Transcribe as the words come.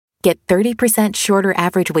Get 30% shorter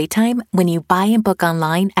average wait time when you buy and book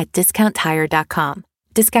online at discounttire.com.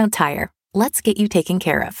 Discount Tire. Let's get you taken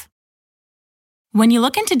care of. When you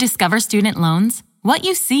look into Discover Student Loans, what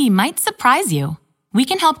you see might surprise you. We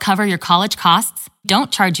can help cover your college costs,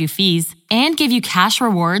 don't charge you fees, and give you cash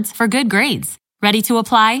rewards for good grades. Ready to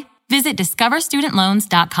apply? Visit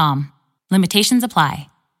discoverstudentloans.com. Limitations apply.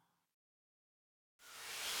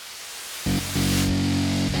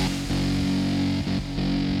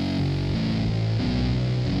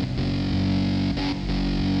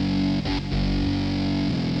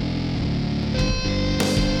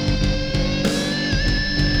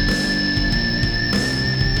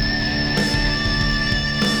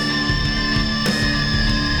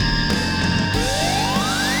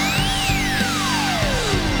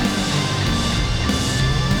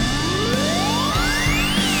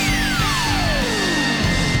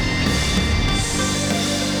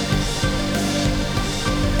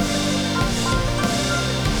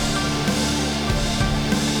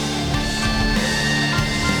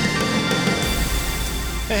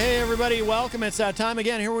 Everybody, welcome. It's that time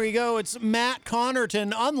again. Here we go. It's Matt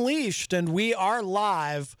Connarton Unleashed, and we are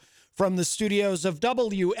live from the studios of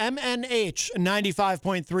WMNH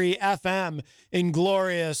 95.3 FM in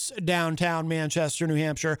glorious downtown Manchester, New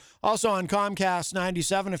Hampshire. Also on Comcast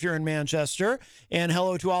 97 if you're in Manchester. And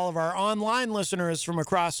hello to all of our online listeners from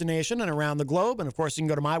across the nation and around the globe. And of course, you can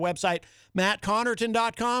go to my website,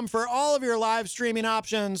 mattconnerton.com, for all of your live streaming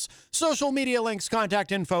options, social media links,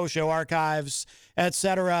 contact info, show archives,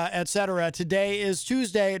 etc., etc. Today is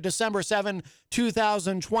Tuesday, December 7,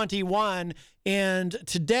 2021. And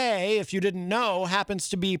today, if you didn't know, happens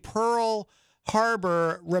to be Pearl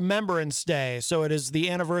Harbor Remembrance Day. So it is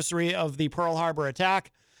the anniversary of the Pearl Harbor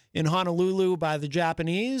attack in Honolulu by the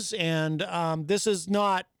Japanese. And this is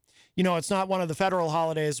not, it's not one of the federal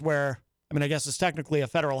holidays where, I guess it's technically a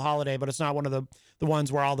federal holiday, but it's not one of the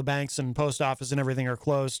ones where all the banks and post office and everything are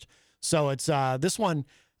closed. So it's this one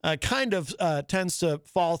kind of tends to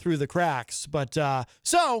fall through the cracks. But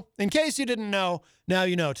so in case you didn't know, now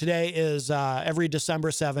you know. Today is every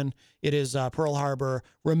December 7. It is Pearl Harbor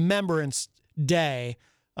Remembrance Day.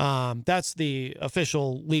 That's the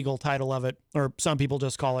official legal title of it, or some people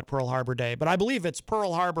just call it Pearl Harbor Day. But I believe it's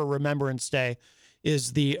Pearl Harbor Remembrance Day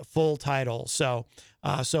is the full title. So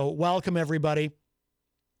welcome, everybody.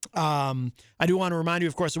 I do want to remind you,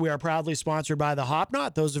 of course, that we are proudly sponsored by the Hop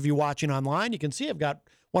Knot. Those of you watching online, you can see I've got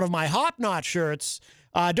one of my Hop Knot shirts.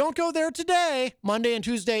 Don't go there today. Monday and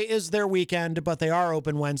Tuesday is their weekend, but they are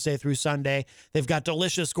open Wednesday through Sunday. They've got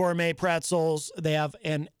delicious gourmet pretzels. They have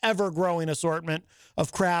an ever-growing assortment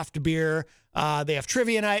of craft beer. They have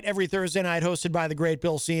trivia night every Thursday night, hosted by the great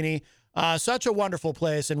Bill Cini. Such a wonderful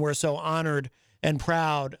place, and we're so honored and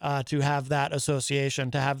proud to have that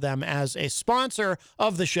association, to have them as a sponsor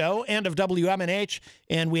of the show and of WMNH.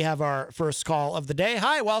 And we have our first call of the day.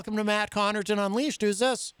 Hi, welcome to Matt Connarton Unleashed. Who's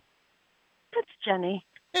this? It's Jenny.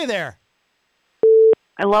 Hey there.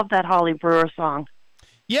 I love that Holly Brewer song.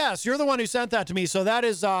 Yes, you're the one who sent that to me. So that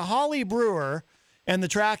is Holly Brewer, and the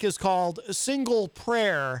track is called Single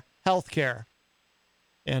Prayer Healthcare.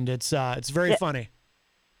 And it's very funny.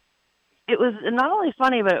 It was not only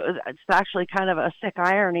funny, but it's actually kind of a sick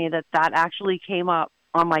irony that actually came up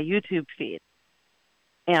on my YouTube feed.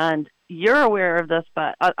 And you're aware of this,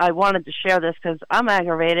 but I wanted to share this because I'm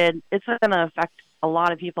aggravated. It's going to affect a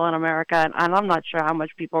lot of people in America, and I'm not sure how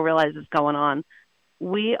much people realize is going on.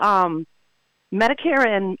 We, Medicare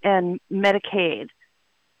and Medicaid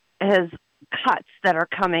has cuts that are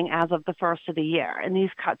coming as of the first of the year, and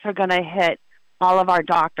these cuts are going to hit all of our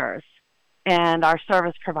doctors and our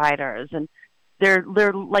service providers, and they're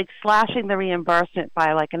like slashing the reimbursement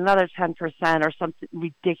by like another 10% or some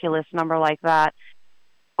ridiculous number like that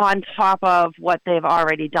on top of what they've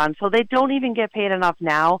already done. So they don't even get paid enough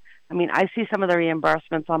now. I see some of the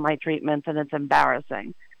reimbursements on my treatments, and it's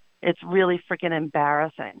embarrassing. It's really freaking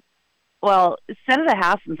embarrassing. Well, Senator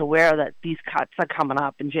Hassan's aware that these cuts are coming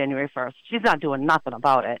up in January 1st. She's not doing nothing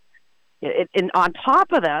about it. And on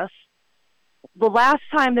top of this, the last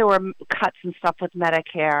time there were cuts and stuff with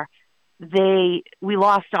Medicare, we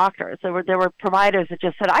lost doctors. There were providers that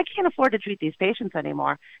just said, I can't afford to treat these patients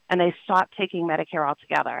anymore, and they stopped taking Medicare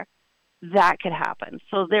altogether. That could happen.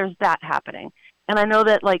 So there's that happening. And I know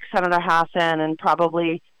that like Senator Hassan and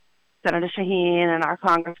probably Senator Shaheen and our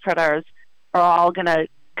Congress critters are all going to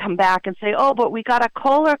come back and say, oh, but we got a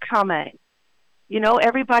COLA coming.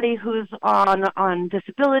 Everybody who's on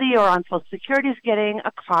disability or on Social Security is getting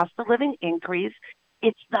a cost of living increase.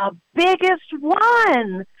 It's the biggest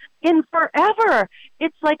one in forever.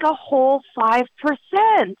 It's like a whole 5%.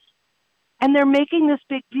 And they're making this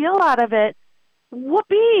big deal out of it.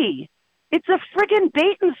 Whoopee! It's a friggin'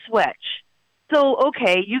 bait and switch. So,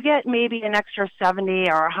 okay, you get maybe an extra $70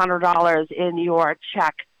 or $100 in your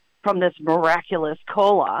check from this miraculous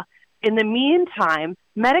COLA. In the meantime,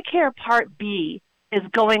 Medicare Part B is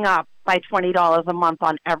going up by $20 a month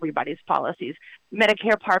on everybody's policies.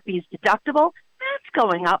 Medicare Part B's deductible, that's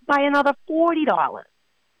going up by another $40.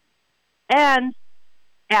 And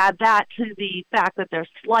add that to the fact that they're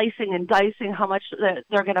slicing and dicing how much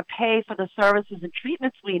they're going to pay for the services and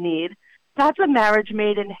treatments we need. That's a marriage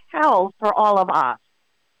made in hell for all of us.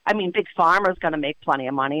 I mean, Big Pharma's going to make plenty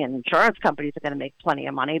of money, and insurance companies are going to make plenty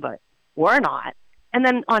of money, but we're not. And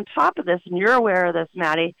then on top of this, and you're aware of this,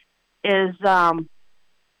 Maddie, is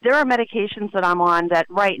there are medications that I'm on that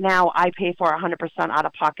right now I pay for 100% out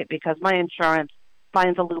of pocket because my insurance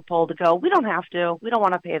finds a loophole to go, we don't have to. We don't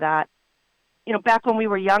want to pay that. You know, back when we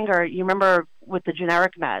were younger, you remember with the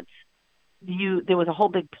generic meds, there was a whole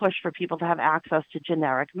big push for people to have access to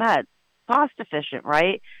generic meds. Cost efficient,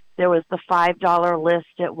 right? There was the $5 list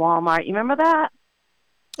at Walmart. You remember that?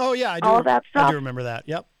 Oh, yeah, I do. All of that stuff? I do remember that,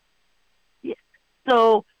 yep. Yeah.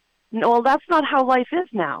 So, no, that's not how life is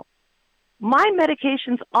now. My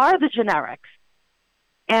medications are the generics,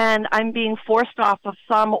 and I'm being forced off of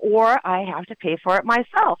some, or I have to pay for it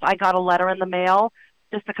myself. I got a letter in the mail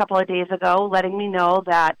just a couple of days ago letting me know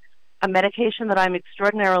that a medication that I'm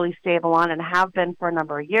extraordinarily stable on and have been for a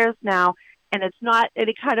number of years now, and it's not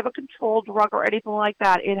any kind of a controlled drug or anything like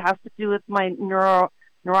that. It has to do with my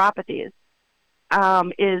neuropathies.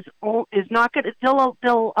 Is not good.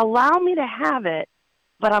 They'll allow me to have it,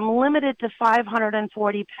 but I'm limited to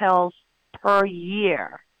 540 pills per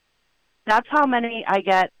year. That's how many I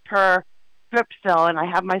get per script fill, and I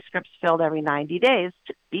have my scripts filled every 90 days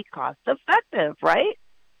to be cost effective, right?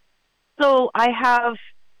 So I have,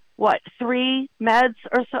 3 meds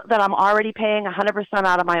or so that I'm already paying 100%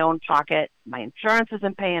 out of my own pocket. My insurance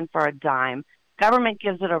isn't paying for a dime. Government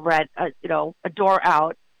gives it a door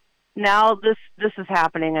out. Now this is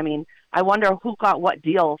happening. I mean, I wonder who got what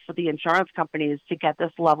deal for the insurance companies to get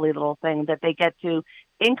this lovely little thing that they get to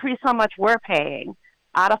increase how much we're paying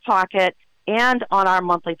out of pocket and on our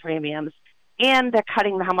monthly premiums. And they're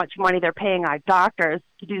cutting how much money they're paying our doctors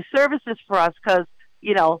to do services for us because,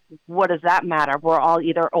 you know, what does that matter? We're all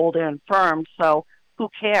either old and infirm, so who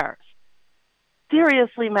cares?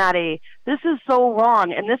 Seriously, Maddie, this is so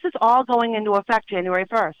wrong, and this is all going into effect January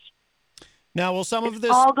 1st. Now, will some of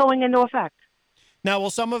this all going into effect? Now, will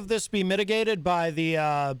some of this be mitigated by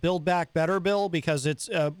the Build Back Better bill? Because it's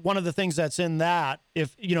one of the things that's in that,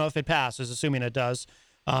 if it passes, assuming it does,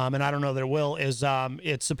 and I don't know that it will, is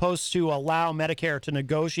it's supposed to allow Medicare to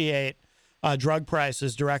negotiate drug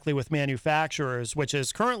prices directly with manufacturers, which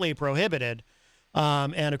is currently prohibited.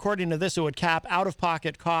 And according to this, it would cap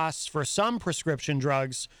out-of-pocket costs for some prescription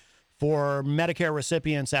drugs for Medicare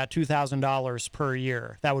recipients at $2,000 per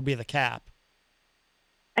year. That would be the cap.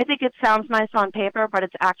 I think it sounds nice on paper, but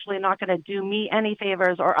it's actually not going to do me any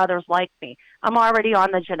favors or others like me. I'm already on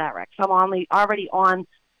the generics. I'm already on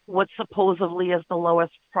what supposedly is the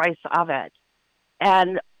lowest price of it.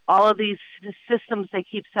 And all of these systems they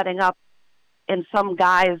keep setting up in some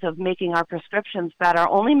guise of making our prescriptions better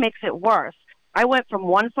only makes it worse. I went from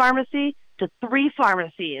one pharmacy to 3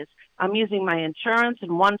 pharmacies. I'm using my insurance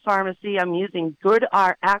in one pharmacy. I'm using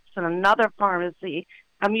GoodRx in another pharmacy.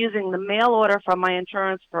 I'm using the mail order from my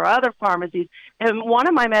insurance for other pharmacies. And one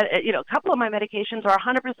of my, a couple of my medications are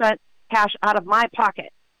 100% cash out of my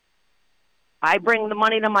pocket. I bring the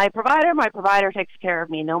money to my provider. My provider takes care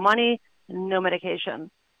of me. No money, no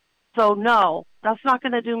medication. So no, that's not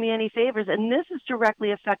going to do me any favors. And this is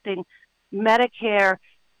directly affecting Medicare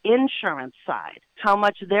insurance side, how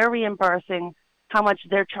much they're reimbursing, how much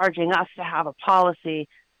they're charging us to have a policy,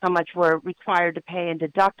 how much we're required to pay in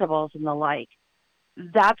deductibles and the like.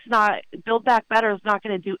 That's not, Build Back Better is not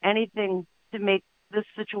going to do anything to make this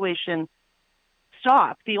situation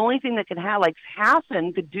stop. The only thing that can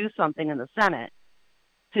Hassan could do something in the Senate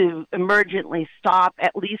to emergently stop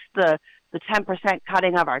at least the 10%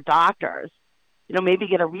 cutting of our doctors, maybe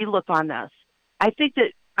get a relook on this. I think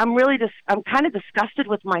that I'm kind of disgusted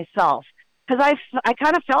with myself because I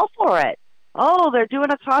kind of fell for it. Oh, they're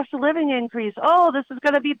doing a cost of living increase. Oh, this is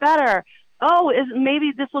going to be better. Oh,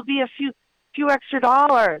 maybe this will be a few extra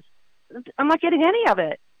dollars. I'm not getting any of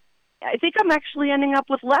it. I think I'm actually ending up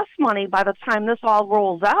with less money by the time this all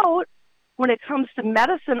rolls out. When it comes to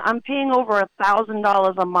medicine, I'm paying over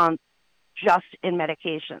 $1,000 a month just in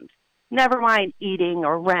medications. Never mind eating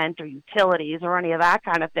or rent or utilities or any of that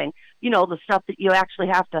kind of thing. The stuff that you actually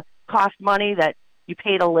have to cost money that you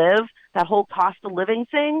pay to live, that whole cost of living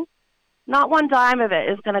thing. Not one dime of it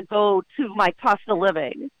is going to go to my cost of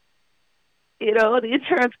living. The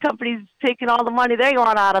insurance company's taking all the money they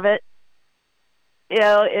want out of it,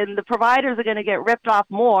 and the providers are going to get ripped off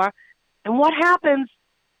more. And what happens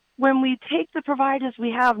when we take the providers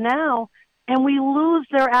we have now and we lose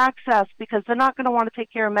their access because they're not going to want to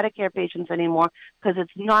take care of Medicare patients anymore because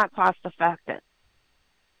it's not cost effective?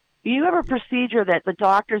 You have a procedure that the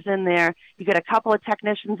doctor's in there, you get a couple of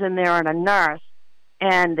technicians in there and a nurse,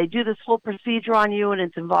 and they do this whole procedure on you, and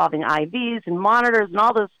it's involving IVs and monitors and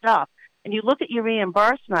all this stuff. And you look at your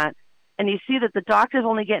reimbursement, and you see that the doctor's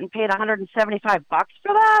only getting paid $175 for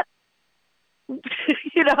that.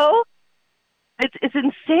 It's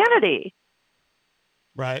insanity.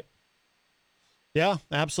 Right. Yeah,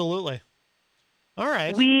 absolutely. All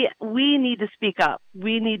right. We need to speak up.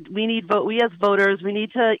 We need vote. We as voters, we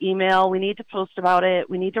need to email. We need to post about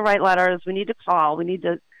it. We need to write letters. We need to call. We need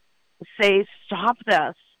to say, stop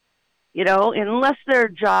this. Unless their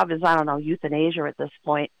job is, I don't know, euthanasia at this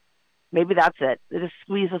point. Maybe that's it. They just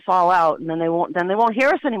squeeze us all out, and then they won't hear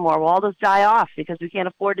us anymore. We'll all just die off because we can't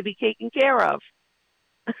afford to be taken care of.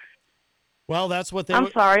 Well, that's what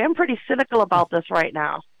I'm sorry. I'm pretty cynical about this right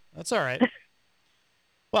now. That's all right.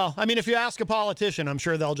 Well, I mean, if you ask a politician, I'm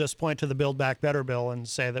sure they'll just point to the Build Back Better bill and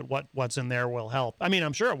say that what's in there will help. I mean,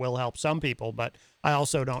 I'm sure it will help some people, but I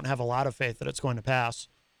also don't have a lot of faith that it's going to pass.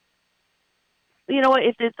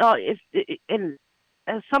 If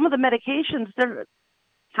some of the medications,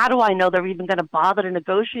 how do I know they're even going to bother to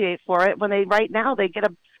negotiate for it when they get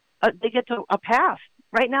a pass?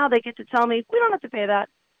 Right now, they get to tell me, we don't have to pay that.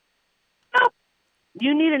 No.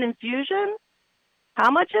 You need an infusion?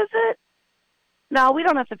 How much is it? No, we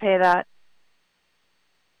don't have to pay that.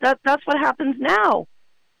 That's what happens now.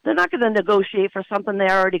 They're not going to negotiate for something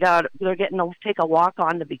they're getting to take a walk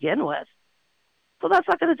on to begin with. So that's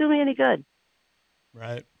not going to do me any good.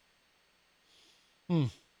 Right.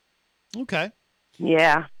 Okay.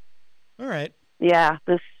 Yeah. All right. Yeah.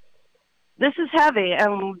 This is heavy,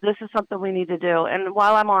 and this is something we need to do. And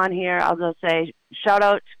while I'm on here, I'll just say, shout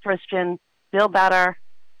out to Christian. Feel better.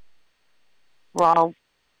 We're all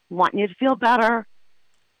wanting you to feel better.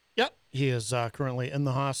 Yep. He is currently in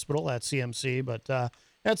the hospital at CMC, but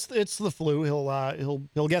it's the flu.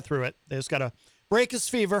 He'll get through it. They just got to break his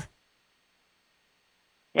fever.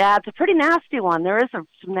 Yeah, it's a pretty nasty one. There is some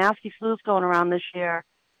nasty flus going around this year.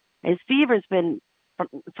 His fever's been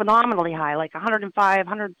phenomenally high, like 105,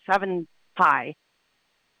 107 high.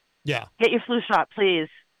 Yeah. Get your flu shot, please.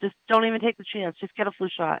 Just don't even take the chance. Just get a flu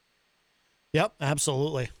shot. Yep,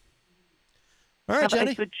 absolutely. All right, Have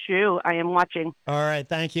Jenny. a good chew. I am watching. All right,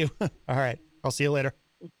 thank you. All right, I'll see you later.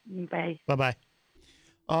 Bye. Bye-bye.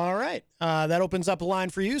 All right, that opens up a line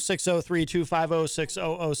for you,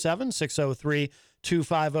 603-250-6007,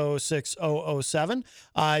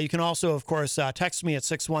 603-250-6007. You can also, of course, text me at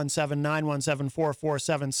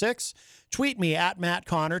 617-917-4476. Tweet me at Matt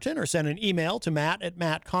Connarton or send an email to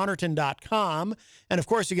matt@mattconnerton.com. And, of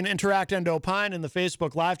course, you can interact and opine in the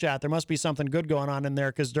Facebook live chat. There must be something good going on in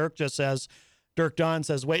there because Dirk Dunn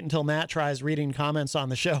says, wait until Matt tries reading comments on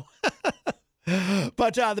the show.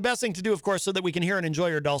 But the best thing to do, of course, so that we can hear and enjoy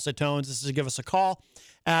your dulcet tones, is to give us a call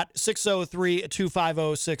at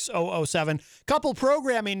 603-250-6007. Couple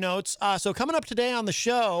programming notes. So coming up today on the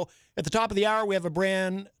show, at the top of the hour, we have a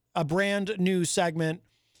brand new segment.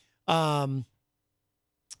 I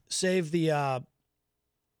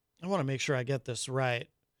want to make sure I get this right.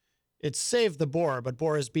 It's Save the Boar, but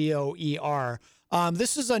Boar is B-O-E-R.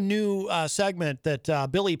 This is a new segment that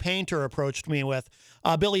Billy Painter approached me with.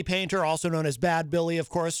 Billy Painter, also known as Bad Billy, of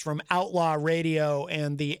course, from Outlaw Radio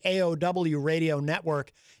and the AOW Radio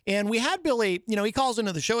Network. And we had Billy, he calls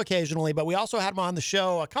into the show occasionally, but we also had him on the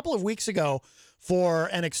show a couple of weeks ago for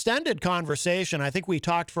an extended conversation. I think we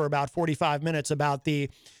talked for about 45 minutes about the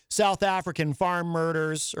South African farm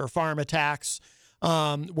murders or farm attacks,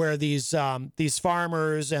 where these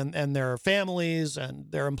farmers and their families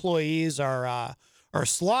and their employees are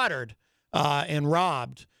slaughtered and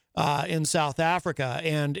robbed in South Africa,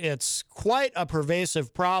 and it's quite a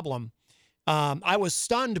pervasive problem. I was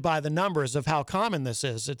stunned by the numbers of how common this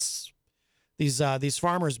is. It's these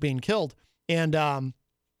farmers being killed, and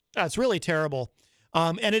it's really terrible.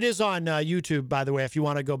 And it is on YouTube, by the way, if you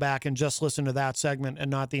want to go back and just listen to that segment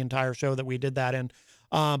and not the entire show that we did that in.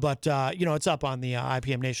 But it's up on the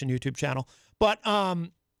IPM Nation YouTube channel. But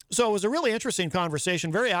so it was a really interesting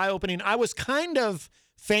conversation, very eye-opening. I was kind of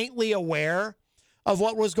faintly aware of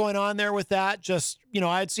what was going on there with that. Just,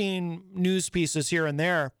 I'd seen news pieces here and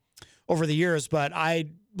there over the years, but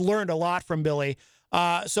I learned a lot from Billy.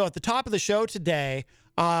 So at the top of the show today,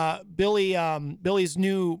 Billy's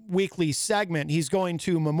new weekly segment, he's going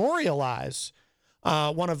to memorialize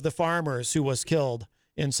one of the farmers who was killed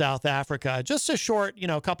in South Africa. Just a short,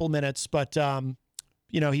 couple minutes, but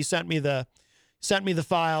he sent me the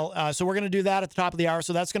file. So we're going to do that at the top of the hour.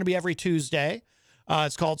 So that's going to be every Tuesday.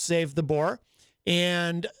 It's called Save the Boar.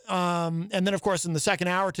 And then, of course, in the second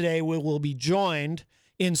hour today, we will be joined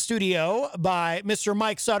in studio by Mr.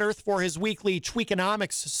 Mike Sudderth for his weekly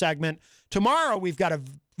Tweakonomics segment. Tomorrow, we've got a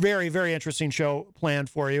very, very interesting show planned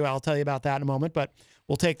for you. I'll tell you about that in a moment, but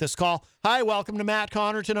we'll take this call. Hi, welcome to Matt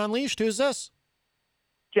Connarton Unleashed. Who's this?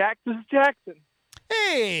 Jack, this is Jackson.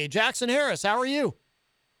 Hey, Jackson Harris. How are you?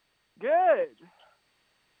 Good.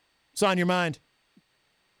 What's on your mind?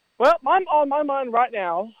 Well, on my mind right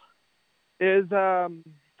now is,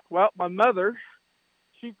 my mother,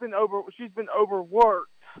 she's been overworked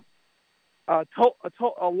a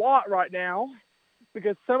lot right now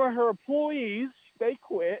because some of her employees, they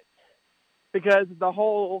quit because of the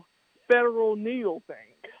whole federal needle thing.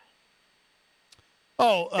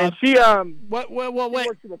 Oh, and she wait.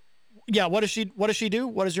 Yeah, what does she do?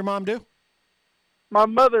 What does your mom do? My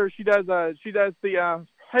mother, she does the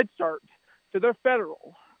Head Start, so they're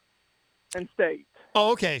federal and state.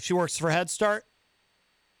 Oh, okay. She works for Head Start?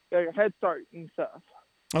 Head Start and stuff.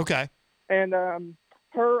 Okay. And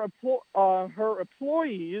her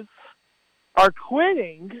employees are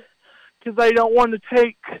quitting because they don't want to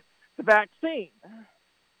take the vaccine.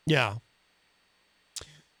 Yeah.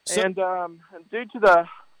 So, and due to the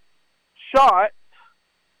shot,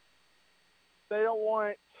 they don't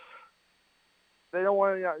want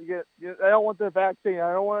the vaccine.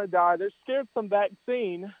 I don't want to die. They're scared of some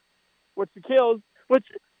vaccine, which kills. Which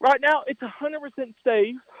right now it's 100%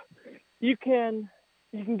 safe. You can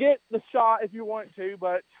get the shot if you want to,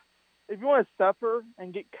 but if you want to suffer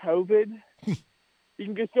and get COVID, you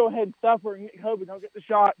can just go ahead and suffer and get COVID. Don't get the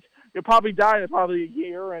shot. You'll probably die in probably a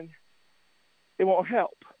year, and it won't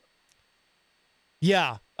help.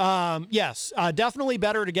 Yeah. Yes. Definitely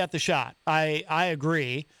better to get the shot. I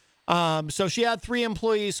agree. So she had 3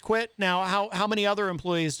 employees quit. Now, how many other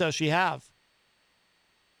employees does she have?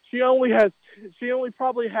 She only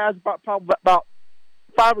probably has about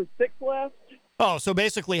 5 or 6 left. Oh, so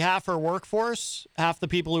basically half her workforce, half the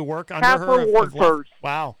people who work under half her. Half her workforce.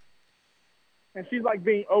 Wow. And she's like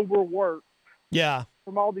being overworked. Yeah.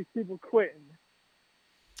 From all these people quitting.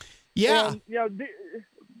 Yeah. And,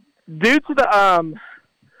 due to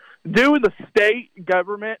the state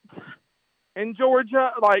government in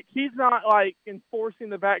Georgia, like he's not like enforcing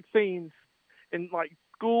the vaccines in like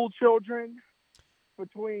school children.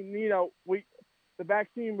 Between the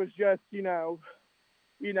vaccine was just 5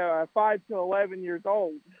 to 11 years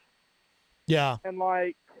old. Yeah. And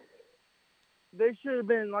like they should have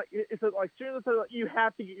been like it's like you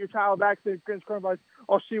have to get your child vaccinated against coronavirus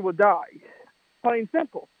or she will die. Plain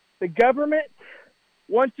simple. The government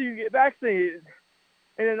wants you to get vaccinated.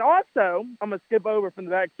 And then also, I'm gonna skip over from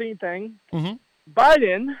the vaccine thing. Mm-hmm.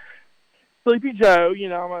 Biden, Sleepy Joe,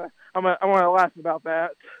 I'm gonna laugh about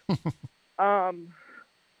that.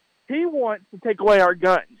 He wants to take away our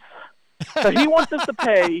guns. So he wants us to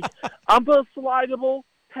pay unslidable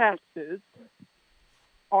taxes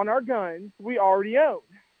on our guns we already own.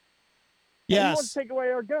 Yes. And he wants to take away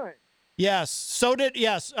our guns. Yes. So did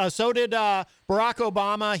Barack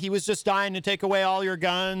Obama. He was just dying to take away all your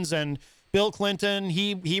guns. And Bill Clinton,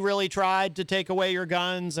 he really tried to take away your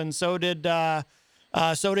guns. And so did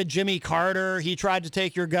Jimmy Carter. He tried to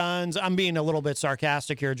take your guns. I'm being a little bit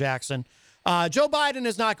sarcastic here, Jackson. Joe Biden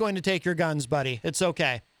is not going to take your guns, buddy. It's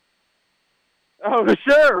okay. Oh,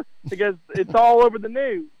 sure, because it's all over the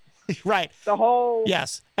news. Right. The whole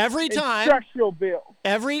every time instructional bill.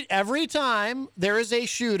 Every time there is a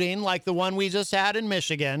shooting like the one we just had in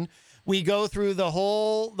Michigan, we go through the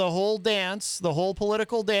whole dance, the whole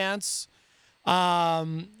political dance,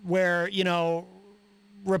 where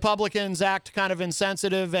Republicans act kind of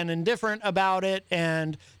insensitive and indifferent about it,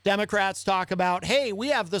 and Democrats talk about, hey, we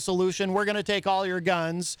have the solution. We're going to take all your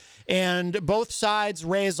guns. And both sides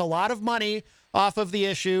raise a lot of money off of the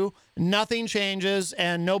issue. Nothing changes,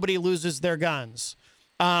 and nobody loses their guns.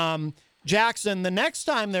 Jackson, the next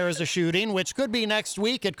time there is a shooting, which could be next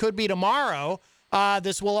week, it could be tomorrow,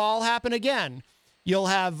 this will all happen again. You'll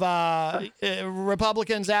have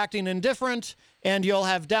Republicans acting indifferent, and you'll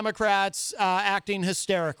have Democrats acting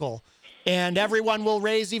hysterical. And everyone will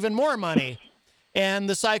raise even more money, and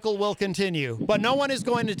the cycle will continue. But no one is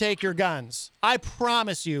going to take your guns. I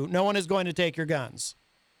promise you, no one is going to take your guns.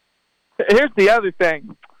 Here's the other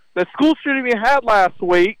thing. The school shooting we had last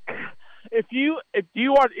week, do you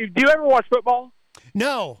ever watch football?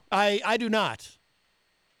 No, I do not.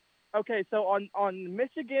 Okay, so on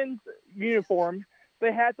Michigan's uniform,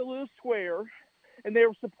 they had the little square, and they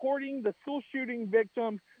were supporting the school shooting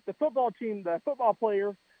victim the football team, the football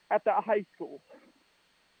player at that high school.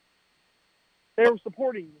 They were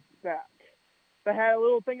supporting that. They had a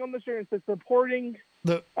little thing on the shirt that said supporting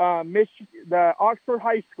the Oxford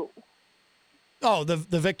High School. Oh, the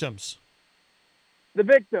victims. The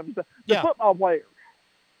victims, the football players.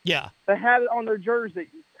 Yeah. They had it on their jerseys.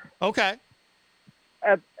 Okay.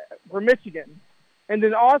 For Michigan. And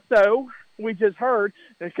then also, we just heard,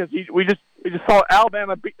 because we just saw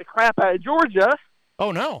Alabama beat the crap out of Georgia.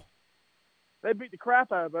 Oh, no. They beat the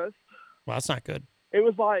crap out of us. Well, that's not good. It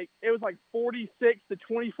was like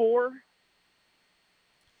 46-24.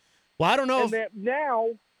 Well, I don't know. And now,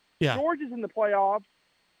 Georgia's in the playoffs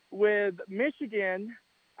with Michigan.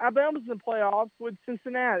 Alabama's in the playoffs with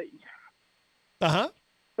Cincinnati. Uh-huh.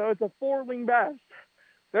 So it's a four-wing best.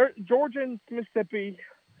 Georgia and Mississippi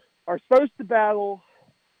are supposed to battle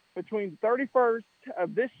between the 31st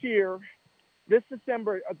of this year, this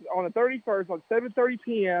December, on the 31st, on 7:30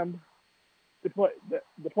 p.m. to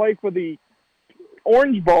play for the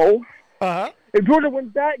Orange Bowl. Uh-huh. If Georgia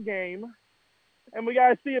wins that game, and we got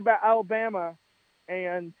to see about Alabama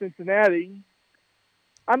and Cincinnati,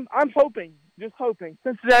 I'm hoping, just hoping,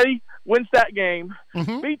 Cincinnati wins that game,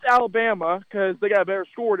 beats Alabama because they got a better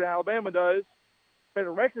score than Alabama does,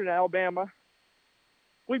 better record than Alabama.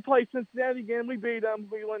 We play Cincinnati again, we beat them,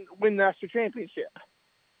 we win the national championship.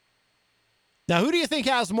 Now, who do you think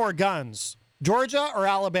has more guns, Georgia or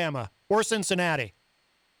Alabama or Cincinnati?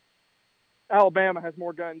 Alabama has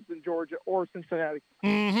more guns than Georgia or Cincinnati.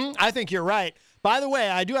 I think you're right. By the way,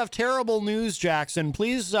 I do have terrible news, Jackson.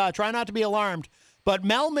 Please try not to be alarmed. But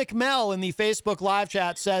Mel McMel in the Facebook live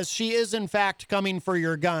chat says she is, in fact, coming for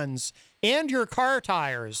your guns and your car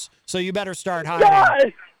tires. So you better start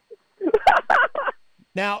hiding.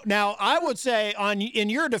 Now, I would say in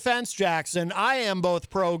your defense, Jackson, I am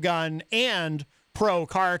both pro-gun and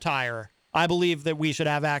pro-car tire. I believe that we should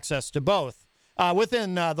have access to both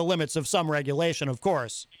within the limits of some regulation, of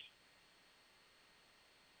course.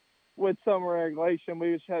 With some regulation,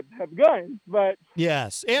 we should have guns, but...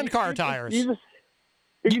 Yes, and car tires.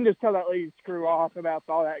 You can just tell that lady to screw off about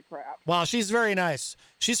all that crap. Well, she's very nice.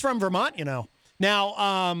 She's from Vermont, you know. Now,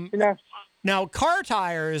 car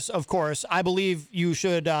tires, of course, I believe you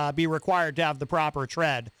should be required to have the proper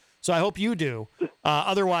tread. So I hope you do.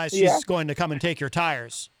 Otherwise, she's going to come and take your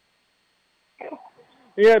tires.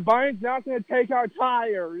 Yeah, Biden's not going to take our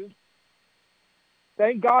tires.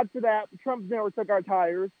 Thank God for that. Trump never took our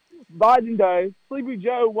tires. Biden does. Sleepy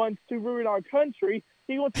Joe wants to ruin our country.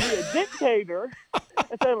 He wants to be a dictator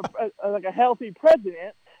instead of like a healthy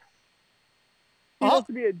president. He wants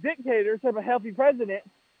to be a dictator instead of a healthy president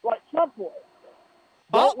like Trump was.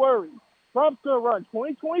 Don't worry. Trump's going to run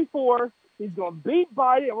 2024. He's going to beat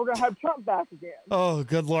Biden, and we're going to have Trump back again. Oh,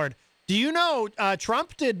 good Lord. Do you know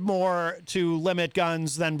Trump did more to limit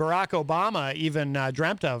guns than Barack Obama even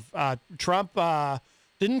dreamt of?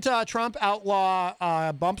 Didn't Trump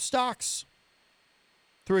outlaw bump stocks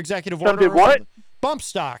through executive order? Did what? Bump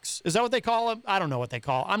stocks. Is that what they call them? I don't know what they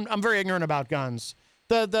call them. I'm very ignorant about guns.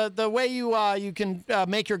 The way you can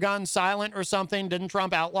make your gun silent or something, didn't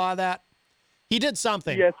Trump outlaw that? He did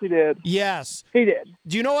something. Yes, he did. Yes. He did.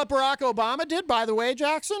 Do you know what Barack Obama did, by the way,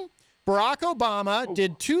 Jackson? Barack Obama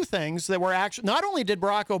did two things that were actually, not only did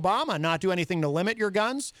Barack Obama not do anything to limit your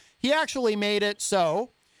guns, he actually made it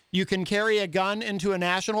so you can carry a gun into a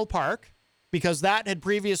national park because that had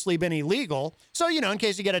previously been illegal. So, in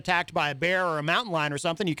case you get attacked by a bear or a mountain lion or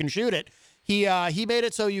something, you can shoot it. He made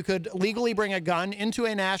it so you could legally bring a gun into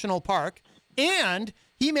a national park, and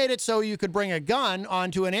he made it so you could bring a gun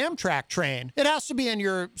onto an Amtrak train. It has to be in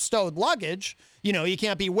your stowed luggage. You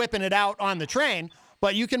can't be whipping it out on the train,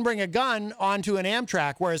 but you can bring a gun onto an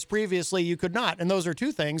Amtrak, whereas previously you could not. And those are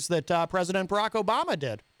two things that President Barack Obama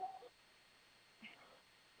did.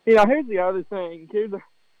 Here's the other thing.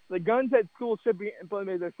 The guns at school should be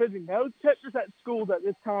implemented. There should be no checkers at schools at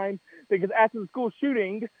this time because after the school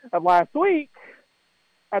shooting of last week,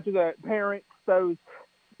 after the parents, those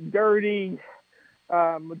dirty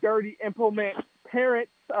implement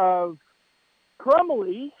parents of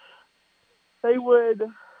Crumley, they would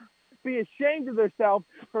be ashamed of themselves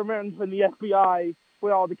for running from the FBI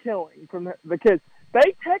with all the killing from the kids.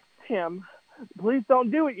 They text him, "Please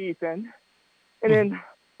don't do it, Ethan." And then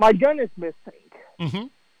my gun is missing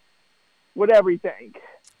with everything.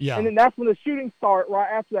 Yeah. And then that's when the shootings start right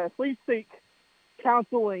after that. Please seek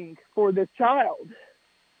counseling for this child.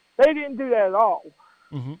 They didn't do that at all.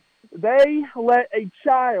 They let a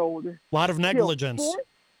child a lot of negligence.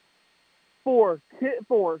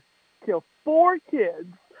 Kill four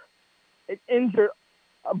kids and injure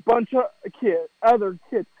a bunch of other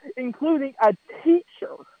kids, including a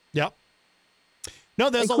teacher. Yep. No,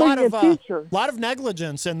 there's a including a teacher. lot of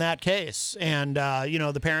negligence in that case. And,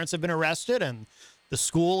 the parents have been arrested and the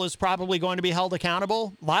school is probably going to be held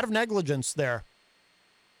accountable. A lot of negligence there.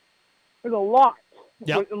 There's a lot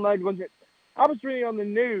Yep. of negligence. I was reading on the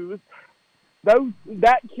news,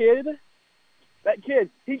 that kid,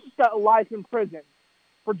 he just got life in prison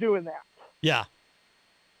for doing that. Yeah.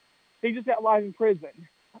 He just got life in prison.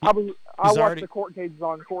 I watched the court cases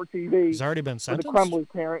on Court TV. He's already been sentenced? The Crumbly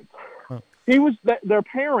parents. Huh. Their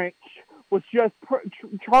parents was just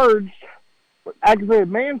charged with aggravated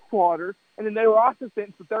manslaughter, and then they were also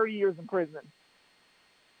sentenced to 30 years in prison.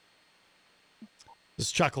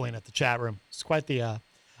 Just chuckling at the chat room. It's quite the,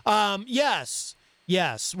 yes.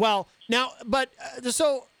 Well, now, but,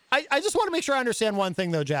 so I just want to make sure I understand one thing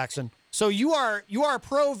though, Jackson. So you are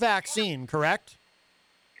pro-vaccine, correct?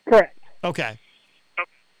 Correct. Okay.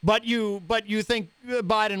 But you think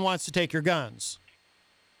Biden wants to take your guns?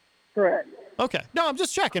 Correct. Okay. No, I'm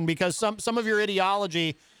just checking because some of your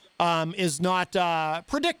ideology is not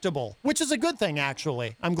predictable, which is a good thing,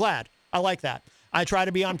 actually. I'm glad. I like that. I try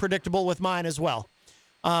to be unpredictable with mine as well.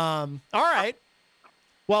 All right.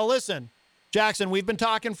 Well, listen, Jackson, we've been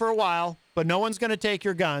talking for a while, but no one's going to take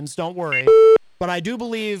your guns. Don't worry. But I do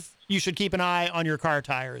believe you should keep an eye on your car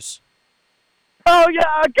tires. Oh,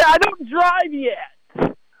 yeah. Okay. I don't drive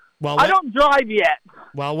yet. Well, I don't drive yet.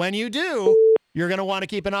 Well, when you do, you're going to want to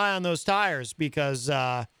keep an eye on those tires because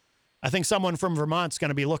I think someone from Vermont's going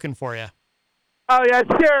to be looking for you. Oh, yeah.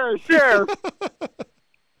 Sure.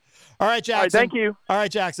 All right, Jackson. All right, thank you. All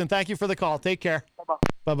right, Jackson. Thank you for the call. Take care. Bye-bye.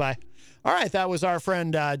 Bye-bye. All right, that was our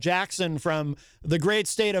friend Jackson from the great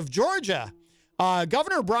state of Georgia.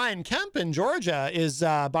 Governor Brian Kemp in Georgia is,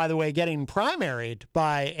 by the way, getting primaried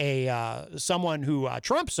by someone who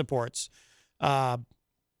Trump supports. What's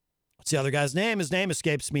the other guy's name? His name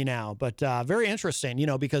escapes me now, but very interesting,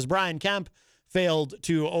 because Brian Kemp failed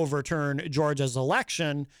to overturn Georgia's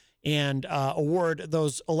election and award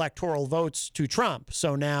those electoral votes to Trump.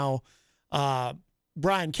 So now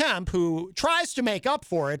Brian Kemp, who tries to make up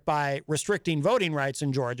for it by restricting voting rights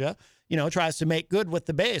in Georgia, tries to make good with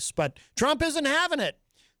the base, but Trump isn't having it.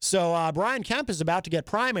 So Brian Kemp is about to get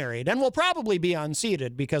primaried and will probably be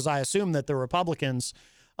unseated because I assume that the Republicans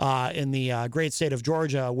in the great state of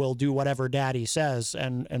Georgia will do whatever Daddy says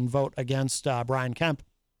and vote against Brian Kemp.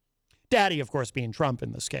 Daddy, of course, being Trump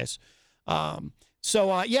in this case.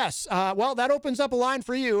 Yes. Well, that opens up a line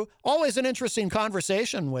for you. Always an interesting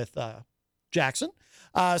conversation with Jackson.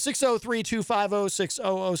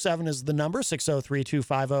 603-250-6007 is the number.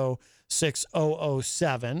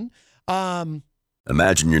 603-250-6007.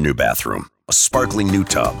 Imagine your new bathroom. A sparkling new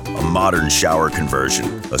tub, a modern shower conversion,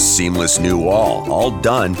 a seamless new wall, all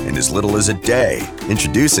done in as little as a day.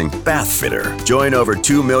 Introducing Bath Fitter. Join over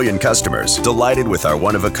 2 million customers delighted with our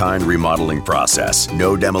one-of-a-kind remodeling process.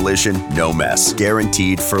 No demolition, no mess.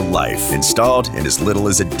 Guaranteed for life. Installed in as little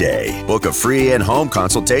as a day. Book a free in-home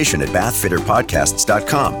consultation at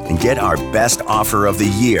bathfitterpodcasts.com and get our best offer of the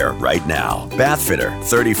year right now. Bath Fitter,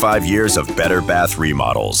 35 years of better bath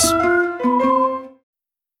remodels.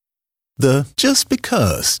 The just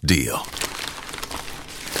because deal.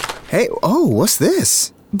 Hey, what's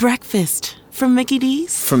this? Breakfast from Mickey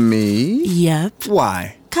D's. From me? Yep.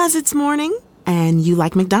 Why? 'Cause it's morning and you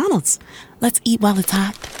like McDonald's. Let's eat while it's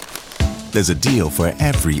hot. There's a deal for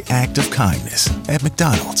every act of kindness at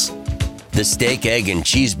McDonald's. The steak, egg, and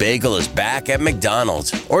cheese bagel is back at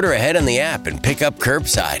McDonald's. Order ahead on the app and pick up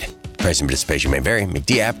curbside. Price and participation may vary.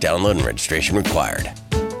 McD app download and registration required.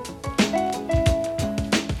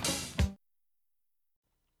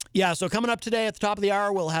 Yeah, so coming up today at the top of the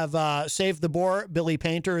hour, we'll have Save the Boar, Billy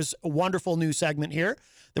Painter's wonderful new segment here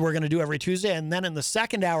that we're going to do every Tuesday. And then in the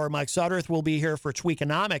second hour, Mike Sudderth will be here for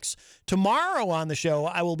Tweakonomics. Tomorrow on the show,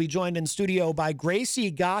 I will be joined in studio by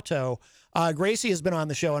Gracie Gatto. Gracie has been on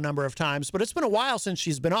the show a number of times, but it's been a while since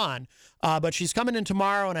she's been on. But she's coming in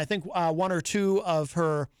tomorrow, and I think one or two of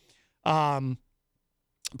her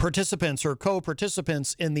participants or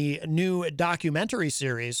co-participants in the new documentary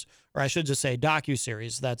series, or I should just say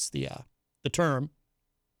docu-series. That's the term,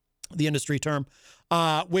 the industry term,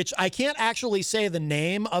 which I can't actually say the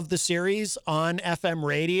name of the series on FM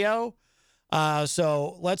radio.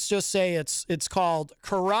 So let's just say it's called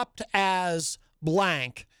Corrupt as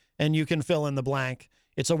Blank, and you can fill in the blank.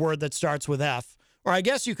 It's a word that starts with F, or I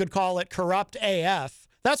guess you could call it Corrupt AF.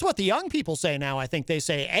 That's what the young people say now. I think they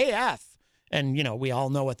say AF. And, we all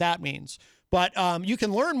know what that means. But you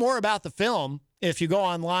can learn more about the film if you go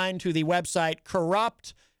online to the website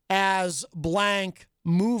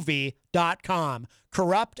corruptasblankmovie.com.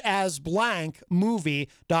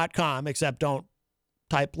 Corruptasblankmovie.com, except don't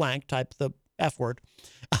type blank, type the F word.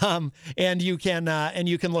 and you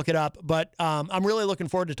can look it up. But I'm really looking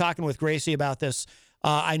forward to talking with Gracie about this.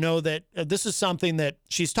 I know that this is something that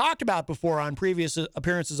she's talked about before on previous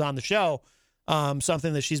appearances on the show,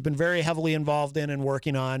 something that she's been very heavily involved in and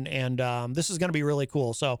working on, and this is going to be really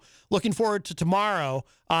cool. So looking forward to tomorrow.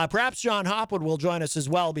 Perhaps John Hopwood will join us as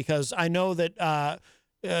well, because I know that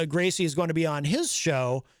Gracie is going to be on his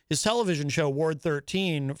show, his television show, Ward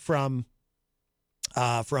 13, from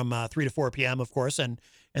 3 to 4 p.m., of course, and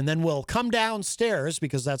then we'll come downstairs,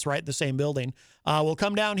 because that's right in the same building. We'll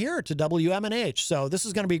come down here to WMNH. So this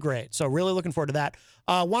is going to be great. So really looking forward to that.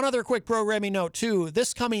 One other quick programming note, too.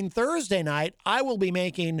 This coming Thursday night, I will be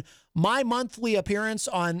making my monthly appearance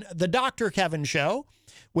on the Dr. Kevin Show,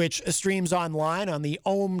 which streams online on the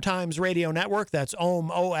Ohm Times Radio Network. That's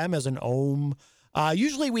Ohm, O-M as in Ohm.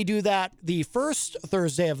 Usually we do that the first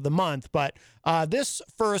Thursday of the month, but this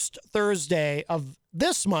first Thursday of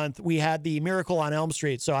this month, we had the Miracle on Elm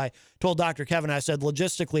Street. So I told Dr. Kevin, I said,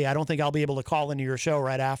 logistically, I don't think I'll be able to call into your show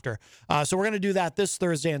right after. So we're going to do that this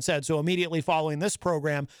Thursday instead. So immediately following this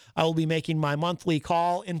program, I will be making my monthly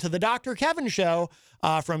call into the Dr. Kevin Show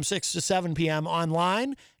from 6 to 7 p.m.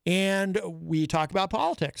 online. And we talk about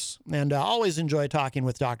politics. And always enjoy talking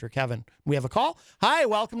with Dr. Kevin. We have a call. Hi,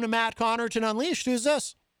 welcome to Matt Connarton Unleashed. Who's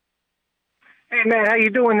this? Hey, Matt, how you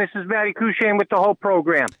doing? This is Matty Courchesne with the whole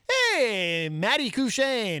program. Hey, Matty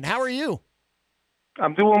Courchesne. How are you?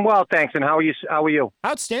 I'm doing well, thanks. And how are you?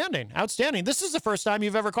 Outstanding. Outstanding. This is the first time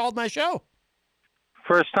you've ever called my show.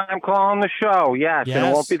 First time calling the show, yes. And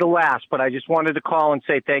it won't be the last. But I just wanted to call and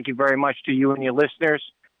say thank you very much to you and your listeners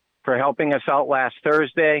for helping us out last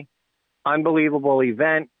Thursday. Unbelievable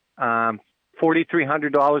event.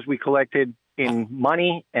 $4,300 we collected in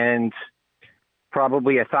money and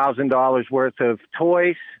probably $1,000 worth of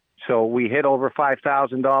toys. So we hit over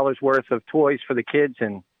 $5,000 worth of toys for the kids.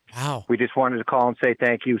 And wow, we just wanted to call and say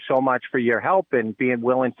thank you so much for your help and being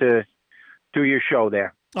willing to do your show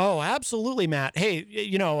there. Oh, absolutely, Matt. Hey,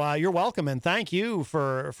 you're welcome. And thank you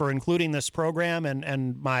for including this program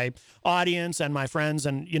and my audience and my friends.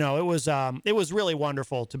 And, it was really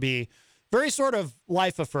wonderful to be very sort of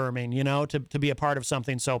life affirming, to be a part of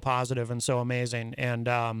something so positive and so amazing. And,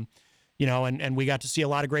 and we got to see a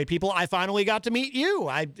lot of great people. I finally got to meet you.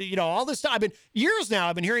 All this time, years now,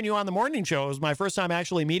 I've been hearing you on the morning show. It was my first time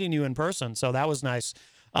actually meeting you in person. So that was nice.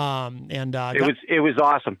 It was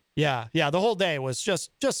awesome. Yeah. The whole day was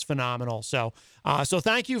just phenomenal. So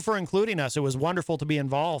thank you for including us. It was wonderful to be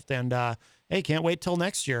involved. And, hey, can't wait till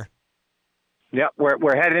next year. Yeah,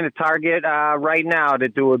 we're heading to Target right now to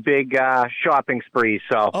do a big shopping spree.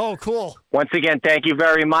 So, oh, cool. Once again, thank you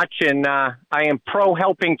very much. And I am pro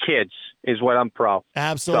helping kids is what I'm pro.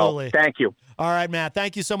 Absolutely. So, thank you. All right, Matt.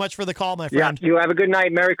 Thank you so much for the call, my friend. Yeah, you have a good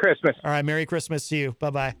night. Merry Christmas. All right, Merry Christmas to you.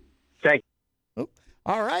 Bye-bye. Thank you.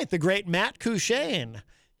 All right, the great Matt Courchesne.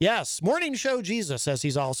 Yes, Morning Show Jesus, as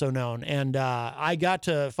he's also known. And I got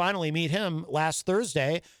to finally meet him last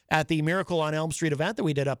Thursday at the Miracle on Elm Street event that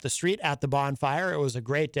we did up the street at the bonfire. It was a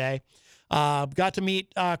great day. Got to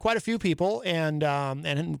meet quite a few people and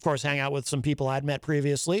of course, hang out with some people I'd met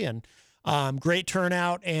previously. And great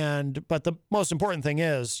turnout. But the most important thing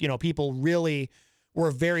is, people really were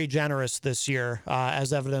very generous this year,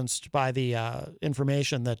 as evidenced by the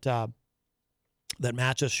information that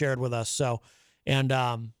Matt just shared with us. So,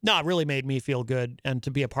 it really made me feel good, and to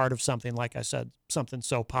be a part of something, like I said, something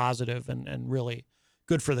so positive and really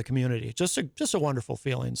good for the community. Just a wonderful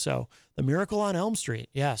feeling. So the Miracle on Elm Street.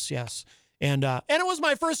 Yes. And it was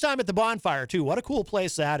my first time at the bonfire too. What a cool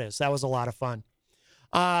place that is. That was a lot of fun.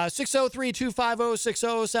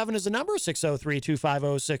 603-250-6007 is the number,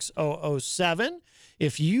 603-250-6007.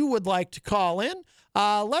 If you would like to call in,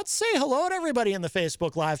 let's say hello to everybody in the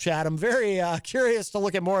Facebook live chat. I'm very curious to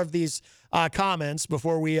look at more of these comments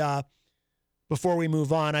before we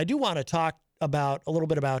move on. I do want to talk a little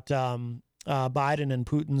bit about Biden and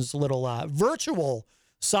Putin's little virtual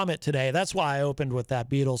summit today. That's why I opened with that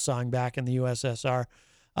Beatles song back in the USSR.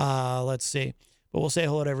 Let's see. But we'll say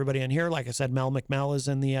hello to everybody in here. Like I said, Mel McMell is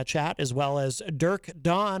in the chat, as well as Dirk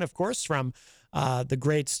Don, of course, from the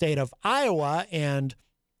great state of Iowa. And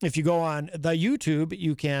if you go on the YouTube,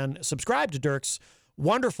 you can subscribe to Dirk's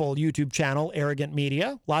wonderful YouTube channel, Arrogant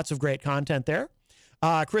Media. Lots of great content there.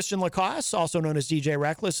 Christian Lacoste, also known as DJ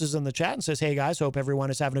Reckless, is in the chat and says, hey, guys, hope everyone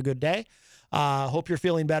is having a good day. Hope you're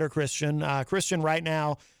feeling better, Christian. Christian right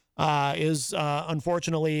now is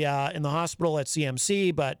unfortunately in the hospital at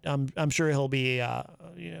CMC, but I'm sure he'll be,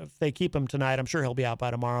 if they keep him tonight, I'm sure he'll be out by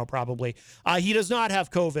tomorrow probably. He does not have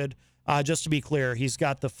COVID, just to be clear. He's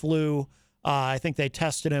got the flu. I think they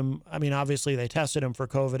tested him. I mean, obviously they tested him for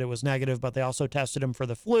COVID. It was negative, but they also tested him for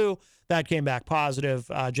the flu. That came back positive.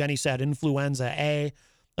 Jenny said influenza A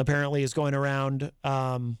apparently is going around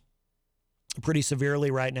pretty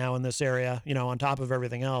severely right now in this area, on top of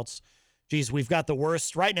everything else. Geez, we've got the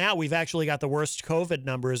worst. Right now, we've actually got the worst COVID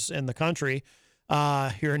numbers in the country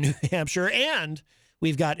here in New Hampshire, and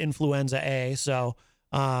we've got influenza A. So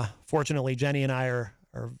fortunately, Jenny and I are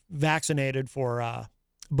vaccinated for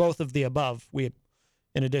both of the above. We,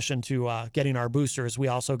 in addition to getting our boosters, we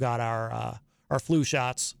also got our flu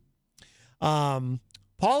shots.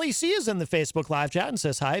 Paulie C is in the Facebook live chat and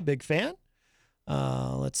says, hi, big fan.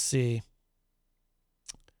 Let's see.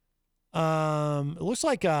 It looks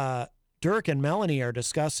like Dirk and Melanie are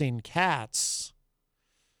discussing cats.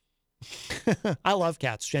 I love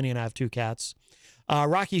cats. Jenny and I have 2 cats.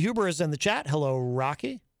 Rocky Huber is in the chat. Hello,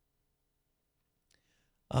 Rocky.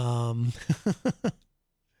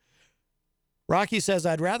 Rocky says,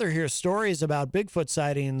 I'd rather hear stories about Bigfoot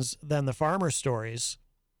sightings than the farmer stories.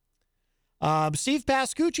 Steve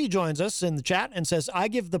Pascucci joins us in the chat and says, I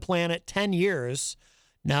give the planet 10 years.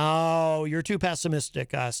 No, you're too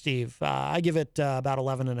pessimistic, Steve. I give it about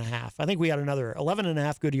 11 and a half. I think we got another 11 and a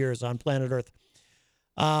half good years on planet Earth.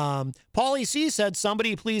 Paulie C said,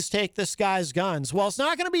 somebody please take this guy's guns. Well, it's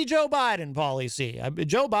not going to be Joe Biden, Paulie C.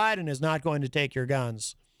 Joe Biden is not going to take your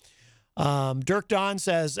guns. Dirk Don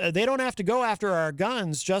says, they don't have to go after our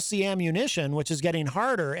guns, just the ammunition, which is getting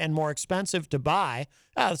harder and more expensive to buy.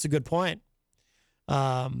 That's a good point.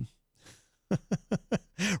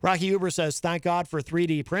 Rocky Uber says, thank God for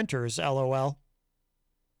 3D printers, LOL.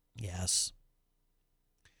 Yes.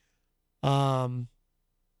 Oh,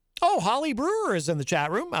 Holly Brewer is in the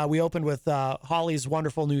chat room. We opened with Holly's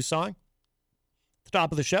wonderful new song at the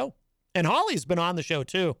top of the show. And Holly's been on the show,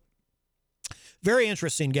 too. Very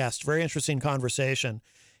interesting guest, very interesting conversation.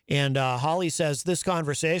 And Holly says, this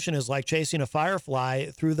conversation is like chasing a firefly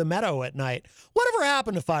through the meadow at night. Whatever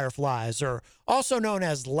happened to fireflies, or also known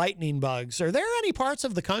as lightning bugs? Are there any parts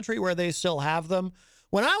of the country where they still have them?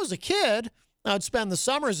 When I was a kid, I'd spend the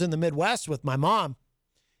summers in the Midwest with my mom.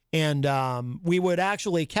 And we would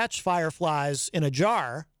actually catch fireflies in a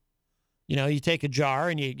jar. You take a jar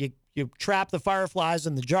and you trap the fireflies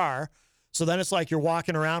in the jar. So then it's like you're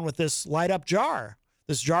walking around with this light up jar,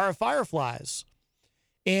 this jar of fireflies.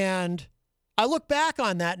 And I look back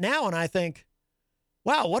on that now and I think,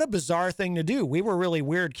 wow, what a bizarre thing to do. We were really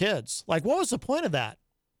weird kids. Like, what was the point of that?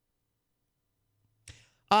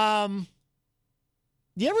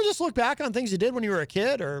 You ever just look back on things you did when you were a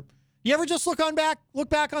kid, or you ever just look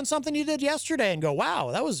back on something you did yesterday and go,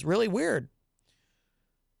 wow, that was really weird?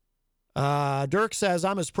 Dirk says,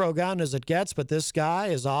 I'm as pro-gun as it gets, but this guy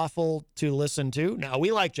is awful to listen to. No,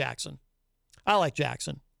 we like Jackson. I like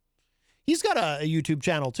Jackson. He's got a YouTube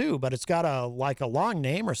channel too, but it's got a long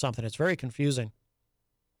name or something. It's very confusing.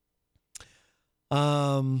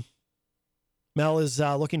 Mel is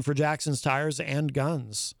looking for Jackson's tires and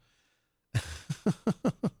guns.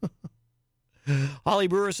 Holly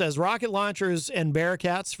Brewer says, rocket launchers and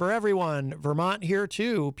Bearcats for everyone. Vermont here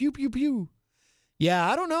too. Pew, pew, pew. Yeah,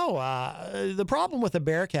 I don't know. The problem with a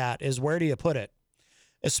Bearcat is, where do you put it?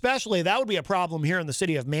 Especially, that would be a problem here in the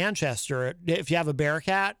city of Manchester if you have a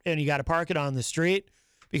Bearcat and you got to park it on the street,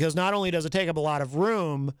 because not only does it take up a lot of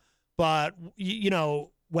room, but,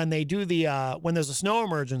 when they do when there's a snow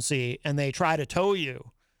emergency and they try to tow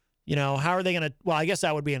you, how are they going to, well, I guess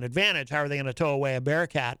that would be an advantage. How are they going to tow away a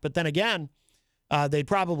Bearcat? But then again, they'd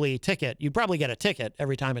probably ticket. You'd probably get a ticket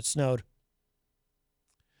every time it snowed.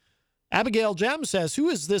 Abigail Jem says, who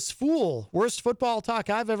is this fool? Worst football talk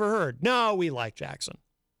I've ever heard. No, we like Jackson.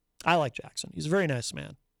 I like Jackson. He's a very nice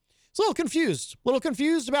man. He's a little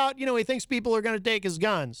confused about, he thinks people are going to take his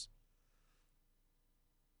guns.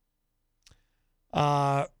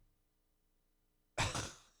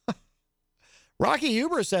 Rocky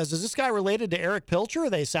Huber says, is this guy related to Eric Pilcher?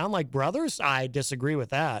 They sound like brothers? I disagree with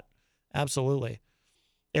that. Absolutely.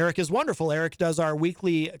 Eric is wonderful. Eric does our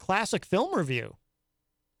weekly classic film review.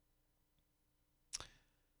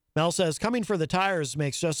 Mel says, coming for the tires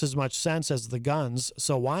makes just as much sense as the guns,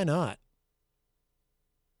 so why not?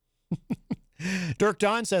 Dirk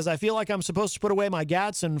Don says, I feel like I'm supposed to put away my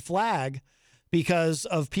Gadsden flag because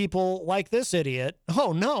of people like this idiot.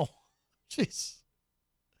 Oh, no. Jeez.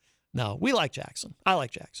 No, we like Jackson. I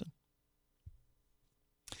like Jackson.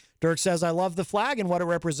 Dirk says, I love the flag and what it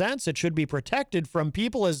represents. It should be protected from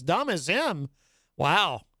people as dumb as him.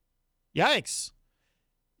 Wow. Yikes.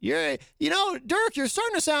 Dirk, you're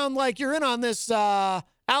starting to sound like you're in on this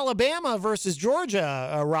Alabama versus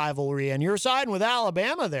Georgia rivalry, and you're siding with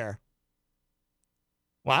Alabama there.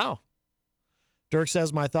 Wow. Dirk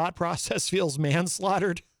says, my thought process feels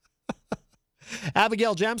manslaughtered.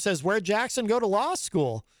 Abigail Jem says, where'd Jackson go to law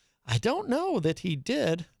school? I don't know that he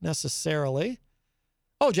did necessarily.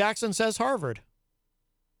 Oh, Jackson says Harvard.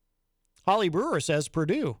 Holly Brewer says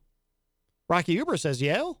Purdue. Rocky Huber says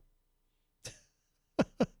Yale.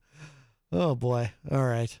 Oh, boy. All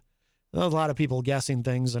right. A lot of people guessing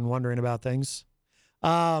things and wondering about things.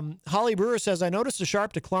 Holly Brewer says, I noticed a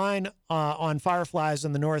sharp decline on fireflies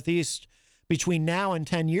in the Northeast between now and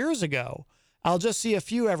 10 years ago. I'll just see a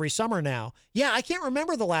few every summer now. Yeah, I can't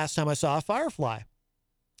remember the last time I saw a firefly.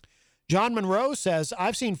 John Monroe says,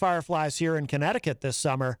 I've seen fireflies here in Connecticut this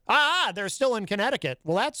summer. They're still in Connecticut.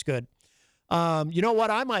 Well, that's good. You know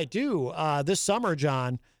what I might do this summer,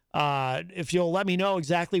 John? If you'll let me know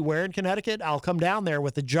exactly where in Connecticut, I'll come down there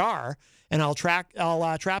with a jar and I'll trap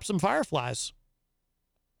some fireflies.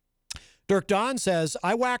 Dirk Don says,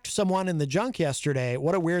 I whacked someone in the junk yesterday.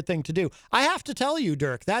 What a weird thing to do. I have to tell you,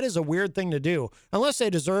 Dirk, that is a weird thing to do, unless they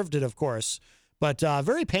deserved it, of course. But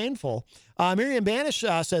very painful. Miriam Banish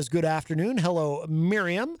says, good afternoon. Hello,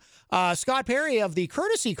 Miriam. Scott Perry of the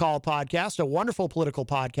Courtesy Call podcast, a wonderful political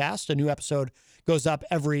podcast. A new episode goes up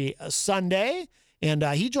every Sunday. And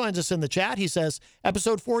he joins us in the chat. He says,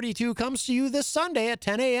 episode 42 comes to you this Sunday at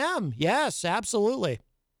 10 a.m. Yes, absolutely.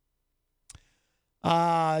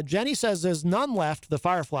 Jenny says there's none left, the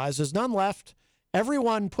fireflies. There's none left.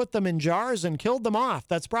 Everyone put them in jars and killed them off.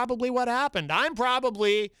 That's probably what happened. I'm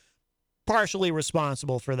probably partially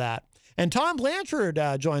responsible for that. And Tom Blanchard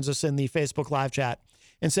joins us in the Facebook live chat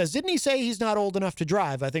and says, didn't he say he's not old enough to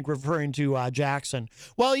drive? I think referring to Jackson.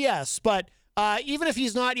 Well, yes, but even if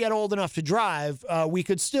he's not yet old enough to drive, we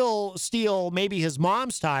could still steal maybe his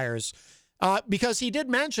mom's tires. Because he did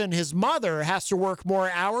mention his mother has to work more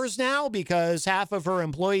hours now because half of her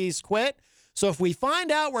employees quit. So if we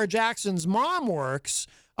find out where Jackson's mom works,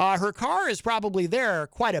 her car is probably there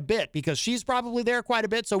quite a bit because she's probably there quite a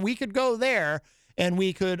bit. So we could go there and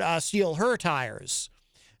we could steal her tires.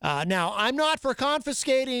 Now, I'm not for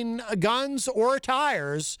confiscating guns or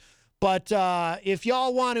tires, but if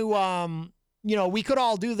y'all want to, we could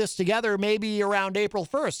all do this together maybe around April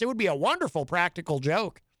 1st. It would be a wonderful practical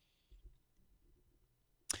joke.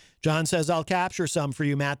 John says, I'll capture some for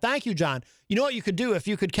you, Matt. Thank you, John. You know what you could do if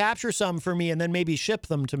you could capture some for me and then maybe ship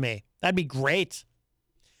them to me? That'd be great.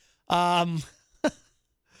 All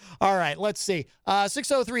right, let's see.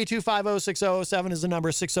 603-250-6007 is the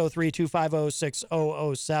number,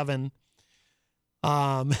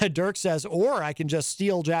 603-250-6007. Dirk says, or I can just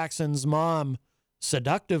steal Jackson's mom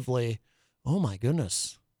seductively. Oh, my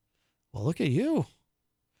goodness. Well, look at you.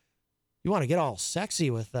 You want to get all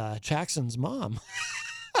sexy with Jackson's mom.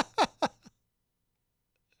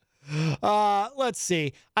 Let's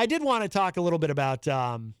see. I did want to talk a little bit about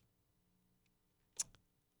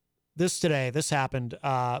this today. This happened.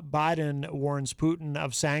 Biden warns Putin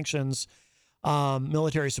of sanctions,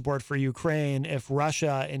 military support for Ukraine if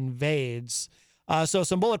Russia invades. So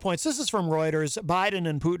some bullet points. This is from Reuters. Biden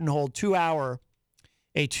and Putin hold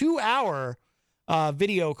a 2-hour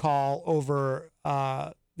video call over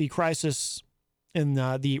the crisis in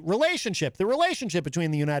the relationship. The relationship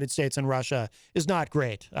between the United States and Russia is not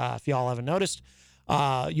great, if y'all haven't noticed.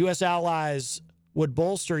 U.S. allies would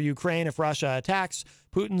bolster Ukraine if Russia attacks.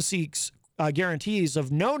 Putin seeks guarantees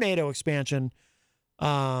of no NATO expansion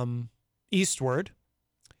eastward.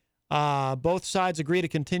 Both sides agree to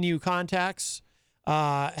continue contacts,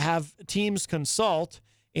 have teams consult,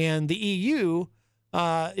 and the EU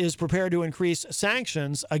is prepared to increase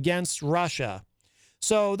sanctions against Russia.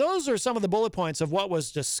 So those are some of the bullet points of what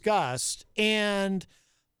was discussed. And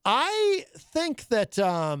I think that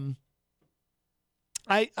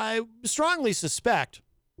I strongly suspect,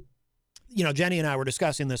 Jenny and I were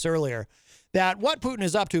discussing this earlier, that what Putin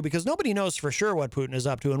is up to, because nobody knows for sure what Putin is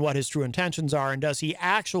up to and what his true intentions are, and does he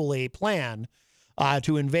actually plan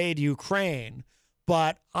to invade Ukraine.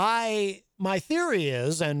 But my theory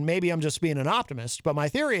is, and maybe I'm just being an optimist, but my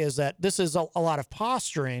theory is that this is a lot of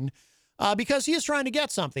posturing because he is trying to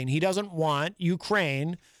get something. He doesn't want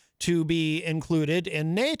Ukraine to be included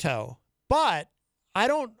in NATO. But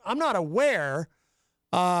I'm not aware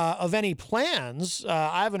of any plans.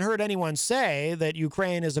 I haven't heard anyone say that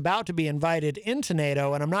Ukraine is about to be invited into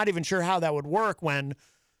NATO, and I'm not even sure how that would work when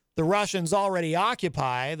the Russians already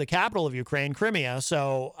occupy the capital of Ukraine, Crimea.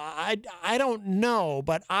 So I don't know,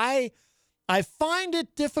 but I find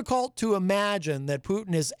it difficult to imagine that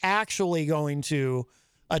Putin is actually going to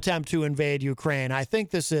attempt to invade Ukraine. I think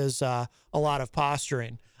this is a lot of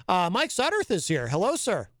posturing. Mike Sudderth is here. Hello,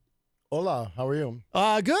 sir. Hola, how are you?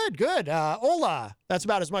 Good. Hola. That's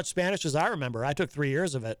about as much Spanish as I remember. I took 3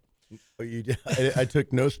 years of it. I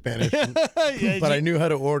took no Spanish, but I knew how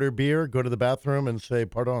to order beer, go to the bathroom, and say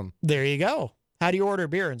pardon. There you go. How do you order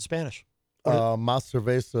beer in Spanish? Más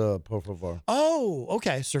cerveza, por favor. Oh,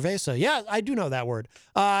 okay. Cerveza. Yeah, I do know that word.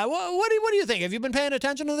 What do you think? Have you been paying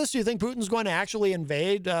attention to this? Do you think Putin's going to actually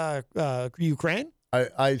invade Ukraine?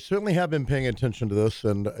 I certainly have been paying attention to this,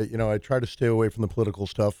 and I try to stay away from the political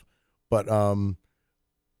stuff, but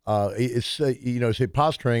it's say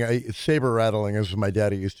posturing, it's saber rattling, as my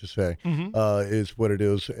daddy used to say, is what it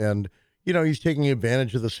is, and he's taking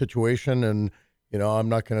advantage of the situation, and I'm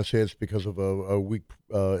not going to say it's because of a weak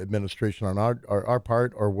administration on our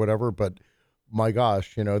part or whatever, but my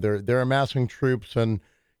gosh, they're amassing troops, and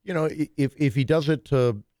if he does it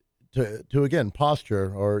to again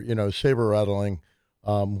posture or saber rattling.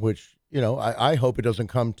 Which, I hope it doesn't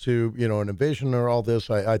come to, an invasion or all this.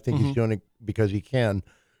 I think he's doing it because he can.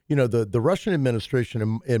 The Russian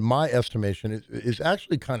administration, in my estimation, is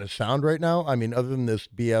actually kind of sound right now. I mean, other than this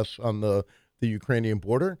BS on the Ukrainian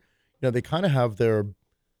border, they kind of have their,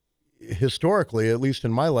 historically, at least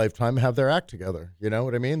in my lifetime, have their act together. You know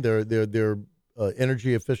what I mean? They're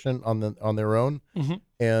energy efficient on their own.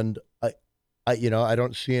 And I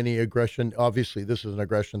don't see any aggression. Obviously, this is an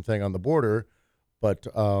aggression thing on the border. But,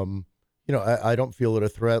 I don't feel it a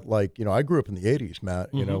threat like, I grew up in the 80s,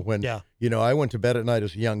 Matt, when, I went to bed at night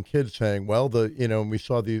as a young kid saying, well, when we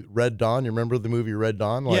saw the Red Dawn, you remember the movie Red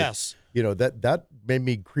Dawn? Like, yes. That made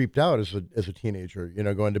me creeped out as a teenager,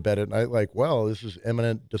 going to bed at night like, well, this is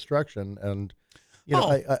imminent destruction. And,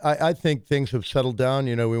 I think things have settled down.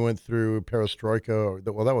 We went through perestroika,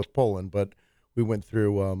 that was Poland, but we went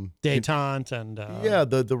through détente and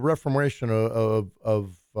the reformation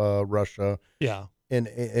of Russia. Yeah.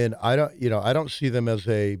 And I don't see them as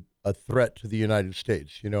a threat to the United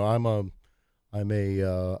States. I'm a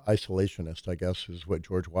isolationist, I guess, is what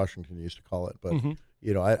George Washington used to call it. But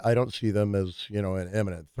I don't see them as an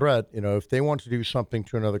imminent threat. If they want to do something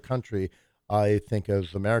to another country, I think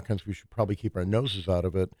as Americans we should probably keep our noses out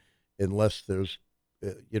of it, unless there's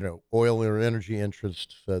oil or energy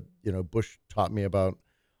interests that Bush taught me about.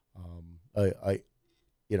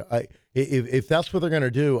 If that's what they're going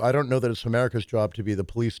to do, I don't know that it's America's job to be the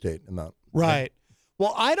police state in that. Right.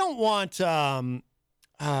 Well, I don't want, as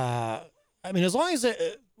long as,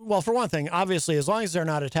 for one thing, obviously, as long as they're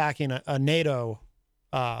not attacking a NATO,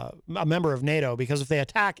 a member of NATO, because if they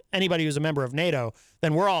attack anybody who's a member of NATO,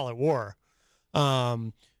 then we're all at war.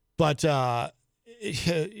 But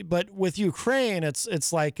with Ukraine,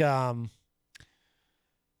 it's like,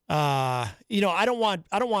 I don't want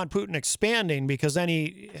Putin expanding because then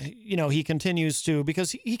he continues to,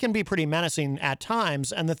 because he can be pretty menacing at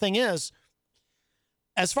times. And the thing is,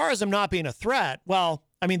 as far as him not being a threat, well,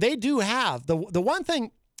 they do have the one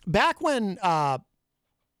thing back when the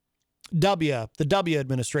W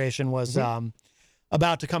administration was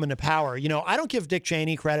about to come into power. I don't give Dick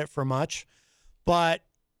Cheney credit for much, but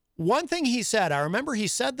one thing he said, I remember he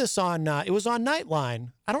said this on, it was on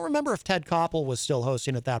Nightline. I don't remember if Ted Koppel was still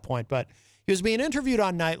hosting at that point, but he was being interviewed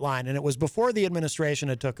on Nightline, and it was before the administration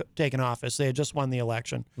had taken office. They had just won the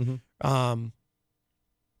election.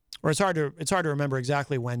 Or it's hard to remember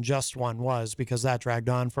exactly when just one was, because that dragged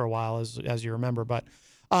on for a while, as you remember. But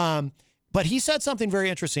he said something very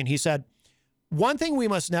interesting. He said, one thing we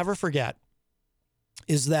must never forget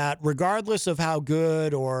is that regardless of how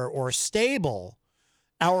good or stable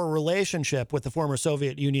our relationship with the former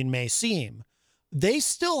Soviet Union may seem, they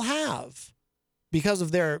still have, because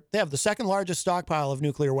of they have the second largest stockpile of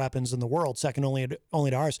nuclear weapons in the world, second only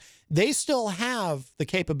to ours. They still have the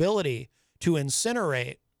capability to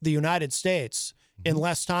incinerate the United States in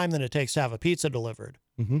less time than it takes to have a pizza delivered.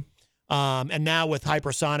 And now with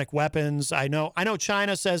hypersonic weapons, I know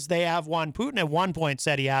China says they have one. Putin at one point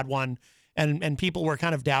said he had one, and people were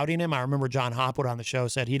kind of doubting him. I remember John Hopwood on the show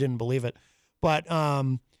said he didn't believe it. But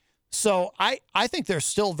so I think they're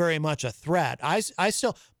still very much a threat. I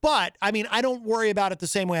don't worry about it the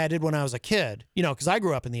same way I did when I was a kid, because I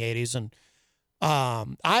grew up in the 80s, and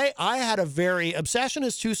I had a very, obsession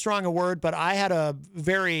is too strong a word, but I had a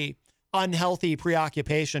very unhealthy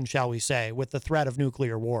preoccupation, shall we say, with the threat of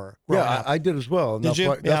nuclear war. Yeah, I did as well. And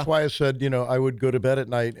that's why I said, I would go to bed at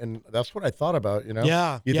night, and that's what I thought about,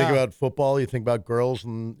 Yeah. You think about football, you think about girls,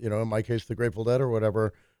 and, in my case, the Grateful Dead or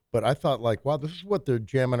whatever. But I thought, like, wow, this is what they're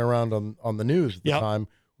jamming around on the news at the time,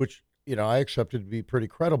 which, I accepted to be pretty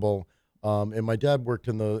credible. And my dad worked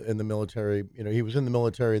in the military. He was in the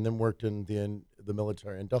military and then worked in the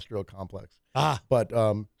military industrial complex. But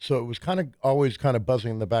so it was always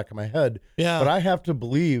buzzing in the back of my head. Yeah. But I have to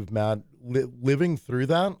believe, Matt, living through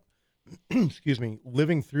that,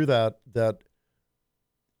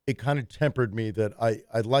 it kind of tempered me that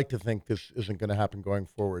I'd like to think this isn't going to happen going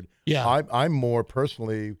forward. Yeah. I'm more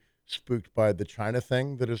personally spooked by the China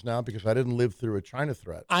thing that is now, because I didn't live through a China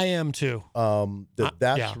threat. I am too.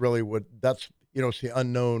 That's really what that's, it's the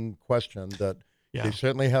unknown question that they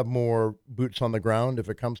certainly have more boots on the ground if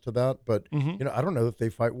it comes to that. But, I don't know that they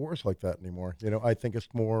fight wars like that anymore. I think it's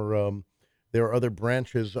more, there are other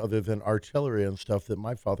branches other than artillery and stuff that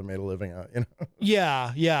my father made a living at.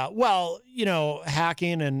 Yeah. Well,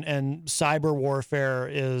 hacking and cyber warfare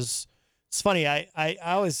is. It's funny. I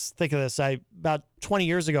always think of this. About 20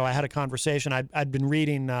 years ago, I had a conversation. I'd been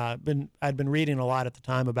reading. I'd been reading a lot at the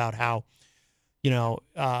time about how,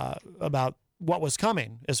 about what was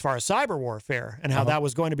coming as far as cyber warfare and how that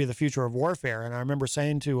was going to be the future of warfare. And I remember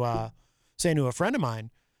saying to a friend of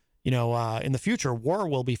mine, in the future, war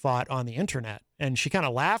will be fought on the internet. And she kind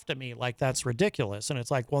of laughed at me like, that's ridiculous. And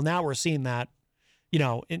it's like, well, now we're seeing that,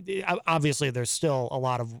 obviously there's still a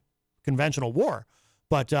lot of conventional war,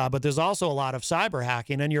 but there's also a lot of cyber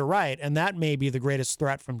hacking. And you're right. And that may be the greatest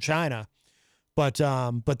threat from China. But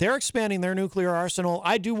they're expanding their nuclear arsenal.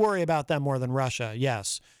 I do worry about them more than Russia.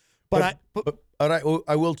 Yes. But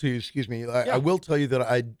I will tell you, excuse me. I will tell you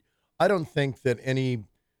that I don't think that any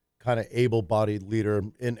kind of able-bodied leader,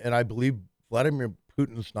 and I believe Vladimir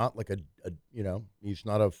Putin's not like he's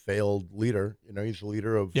not a failed leader. He's a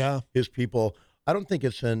leader of his people. I don't think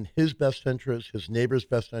it's in his best interest, his neighbor's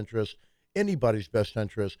best interest, anybody's best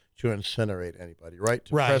interest to incinerate anybody, right?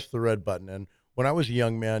 To press the red button. And when I was a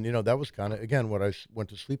young man, that was kind of, again, what I went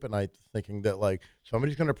to sleep at night thinking that, like,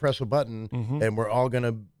 somebody's going to press a button and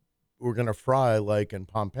we're going to fry like in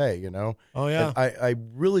Pompeii, Oh, yeah. And I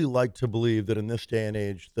really like to believe that in this day and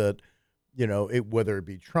age that, whether it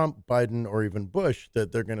be Trump, Biden, or even Bush,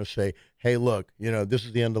 that they're going to say, hey, look, this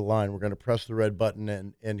is the end of the line. We're going to press the red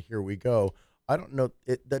button and here we go. I don't know.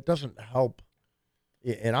 That doesn't help.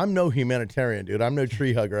 And I'm no humanitarian, dude. I'm no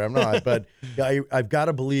tree hugger. I'm not. But I've got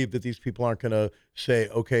to believe that these people aren't going to say,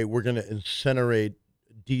 okay, we're going to incinerate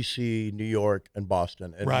D.C., New York, and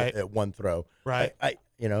Boston at one throw. Right.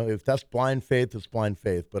 If that's blind faith, it's blind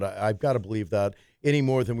faith. But I've got to believe that any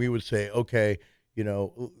more than we would say, okay,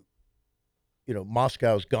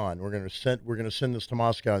 Moscow's gone. We're going to send this to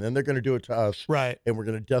Moscow, and then they're going to do it to us. Right. And we're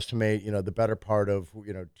going to decimate, the better part of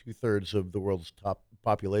 2/3 of the world's top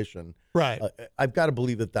population. Right. I've got to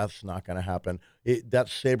believe that that's not going to happen.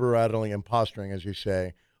 That's saber rattling and posturing, as you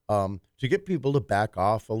say, to get people to back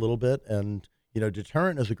off a little bit. And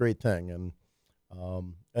deterrent is a great thing. And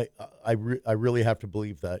I really have to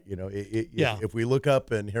believe that, if we look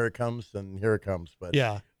up and here it comes, then here it comes. But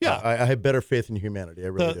I have better faith in humanity. I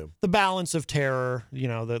really do. The balance of terror,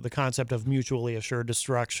 the concept of mutually assured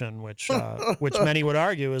destruction, which many would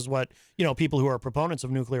argue is what, people who are proponents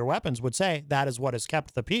of nuclear weapons would say, that is what has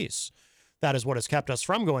kept the peace. That is what has kept us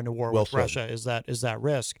from going to war with Russia, is that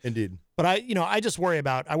risk. Indeed. But I just worry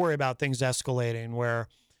about things escalating where,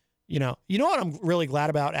 what I'm really glad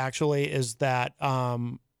about actually is that,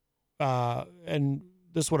 and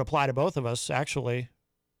this would apply to both of us actually,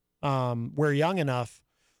 we're young enough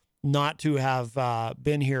not to have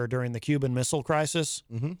been here during the Cuban Missile Crisis,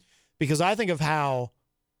 because I think of how,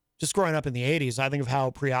 just growing up in the 80s, I think of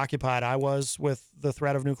how preoccupied I was with the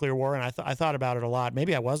threat of nuclear war, and I thought about it a lot.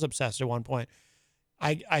 Maybe I was obsessed at one point.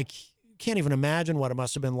 I can't even imagine what it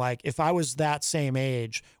must have been like if I was that same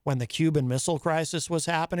age when the Cuban Missile Crisis was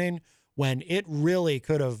happening, when it really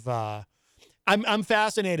could have. I'm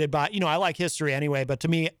fascinated by, I like history anyway, but to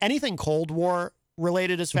me, anything Cold War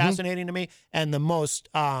related is fascinating to me. And the most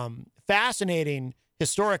fascinating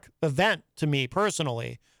historic event to me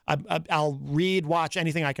personally, I'll watch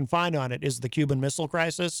anything I can find on it, is the Cuban Missile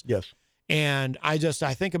Crisis. Yes. And I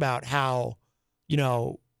think about how,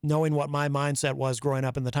 knowing what my mindset was growing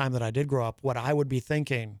up in the time that I did grow up, what I would be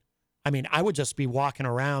thinking. I mean, I would just be walking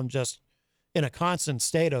around just in a constant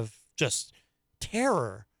state of just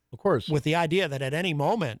terror. Of course. With the idea that at any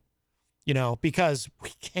moment, because we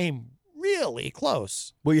came really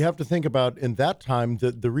close. Well, you have to think about in that time,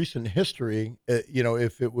 the recent history,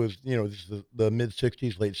 if it was, this is the mid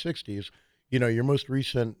 60s, late 60s, your most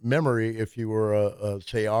recent memory, if you were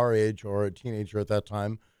say our age or a teenager at that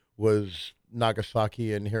time, was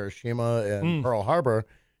Nagasaki and Hiroshima and Pearl Harbor.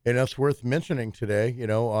 And that's worth mentioning today,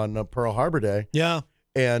 on Pearl Harbor Day. Yeah.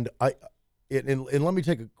 And and let me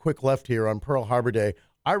take a quick left here on Pearl Harbor Day.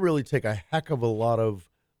 I really take a heck of a lot of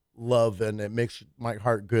love, and it makes my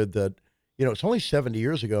heart good that, it's only 70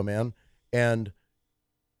 years ago, man. And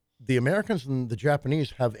the Americans and the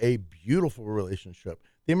Japanese have a beautiful relationship.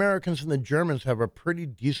 The Americans and the Germans have a pretty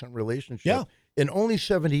decent relationship. Yeah. In only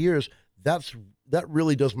 70 years, that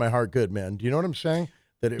really does my heart good, man. Do you know what I'm saying?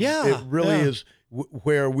 That it really is.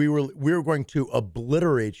 where we were going to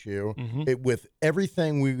obliterate you with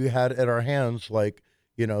everything we had at our hands, like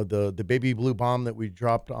the baby blue bomb that we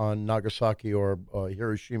dropped on Nagasaki or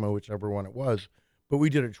Hiroshima, whichever one it was. But we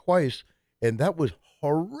did it twice, and that was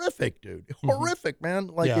horrific, dude. Horrific, man.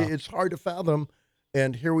 Like it's hard to fathom.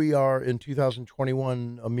 And here we are in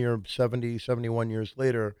 2021, a mere 70, 71 years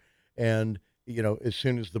later, and as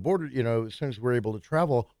soon as the border, as soon as we're able to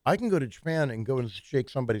travel, I can go to Japan and go and shake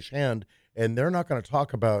somebody's hand, and they're not going to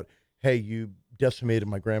talk about, hey, you decimated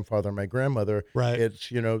my grandfather and my grandmother. Right. It's,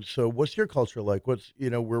 so what's your culture like?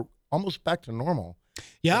 We're almost back to normal.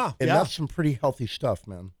 Yeah. And that's some pretty healthy stuff,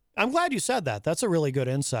 man. I'm glad you said that. That's a really good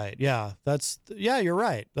insight. Yeah, you're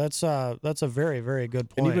right. That's a very, very good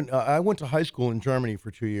point. And even I went to high school in Germany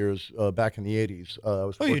for 2 years back in the 80s.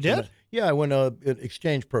 You did? Yeah, I went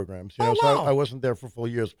exchange programs. Wow. So I wasn't there for full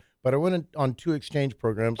years, but I went on 2 exchange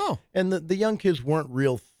programs. Oh. And the young kids weren't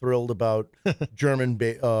real thrilled about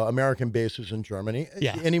American bases in Germany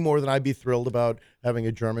any more than I'd be thrilled about having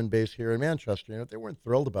a German base here in Manchester. They weren't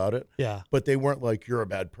thrilled about it. Yeah. But they weren't like, you're a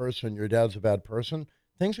bad person, your dad's a bad person.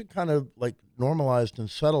 Things are kind of like normalized and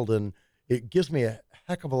settled, and it gives me a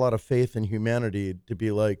heck of a lot of faith in humanity to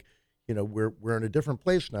be like, we're in a different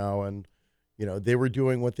place now, and they were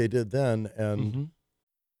doing what they did then, and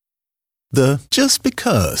the just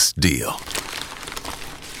because deal.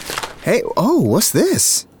 Hey, what's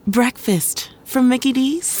this? Breakfast from Mickey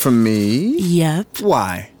D's. From me? Yep.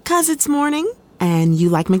 Why? 'Cause it's morning, and you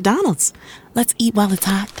like McDonald's. Let's eat while it's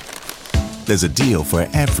hot. There's a deal for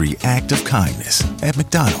every act of kindness at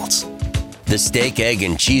McDonald's. The steak, egg,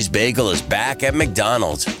 and cheese bagel is back at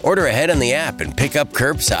McDonald's. Order ahead on the app and pick up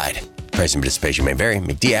curbside. Price and participation may vary.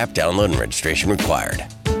 McD app download and registration required.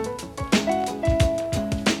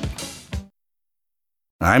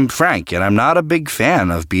 I'm Frank, and I'm not a big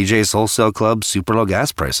fan of BJ's Wholesale Club's super low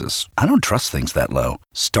gas prices. I don't trust things that low.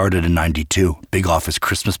 Started in 92. Big office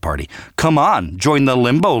Christmas party. Come on, join the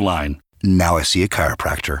limbo line. Now I see a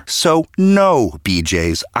chiropractor. So, no,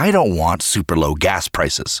 BJ's, I don't want super low gas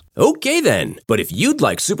prices. Okay then, but if you'd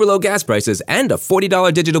like super low gas prices and a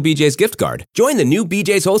 $40 digital BJ's gift card, join the new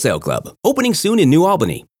BJ's Wholesale Club, opening soon in New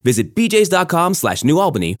Albany. Visit bjs.com/New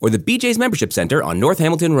Albany or the BJ's Membership Center on North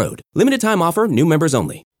Hamilton Road. Limited time offer, new members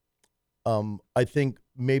only. I think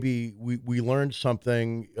maybe we learned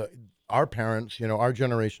something, our parents, our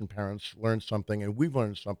generation parents learned something, and we've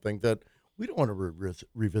learned something that we don't want to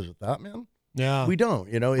revisit that, man. Yeah. We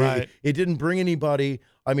don't, Right. It didn't bring anybody.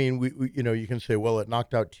 I mean, we you can say, well, it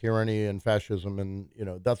knocked out tyranny and fascism, and,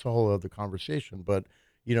 that's a whole other conversation. But,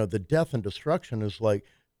 the death and destruction is like,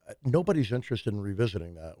 nobody's interested in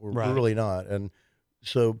revisiting that. We're really not. And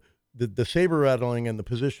so the saber rattling and the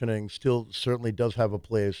positioning still certainly does have a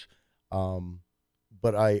place.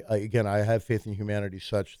 But I have faith in humanity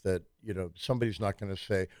such that, somebody's not going to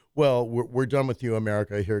say, well, we're done with you,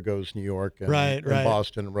 America. Here goes New York and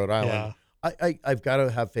Boston and Rhode Island. Yeah. I've got to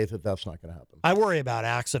have faith that that's not going to happen. I worry about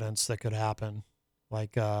accidents that could happen,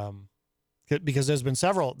 like because there's been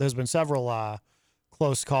several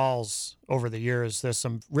close calls over the years. There's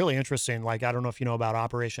some really interesting, like, I don't know if you know about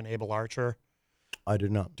Operation Able Archer. I do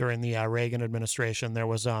not. During the Reagan administration, there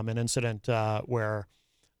was an incident where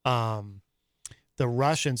the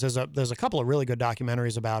Russians, there's a couple of really good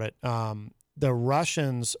documentaries about it. The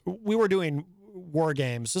Russians, we were doing war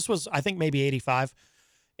games. This was, I think, maybe 85.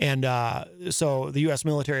 And so the U.S.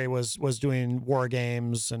 military was doing war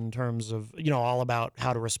games in terms of, all about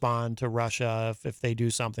how to respond to Russia if they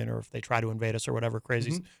do something or if they try to invade us or whatever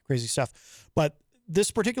crazy stuff. But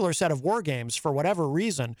this particular set of war games, for whatever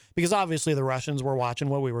reason, because obviously the Russians were watching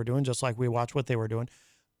what we were doing, just like we watched what they were doing,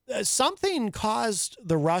 something caused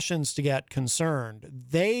the Russians to get concerned.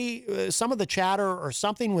 Some of the chatter or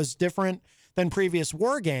something was different than previous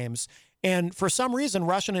war games. And for some reason,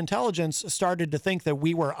 Russian intelligence started to think that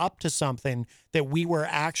we were up to something, that we were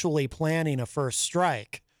actually planning a first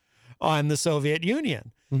strike on the Soviet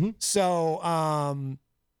Union. So,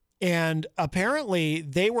 and apparently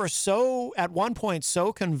they were at one point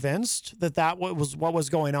so convinced that was what was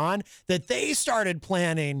going on, that they started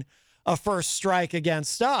planning a first strike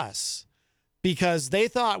against us because they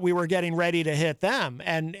thought we were getting ready to hit them.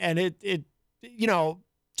 And it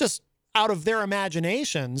just out of their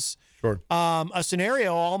imaginations, sure. A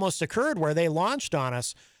scenario almost occurred where they launched on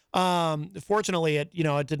us. Fortunately, it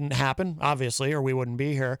didn't happen, obviously, or we wouldn't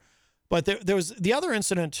be here. But there was the other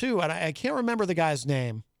incident too, and I can't remember the guy's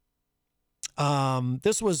name.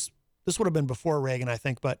 This would have been before Reagan, I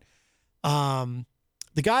think, but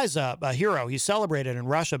the guy's a hero. He's celebrated in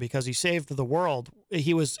Russia because he saved the world.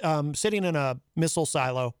 He was sitting in a missile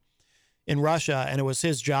silo in Russia, and it was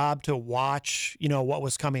his job to watch, what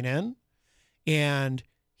was coming in. and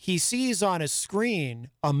he sees on his screen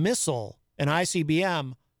a missile, an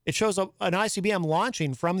ICBM. It shows an ICBM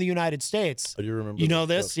launching from the United States. I do remember. You know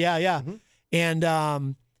this? Yes. Yeah. Mm-hmm.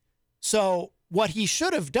 And so what he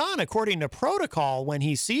should have done, according to protocol, when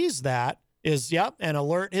he sees that is, and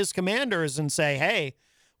alert his commanders and say, hey,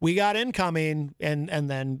 we got incoming, and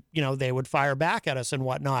then, they would fire back at us and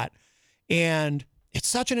whatnot. And it's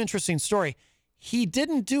such an interesting story. He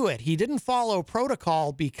didn't do it. He didn't follow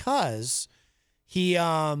protocol because he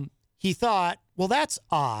thought, well, that's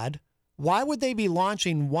odd. Why would they be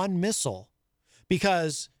launching one missile?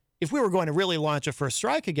 Because if we were going to really launch a first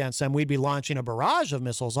strike against them, we'd be launching a barrage of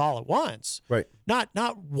missiles all at once. Right.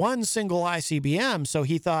 Not one single ICBM. So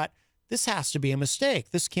he thought, this has to be a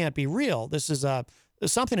mistake. This can't be real.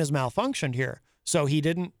 Something has malfunctioned here. So he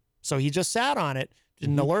just sat on it,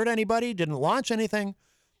 didn't alert anybody, didn't launch anything.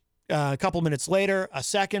 A couple minutes later,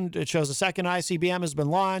 it shows a second ICBM has been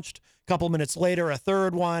launched. A couple minutes later, a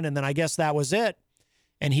third one. And then I guess that was it.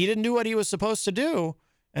 And he didn't do what he was supposed to do.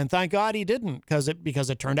 And thank God he didn't, because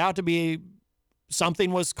it turned out to be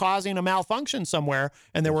something was causing a malfunction somewhere,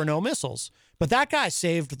 and there were no missiles. But that guy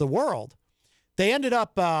saved the world. They ended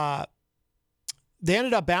up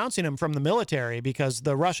bouncing him from the military because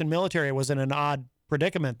the Russian military was in an odd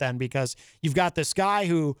predicament then, because you've got this guy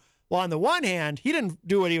who, well, on the one hand, he didn't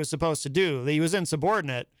do what he was supposed to do. He was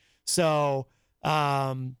insubordinate. So you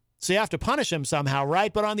have to punish him somehow,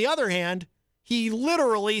 right? But on the other hand, he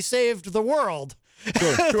literally saved the world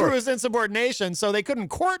through his insubordination. So they couldn't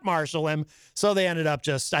court-martial him. So they ended up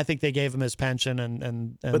I think they gave him his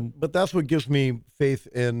pension. But that's what gives me faith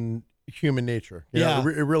in human nature. You know,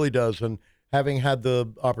 it really does. And having had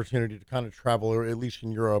the opportunity to kind of travel, or at least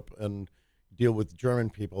in Europe, and deal with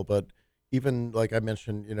German people, but even like I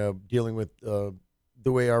mentioned, dealing with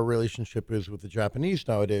the way our relationship is with the Japanese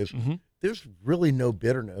nowadays, there's really no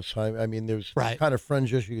bitterness. I mean, there's kind of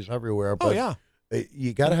fringe issues everywhere, but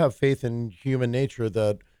you got to have faith in human nature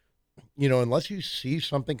that, unless you see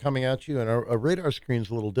something coming at you, and a radar screen's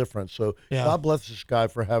a little different. So God bless this guy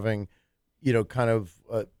for having, kind of,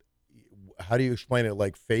 how do you explain it?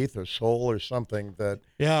 Like faith or soul or something that,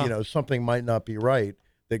 something might not be right.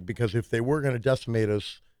 Because if they were going to decimate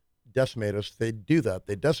us, they'd do that.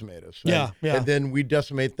 They'd decimate us. And then we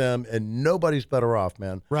decimate them, and nobody's better off,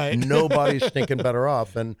 man. Right. Nobody's stinking better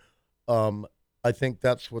off. And I think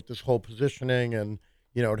that's what this whole positioning, and,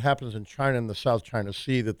 it happens in China, in the South China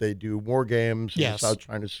Sea, that they do war games in the South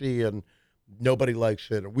China Sea, and nobody likes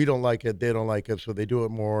it. We don't like it. They don't like it. So they do it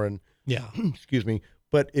more. And excuse me.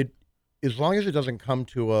 But as long as it doesn't come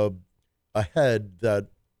to a head that,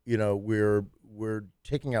 we're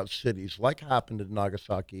taking out cities, like happened in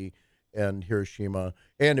Nagasaki and Hiroshima,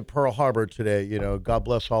 and at Pearl Harbor today. God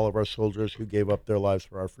bless all of our soldiers who gave up their lives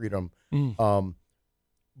for our freedom.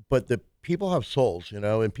 But the people have souls,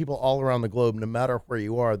 and people all around the globe, no matter where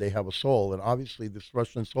you are, they have a soul. And obviously this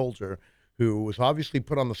Russian soldier who was obviously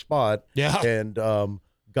put on the spot, and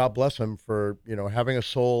God bless him for, having a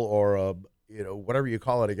soul, or whatever you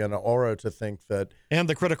call it again, an aura to think that. And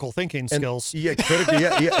the critical thinking skills. Yeah,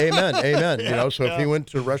 amen. So if he went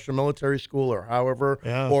to Russian military school, or however,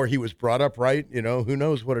 or he was brought up right, who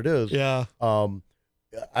knows what it is.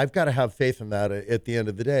 I've got to have faith in that at the end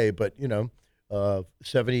of the day. But,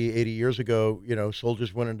 70, 80 years ago,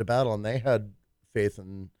 soldiers went into battle and they had faith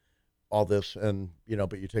in all this, and,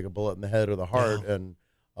 but you take a bullet in the head or the heart, and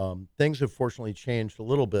things have fortunately changed a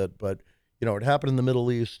little bit. But, it happened in the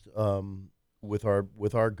Middle East, with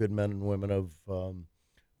our good men and women of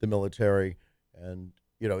the military, and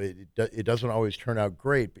it doesn't always turn out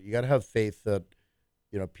great, but you got to have faith that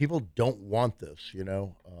people don't want this,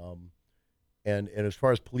 and as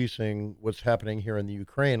far as policing what's happening here in the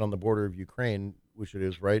Ukraine, on the border of Ukraine, which it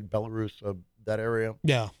is, right, Belarus, that area,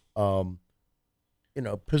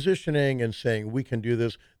 positioning and saying we can do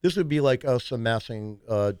this. This would be like us amassing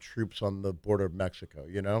troops on the border of Mexico,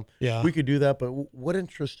 we could do that, but what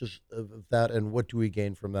interest is of that, and what do we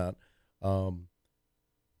gain from that?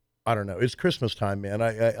 I don't know. It's Christmas time, man.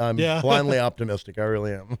 I'm blindly optimistic. I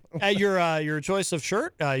really am. At your choice of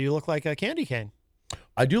shirt, you look like a candy cane.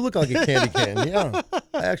 I do look like a candy cane. Yeah,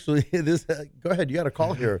 actually, go ahead. You got a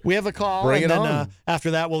call here. We have a call. Bring and it then, on.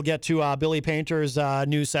 After that, we'll get to Billy Painter's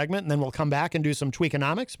new segment, and then we'll come back and do some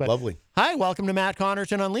Tweakonomics. But lovely. Hi, welcome to Matt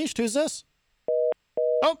Connarton Unleashed. Who's this?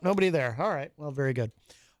 Oh, nobody there. All right. Well, very good.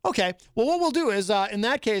 Okay. Well, what we'll do is, in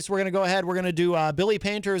that case, we're going to go ahead. We're going to do Billy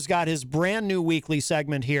Painter's got his brand new weekly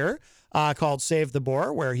segment here called Save the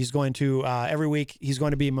Boar, where he's going to every week he's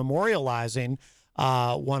going to be memorializing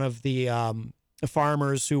one of the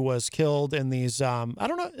farmers who was killed in these. I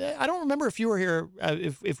don't know. I don't remember if you were here.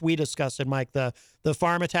 If we discussed it, Mike, the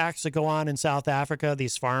farm attacks that go on in South Africa.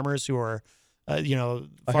 These farmers who are, I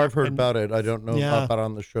have heard about it. I don't know about it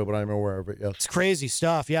on the show, but I'm aware of it. Yes, it's crazy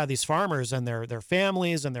stuff. Yeah, these farmers and their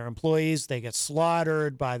families and their employees, they get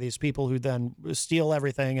slaughtered by these people who then steal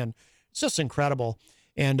everything, and it's just incredible.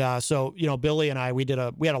 And so Billy and I, we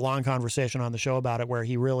had a long conversation on the show about it, where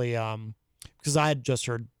he really, because I had just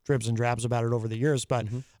heard dribs and drabs about it over the years, but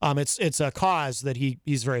it's a cause that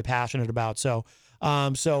he's very passionate about. So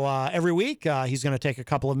every week he's going to take a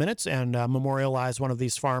couple of minutes and memorialize one of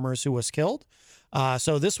these farmers who was killed.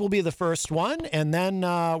 So this will be the first one, and then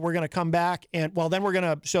we're going to come back, and then we're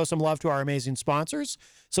going to show some love to our amazing sponsors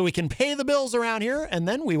so we can pay the bills around here, and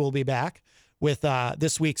then we will be back with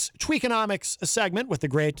this week's Tweakonomics segment with the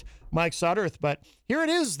great Mike Sudderth. But here it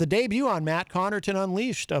is, the debut on Matt Connarton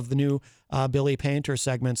Unleashed of the new Billy Painter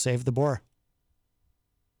segment, Save the Boar.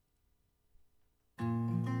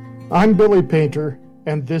 I'm Billy Painter,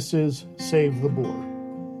 and this is Save the Boar.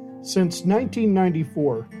 Since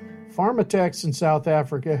 1994, farm attacks in South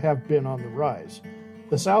Africa have been on the rise.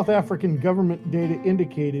 The South African government data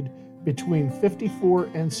indicated between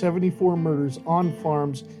 54 and 74 murders on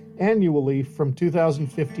farms annually from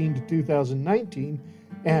 2015 to 2019,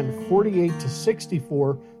 and 48 to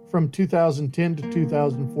 64 from 2010 to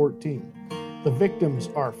 2014. The victims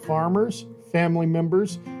are farmers, family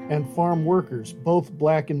members, and farm workers, both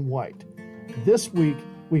black and white. This week,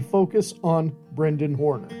 we focus on Brendan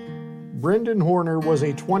Horner. Brendan Horner was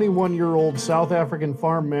a 21-year-old South African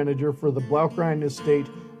farm manager for the Blauwkruin estate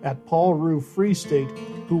at Paul Roo Free State,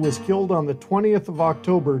 who was killed on the 20th of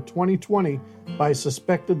October 2020 by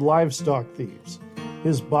suspected livestock thieves.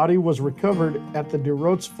 His body was recovered at the De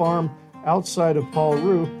Roots farm outside of Paul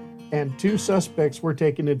Roo, and 2 suspects were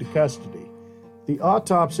taken into custody. The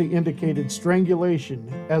autopsy indicated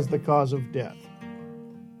strangulation as the cause of death.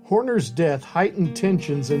 Horner's death heightened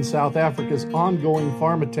tensions in South Africa's ongoing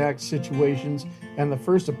farm attack situations, and the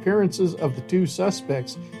first appearances of the 2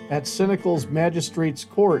 suspects at Senekil's Magistrates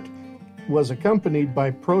Court was accompanied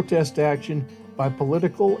by protest action by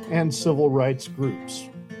political and civil rights groups.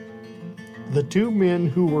 The 2 men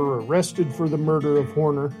who were arrested for the murder of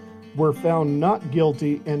Horner were found not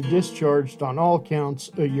guilty and discharged on all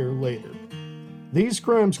counts a year later. These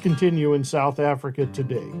crimes continue in South Africa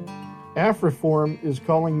today. AfriForum is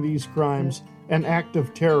calling these crimes an act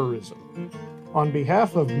of terrorism. On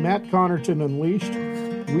behalf of Matt Connarton Unleashed,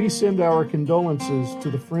 we send our condolences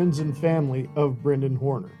to the friends and family of Brendan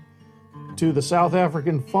Horner. To the South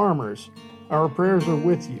African farmers, our prayers are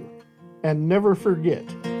with you. And never forget,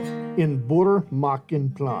 in Boer maak 'n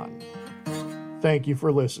plan. Thank you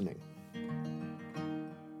for listening.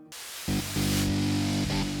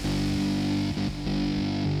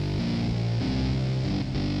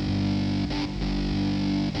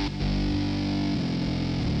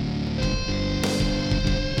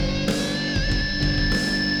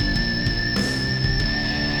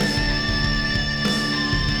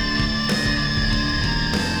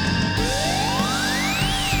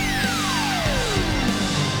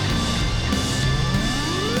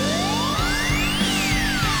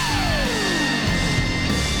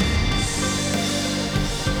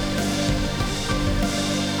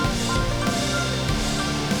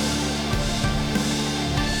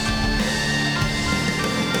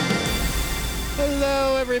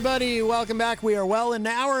 Everybody, welcome back. We are well into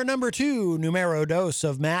hour number 2, numero dos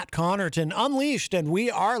of Matt Connarton Unleashed, and we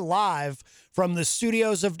are live from the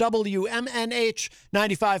studios of WMNH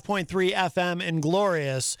 95.3 FM in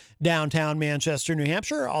glorious downtown Manchester, New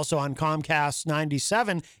Hampshire, also on Comcast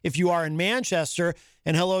 97 if you are in Manchester.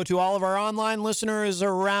 And hello to all of our online listeners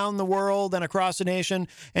around the world and across the nation.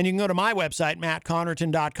 And you can go to my website,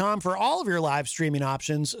 mattconnerton.com, for all of your live streaming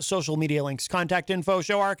options, social media links, contact info,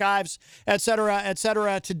 show archives, etc.,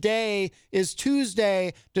 etc. Today is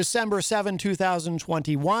Tuesday, December 7,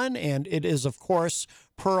 2021, and it is, of course,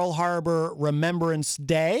 Pearl Harbor Remembrance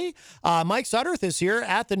Day. Mike Sudderth is here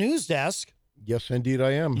at the news desk. Yes, indeed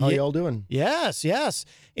I am. How y'all doing? Yes, yes.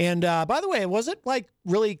 And by the way, was it like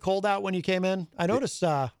really cold out when you came in? I noticed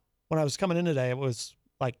when I was coming in today, it was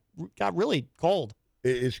like got really cold.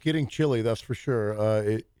 It's getting chilly, that's for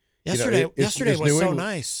sure. Yesterday was so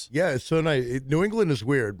nice. Yeah, it's so nice. New England is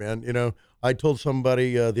weird, man. You know, I told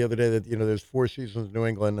somebody the other day that, there's 4 seasons in New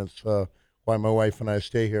England. That's why my wife and I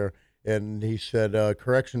stay here. And he said,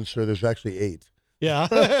 correction, sir, there's actually 8. Yeah.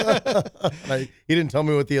 He didn't tell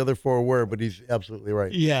me what the other 4 were, but he's absolutely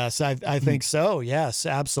right. Yes, I think so. Yes,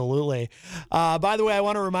 absolutely. By the way, I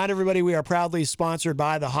want to remind everybody we are proudly sponsored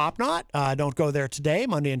by the Hop Knot. Don't go there today.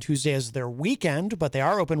 Monday and Tuesday is their weekend, but they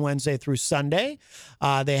are open Wednesday through Sunday.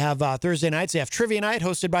 They have Thursday nights. They have trivia night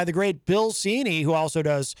hosted by the great Bill Cini, who also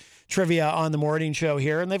does trivia on the morning show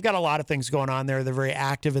here. And they've got a lot of things going on there. They're very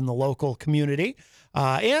active in the local community.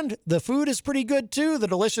 And the food is pretty good, too. The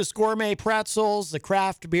delicious gourmet pretzels, the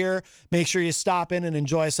craft beer. Make sure you stop in and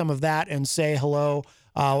enjoy some of that and say hello.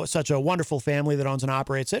 Such a wonderful family that owns and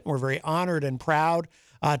operates it. And we're very honored and proud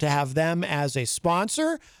to have them as a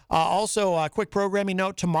sponsor. Also, a quick programming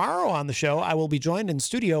note. Tomorrow on the show, I will be joined in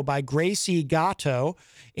studio by Gracie Gatto.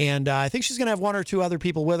 And I think she's going to have 1 or 2 other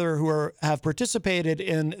people with her who have participated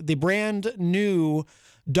in the brand new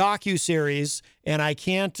docu-series, and I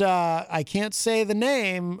can't say the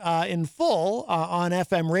name in full on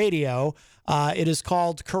FM radio. It is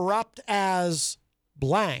called Corrupt as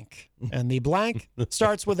Blank, and the blank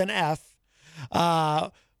starts with an F,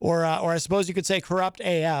 or I suppose you could say Corrupt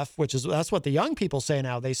AF, that's what the young people say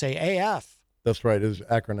now. They say AF. That's right. It's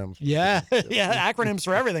acronyms. Yeah, yeah, acronyms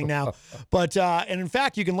for everything now. But and in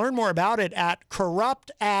fact, you can learn more about it at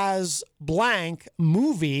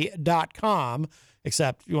corruptasblankmovie.com.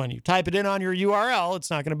 Except when you type it in on your URL,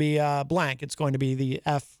 it's not going to be blank. It's going to be the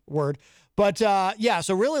F word. But yeah,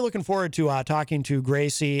 so really looking forward to talking to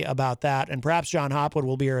Gracie about that. And perhaps John Hopwood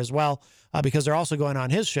will be here as well because they're also going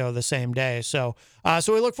on his show the same day. So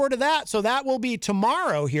we look forward to that. So that will be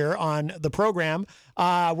tomorrow here on the program.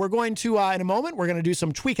 We're going to, in a moment, we're going to do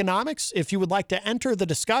some Tweakonomics. If you would like to enter the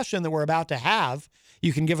discussion that we're about to have,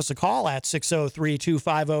 you can give us a call at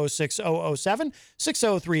 603-250-6007,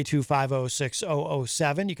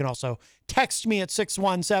 603-250-6007. You can also text me at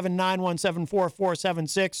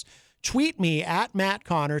 617-917-4476, tweet me at Matt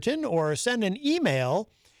Connarton, or send an email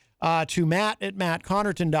to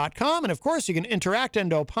matt@mattconnerton.com. And, of course, you can interact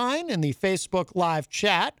and opine in the Facebook live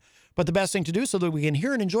chat. But the best thing to do so that we can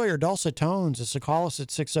hear and enjoy your dulcet tones is to call us at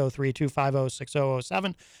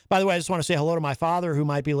 603-250-6007. By the way, I just want to say hello to my father who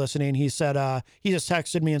might be listening. He said, he just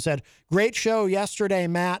texted me and said, "Great show yesterday,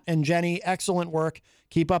 Matt and Jenny. Excellent work.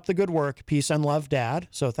 Keep up the good work. Peace and love, Dad."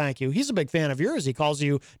 So thank you. He's a big fan of yours. He calls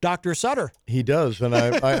you Dr. Sutter. He does. And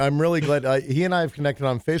I'm really glad. He and I have connected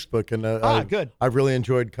on Facebook. And good. I've really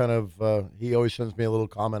enjoyed he always sends me a little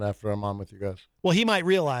comment after I'm on with you guys. Well, he might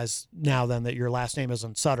realize now then that your last name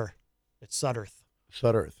isn't Sutter. It's Sudderth.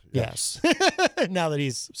 Sudderth. Yes. Now that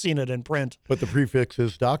he's seen it in print. But the prefix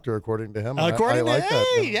is doctor, according to him. According I like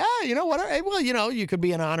that. Yeah, you know what? Well, you could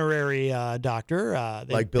be an honorary doctor.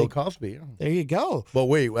 Like Bill Cosby. There you go. Well,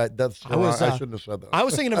 wait, I shouldn't have said that. I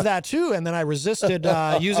was thinking of that too, and then I resisted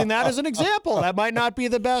using that as an example. That might not be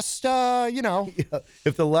the best, Yeah.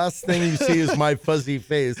 If the last thing you see is my fuzzy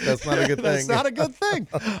face, that's not a good thing. That's not a good thing.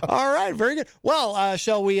 All right, very good. Well,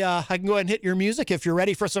 shall we, I can go ahead and hit your music if you're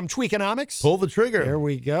ready for some Tweakonomics. Pull the trigger. Here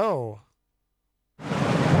we go.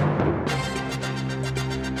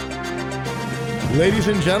 Ladies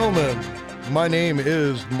and gentlemen, my name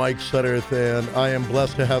is Mike Sudderth, and I am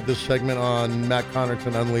blessed to have this segment on Matt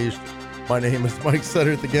Connarton Unleashed. My name is Mike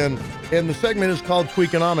Sudderth again, and the segment is called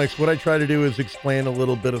Tweakonomics. What I try to do is explain a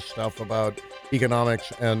little bit of stuff about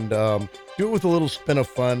economics and do it with a little spin of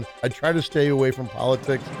fun. I try to stay away from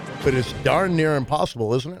politics, but it's darn near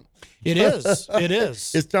impossible, isn't it? It is. It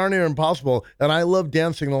is. It's darn near impossible. And I love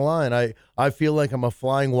dancing the line. I feel like I'm a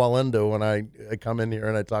flying Wallendo when I come in here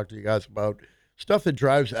and I talk to you guys about stuff that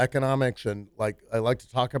drives economics, and I like to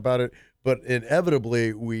talk about it. But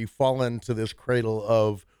inevitably, we fall into this cradle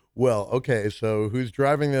of, well, okay, so who's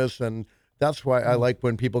driving this? And that's why I like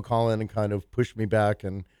when people call in and kind of push me back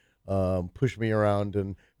and push me around.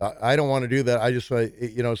 And I don't want to do that. I just,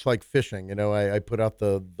 it's like fishing. I put out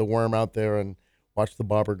the worm out there and watch the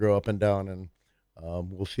bobber go up and down, and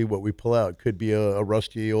we'll see what we pull out. Could be a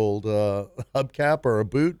rusty old hubcap or a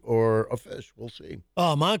boot or a fish. We'll see.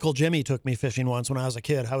 Oh, my Uncle Jimmy took me fishing once when I was a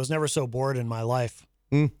kid. I was never so bored in my life.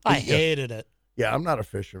 I hated it. Yeah, I'm not a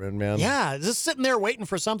fisherman, man. Yeah, just sitting there waiting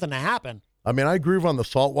for something to happen. I mean, I groove on the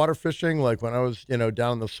saltwater fishing, like when I was,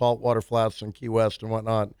 down in the saltwater flats in Key West and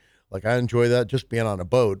whatnot. Like, I enjoy that, just being on a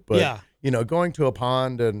boat. But, yeah. Going to a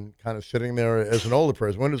pond and kind of sitting there as an older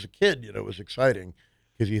person, when I was a kid, it was exciting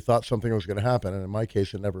because you thought something was going to happen. And in my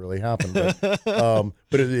case, it never really happened. But,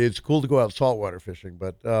 it's cool to go out saltwater fishing.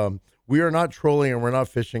 But we are not trolling and we're not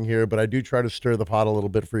fishing here, but I do try to stir the pot a little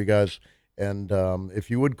bit for you guys. And if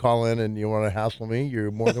you would call in and you want to hassle me,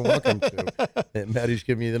 you're more than welcome to. And Maddie's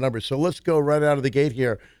giving you the number. So let's go right out of the gate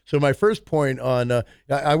here. So my first point on,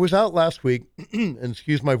 I was out last week, and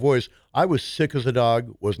excuse my voice, I was sick as a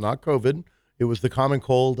dog, was not COVID. It was the common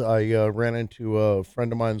cold. I ran into a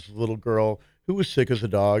friend of mine's little girl who was sick as a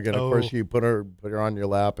dog, and of course you put her on your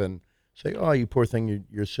lap and say, "Oh, you poor thing,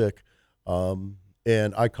 you're sick."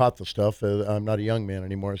 And I caught the stuff. I'm not a young man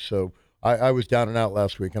anymore, so I was down and out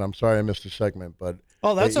last week, and I'm sorry I missed a segment, but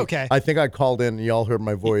that's okay. I think I called in, and y'all heard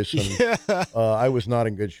my voice, and I was not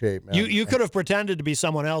in good shape, man. You could have pretended to be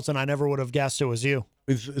someone else, and I never would have guessed it was you.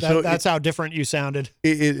 That's how different you sounded.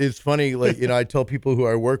 It's funny, like, I tell people who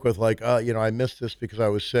I work with, like, I missed this because I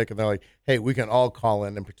was sick, and they're like, "Hey, we can all call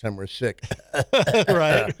in and pretend we're sick."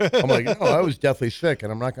 Right. I'm like, "No, I was definitely sick,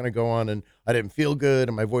 and I'm not going to go on, and I didn't feel good,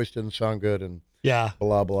 and my voice didn't sound good, and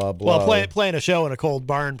blah, blah, blah." Well, playing a show in a cold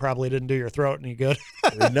barn probably didn't do your throat any good.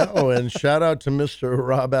 No, and shout out to Mr.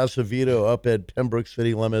 Rob Acevedo up at Pembroke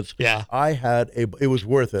City Limits. Yeah. It was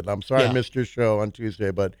worth it. I'm sorry I missed your show on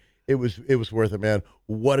Tuesday, but it was worth it, man.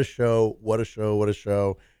 What a show, what a show, what a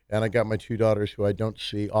show. And I got my two daughters, who I don't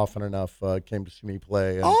see often enough, came to see me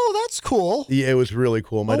play. And that's cool. Yeah, it was really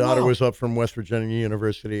cool. My daughter was up from West Virginia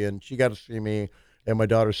University, and she got to see me. And my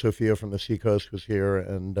daughter, Sophia, from the Seacoast, was here,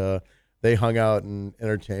 and they hung out and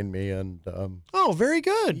entertained me. And very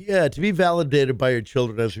good. Yeah, to be validated by your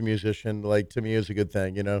children as a musician, like, to me, is a good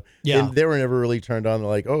thing, Yeah. And they were never really turned on. They're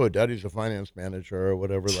like, "Oh, Daddy's a finance manager," or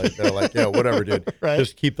whatever. Like, they're like, "Yeah, whatever, dude. Right.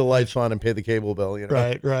 Just keep the lights on and pay the cable bill.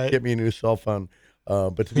 Right. Get me a new cell phone."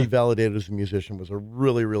 But to be validated as a musician was a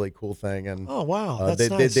really, really cool thing. And wow, that's they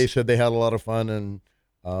nice. they said they had a lot of fun, and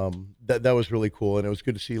that was really cool. And it was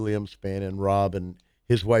good to see Liam Spain and Rob and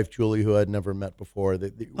his wife Julie, who I'd never met before.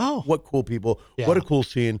 What cool people! Yeah. What a cool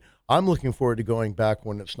scene! I'm looking forward to going back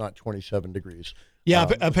when it's not 27 degrees. Yeah,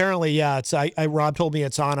 apparently, it's. Rob told me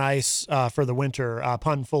it's on ice for the winter,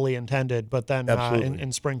 pun fully intended. But then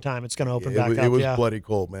in springtime, it's going to open back up. It was bloody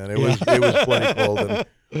cold, man. It was bloody cold.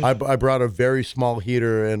 And I brought a very small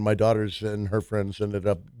heater, and my daughters and her friends ended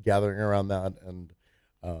up gathering around that. And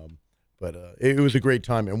but it was a great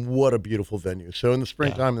time, and what a beautiful venue. So in the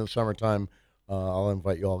springtime and the summertime, I'll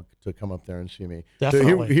invite you all to come up there and see me.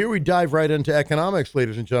 Definitely. So here we dive right into economics,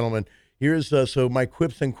 ladies and gentlemen. Here's so my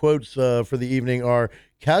quips and quotes for the evening are: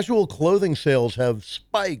 casual clothing sales have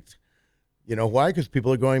spiked. You know why? Because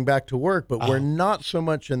people are going back to work, but we're not so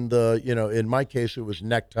much in the, in my case, it was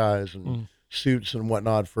neckties and suits and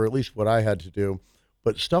whatnot for at least what I had to do.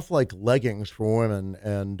 But stuff like leggings for women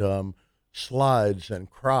and slides and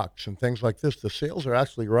Crocs and things like this, the sales are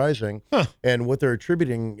actually rising. And what they're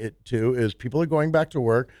attributing it to is people are going back to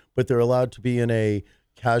work, but they're allowed to be in a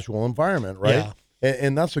casual environment, right? Yeah.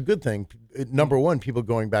 And that's a good thing. Number one, people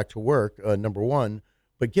going back to work, number one,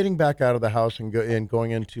 but getting back out of the house and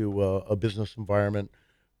going into a business environment.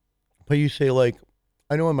 But you say, like,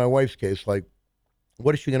 I know in my wife's case, like,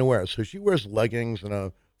 what is she going to wear? So she wears leggings and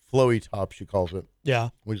a flowy top, she calls it. Yeah.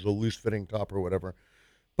 Which is a loose-fitting top or whatever.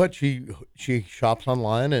 But she shops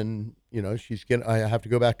online, and, I have to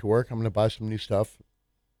go back to work. I'm going to buy some new stuff.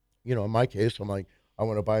 In my case, I'm like, I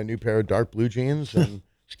want to buy a new pair of dark blue jeans and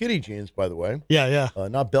skinny jeans, by the way. Yeah.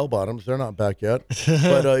 Not bell bottoms. They're not back yet.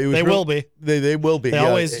 But it was They will be. They will be. They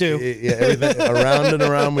always do. Everything, around and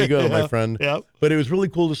around we go, my friend. Yep. But it was really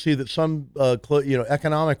cool to see that some,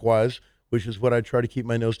 economic-wise, which is what I try to keep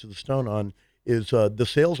my nose to the stone on, is the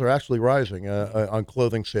sales are actually rising on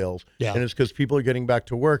clothing sales. Yeah. And it's because people are getting back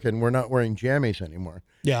to work, and we're not wearing jammies anymore.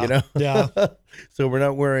 Yeah. Yeah. So we're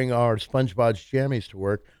not wearing our SpongeBob's jammies to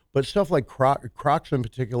work. But stuff like Crocs in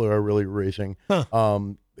particular are really raising.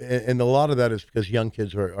 And a lot of that is because young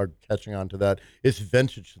kids are catching on to that. It's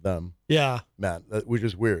vintage to them. Yeah. Man, which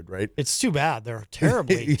is weird, right? It's too bad. They're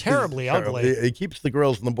terribly ugly. It keeps the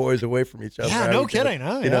girls and the boys away from each other. Yeah, no kidding.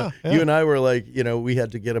 Huh? Yeah. You and I were like, we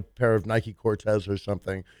had to get a pair of Nike Cortez or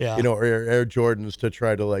something, or Air Jordans to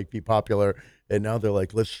try to, like, be popular. And now they're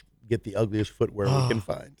like, let's get the ugliest footwear we can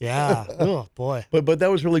find. Yeah. Oh, boy. But that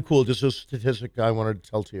was really cool. Just a statistic I wanted to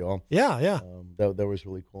tell to you all. Yeah. That was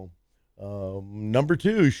really cool. Number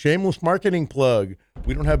 2, shameless marketing plug.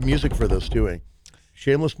 We don't have music for this, do we?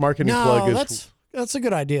 Shameless marketing plug is... That's a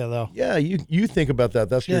good idea, though. Yeah, you think about that.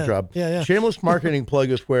 That's your job. Yeah. Shameless marketing plug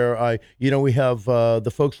is where we have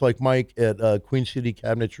the folks like Mike at Queen City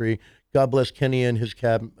Cabinetry. God bless Kenny and his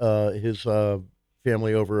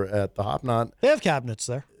family over at the Hop Knot. They have cabinets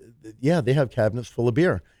there. Yeah, they have cabinets full of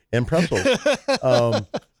beer and pretzels.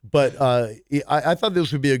 But I thought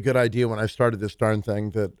this would be a good idea when I started this darn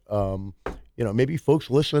thing that, maybe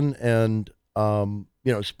folks listen and,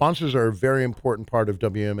 sponsors are a very important part of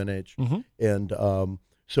WMNH. Mm-hmm. And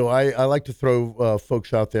so I like to throw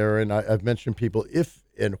folks out there, and I've mentioned people if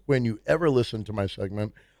and when you ever listen to my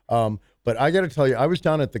segment. But I got to tell you, I was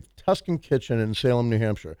down at the Tuscan Kitchen in Salem, New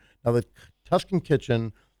Hampshire. Now, the Tuscan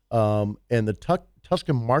Kitchen and the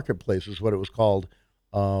Tuscan Marketplace is what it was called,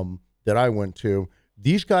 that I went to.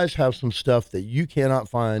 These guys have some stuff that you cannot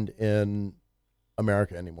find in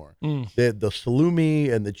America anymore. The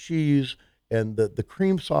salumi and the cheese and the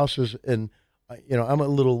cream sauces, and I'm a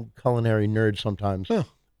little culinary nerd sometimes,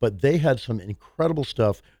 but they had some incredible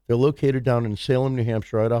stuff. They're located down in Salem, New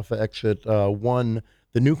Hampshire, right off of exit 1.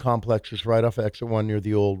 The new complex is right off of exit 1 near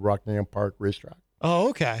the old Rockingham Park racetrack. Oh,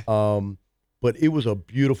 okay. But it was a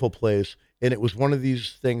beautiful place, and it was one of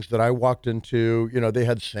these things that I walked into. They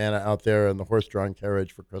had Santa out there and the horse-drawn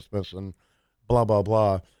carriage for Christmas and blah, blah,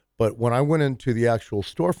 blah. But when I went into the actual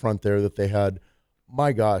storefront there that they had,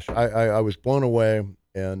 my gosh, I was blown away,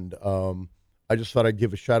 and I just thought I'd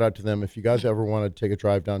give a shout-out to them. If you guys ever want to take a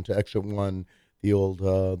drive down to Exit 1, the old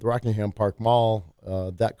the Rockingham Park Mall,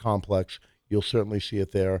 that complex, you'll certainly see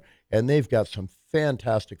it there. And they've got some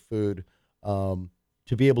fantastic food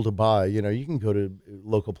to be able to buy. You can go to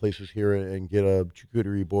local places here and get a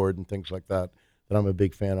charcuterie board and things like that I'm a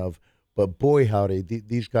big fan of. But boy, howdy,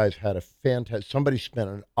 these guys had a fantastic. Somebody spent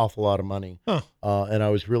an awful lot of money, and I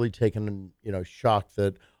was really taken, shocked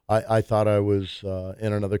that I thought I was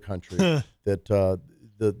in another country. That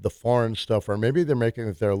the foreign stuff, or maybe they're making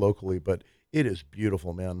it there locally, but it is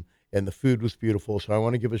beautiful, man. And the food was beautiful. So I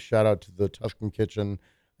want to give a shout out to the Tuscan Kitchen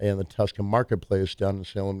and the Tuscan Marketplace down in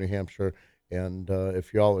Salem, New Hampshire. And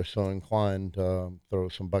if y'all are so inclined, throw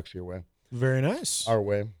some bucks your way. Very nice. Our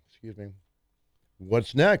way. Excuse me.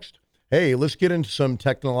 What's next? Hey, let's get into some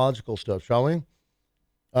technological stuff, shall we?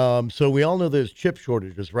 So we all know there's chip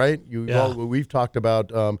shortages, right? We've talked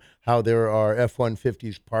about how there are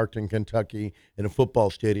F-150s parked in Kentucky in a football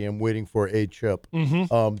stadium waiting for a chip.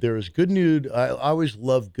 There is good news. I always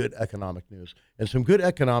love good economic news. And some good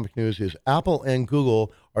economic news is Apple and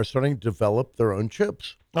Google are starting to develop their own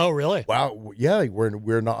chips. Oh, really? Wow. Yeah,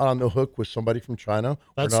 we're not on the hook with somebody from China.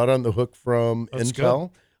 We're not on the hook from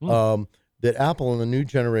Intel. That Apple and the new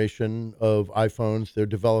generation of iPhones, they're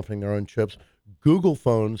developing their own chips. Google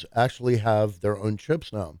phones actually have their own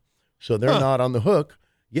chips now, so they're not on the hook.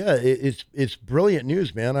 Yeah, it's brilliant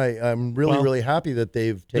news, man. I'm really happy that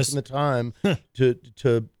they've taken the time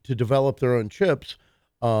to develop their own chips.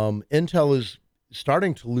 Intel is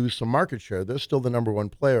starting to lose some market share. They're still the number one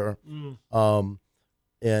player, and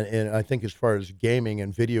I think as far as gaming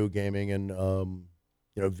and video gaming and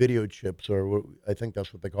video chips, or I think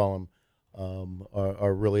that's what they call them,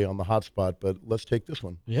 are really on the hot spot. But let's take this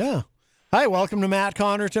one. Yeah. Hi, welcome to Matt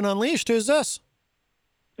Connarton Unleashed. Who's this?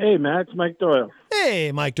 Hey, Matt, it's Mike Doyle.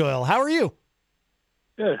 Hey, Mike Doyle. How are you?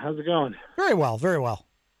 Good. How's it going? Very well, very well.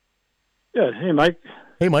 Good. Hey, Mike.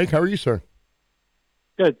 Hey, Mike. How are you, sir?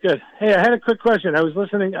 Good. Hey, I had a quick question. I was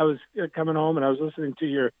coming home and I was listening to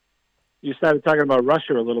you started talking about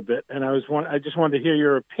Russia a little bit, and I just wanted to hear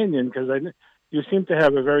your opinion, because you seem to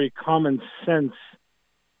have a very common sense,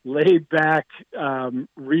 laid back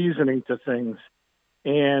reasoning to things.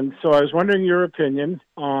 And so I was wondering your opinion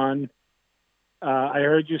on, I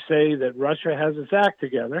heard you say that Russia has its act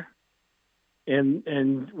together,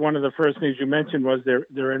 and one of the first things you mentioned was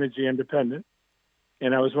they're energy independent.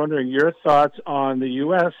 And I was wondering your thoughts on the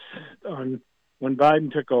U.S. on when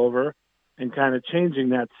Biden took over and kind of changing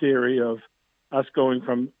that theory of us going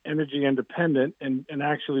from energy independent and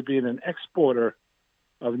actually being an exporter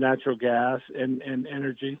of natural gas and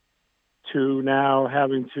energy to now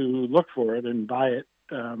having to look for it and buy it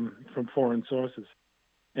from foreign sources.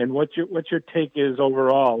 And what your take is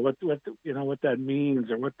overall, what that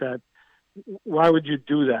means, or why would you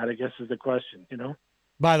do that, I guess is the question,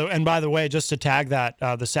 By the way, just to tag that,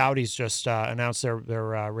 the Saudis just announced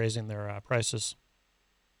they're raising their prices,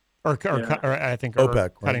 or I think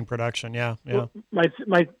OPEC, cutting right? production. Yeah. Well,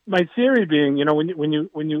 my theory being,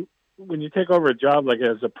 when you take over a job like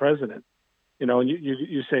as a president, and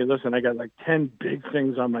you say, listen, I got like 10 big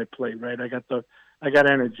things on my plate, right? I got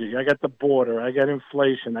energy, I got the border, I got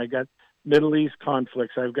inflation, I got Middle East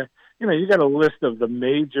conflicts, I've got, you got a list of the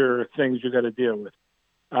major things you got to deal with.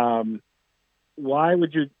 Why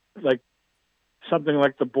would you like something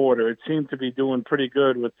like the border? It seemed to be doing pretty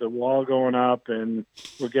good with the wall going up, and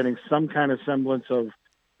we're getting some kind of semblance of,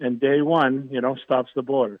 and day one, stops the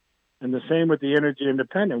border. And the same with the energy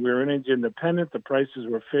independent. We were energy independent. The prices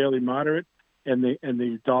were fairly moderate in the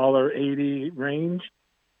 $1.80 range.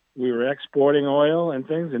 We were exporting oil and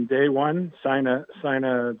things. And day one, sign a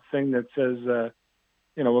thing that says,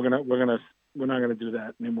 we're not gonna do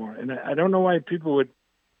that anymore. And I don't know why people would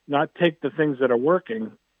not take the things that are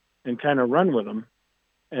working and kind of run with them,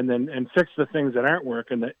 and fix the things that aren't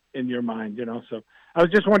working in your mind. So I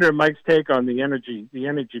was just wondering Mike's take on the energy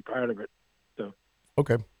part of it. So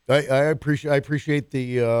okay. I appreciate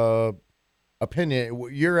the opinion.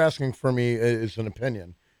 You're asking for me is an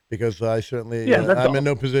opinion because I certainly I'm in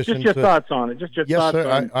no position. Just your thoughts on it. Just your thoughts. Yes, sir.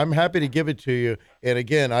 On I'm happy to give it to you. And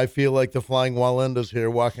again, I feel like the flying Walendas here,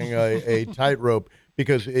 walking a tightrope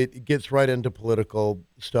because it gets right into political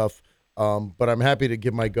stuff. But I'm happy to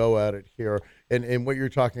give my go at it here. And what you're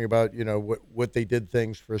talking about, what they did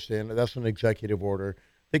things for that's an executive order.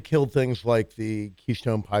 They killed things like the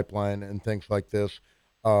Keystone Pipeline and things like this.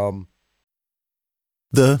 The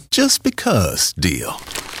just because deal.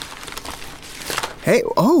 Hey,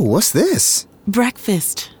 what's this?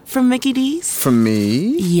 Breakfast from Mickey D's. From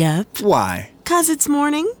me? Yep. Why? 'Cause it's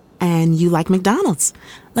morning and you like McDonald's.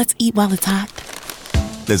 Let's eat while it's hot.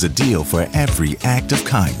 There's a deal for every act of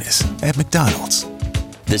kindness at McDonald's.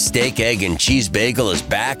 The steak, egg, and cheese bagel is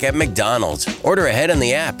back at McDonald's. Order ahead on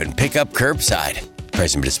the app and pick up curbside.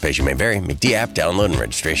 Price and participation may vary. McD app download and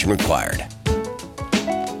registration required.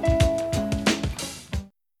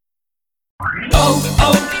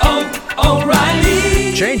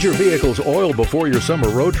 O'Reilly. Change your vehicle's oil before your summer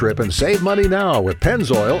road trip and save money now with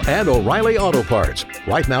Pennzoil and O'Reilly Auto Parts.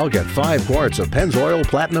 Right now, get 5 quarts of Pennzoil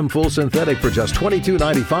Platinum Full Synthetic for just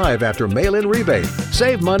 $22.95 after mail-in rebate.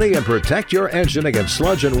 Save money and protect your engine against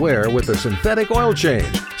sludge and wear with the synthetic oil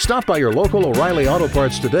change. Stop by your local O'Reilly Auto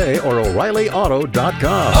Parts today or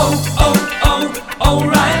O'ReillyAuto.com.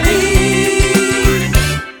 O'Reilly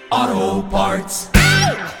Auto Parts.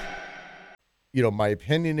 My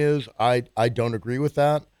opinion is I don't agree with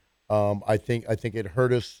that. I think it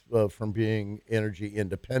hurt us from being energy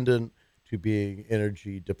independent to being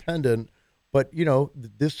energy dependent. But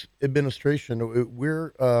this administration,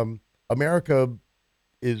 America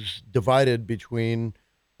is divided between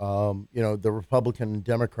the Republican and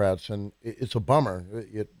Democrats, and it's a bummer.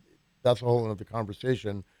 That's a whole other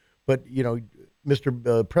conversation. But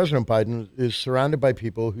Mr. President Biden is surrounded by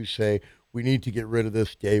people who say we need to get rid of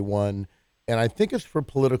this day one. And I think it's for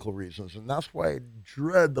political reasons, and that's why I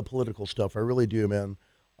dread the political stuff. I really do, man.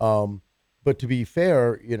 But to be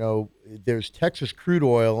fair, there's Texas crude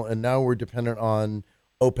oil, and now we're dependent on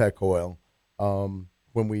OPEC oil.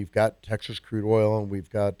 When we've got Texas crude oil, and we've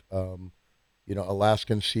got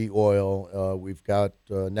Alaskan sea oil, we've got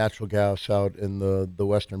natural gas out in the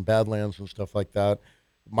Western Badlands and stuff like that.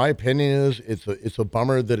 My opinion is it's a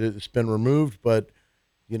bummer that it's been removed, but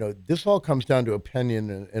this all comes down to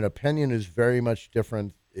opinion, and opinion is very much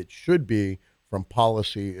different. It should be from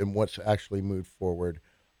policy and what's actually moved forward.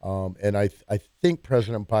 And I think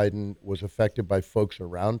President Biden was affected by folks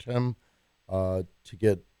around him to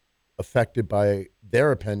get affected by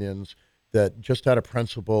their opinions that just out of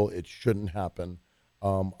principle, it shouldn't happen.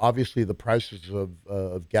 Obviously, the prices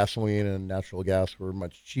of gasoline and natural gas were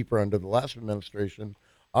much cheaper under the last administration.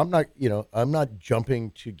 I'm not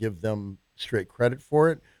jumping to give them straight credit for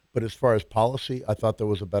it, but as far as policy, I thought there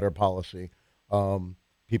was a better policy.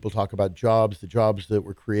 People talk about jobs, the jobs that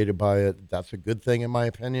were created by it. That's a good thing in my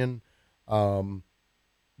opinion.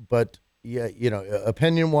 But yeah,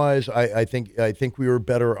 opinion-wise, I think we were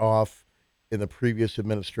better off in the previous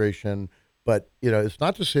administration. But it's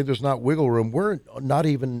not to say there's not wiggle room. We're not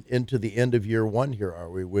even into the end of year one here, are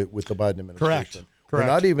we? With the Biden administration, Correct.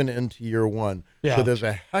 We're not even into year one. Yeah. So there's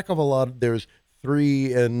a heck of a lot. There's 3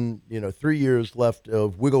 years left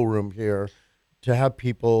of wiggle room here to have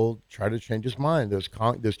people try to change his mind. There's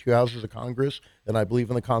 2 houses of Congress, and I believe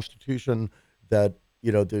in the Constitution that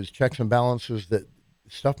there's checks and balances that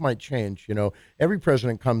stuff might change. Every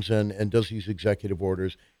president comes in and does these executive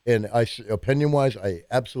orders, and opinion-wise, I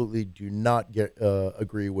absolutely do not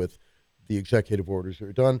agree with the executive orders that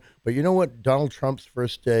are done. But you know what? Donald Trump's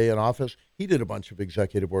first day in office, he did a bunch of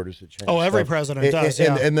executive orders that changed. Every stuff. president does,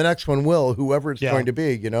 yeah. And the next one will, whoever it's going to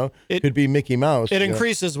be, it could be Mickey Mouse. It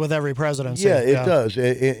increases with every presidency. Yeah, it does.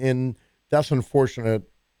 And that's unfortunate.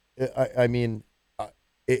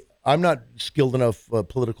 I'm not skilled enough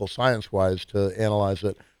political science-wise to analyze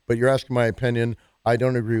it, but you're asking my opinion. I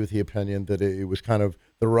don't agree with the opinion that it was kind of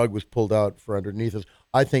the rug was pulled out for underneath us.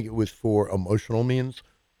 I think it was for emotional means.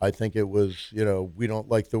 I think it was, we don't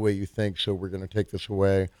like the way you think, so we're going to take this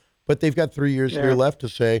away. But they've got 3 years here left to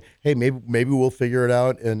say, hey, maybe we'll figure it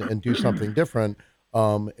out and do something different.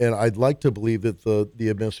 And I'd like to believe that the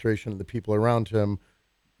administration and the people around him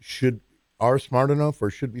are smart enough or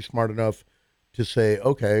should be smart enough to say,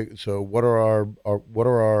 okay, so what are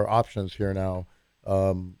our options here now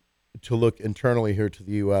to look internally here to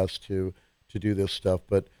the U.S. to do this stuff.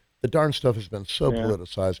 But the darn stuff has been so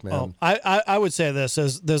politicized, man. I would say this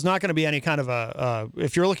is there's not going to be any kind of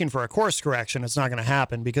if you're looking for a course correction, it's not going to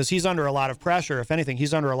happen because he's under a lot of pressure. If anything,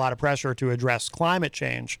 he's under a lot of pressure to address climate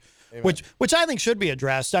change, which I think should be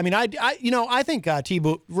addressed. I mean, I think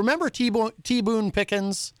remember T. Boone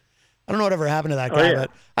Pickens? I don't know whatever happened to that guy,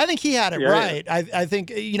 but I think he had it right. Yeah. I think,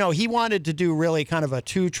 he wanted to do really kind of a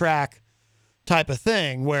 2-track type of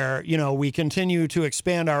thing where, we continue to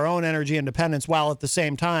expand our own energy independence while at the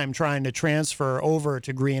same time trying to transfer over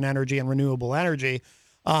to green energy and renewable energy.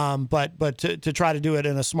 But to try to do it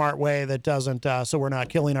in a smart way that doesn't, so we're not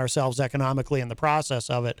killing ourselves economically in the process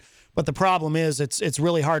of it. But the problem is it's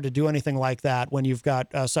really hard to do anything like that when you've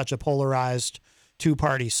got such a polarized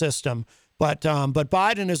 2-party system. But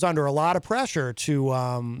Biden is under a lot of pressure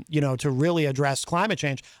to to really address climate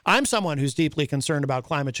change. I'm someone who's deeply concerned about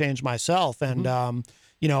climate change myself, and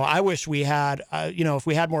I wish we had if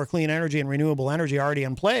we had more clean energy and renewable energy already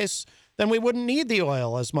in place, then we wouldn't need the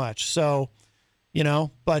oil as much. So,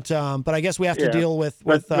 but I guess we have to deal with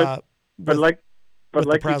like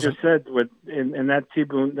you just said, in that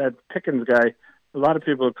T-Boone, that Pickens guy, a lot of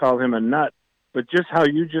people call him a nut. But just how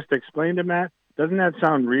you just explained it, Matt, doesn't that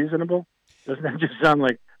sound reasonable? Doesn't that just sound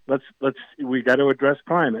like we got to address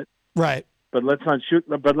climate, right? But let's not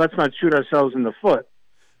shoot ourselves in the foot,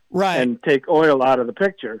 right? And take oil out of the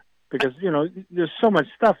picture because there's so much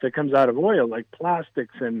stuff that comes out of oil, like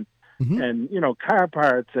plastics and car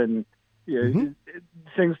parts and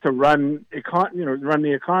things to run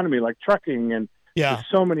the economy, like trucking and there's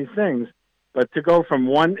so many things. But to go from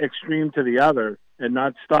one extreme to the other and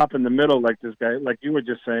not stop in the middle like this guy, like you were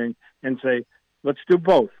just saying, and say, let's do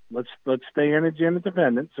both. Let's stay energy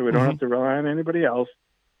independent so we don't have to rely on anybody else.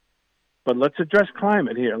 But let's address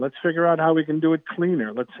climate here. Let's figure out how we can do it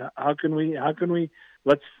cleaner. Let's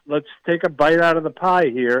take a bite out of the pie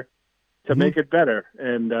here to make it better.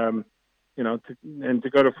 And to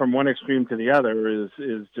go from one extreme to the other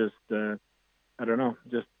is just I don't know,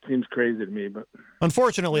 just seems crazy to me. But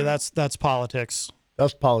unfortunately, that's politics.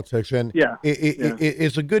 That's politics, and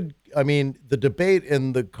it's a good. I mean, the debate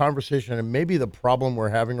and the conversation, and maybe the problem we're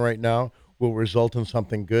having right now will result in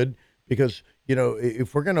something good. Because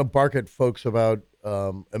if we're going to bark at folks about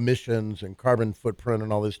emissions and carbon footprint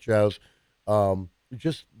and all this jazz,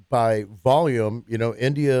 just by volume,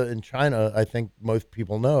 India and China, I think most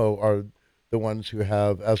people know, are the ones who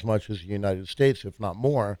have as much as the United States, if not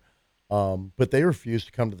more. But they refuse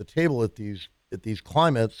to come to the table at these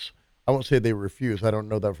climates. I won't say they refuse. I don't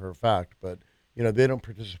know that for a fact, but they don't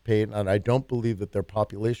participate, and I don't believe that their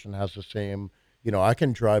population has the same. I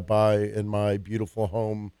can drive by in my beautiful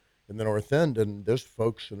home in the North End, and there's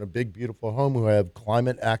folks in a big, beautiful home who have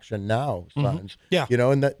climate action now signs. Yeah,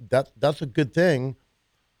 and that's a good thing.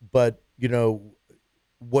 But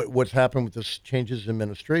what's happened with this changes in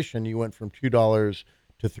administration? You went from $2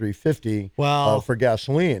 to $3.50 for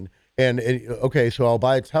gasoline. And okay, so I'll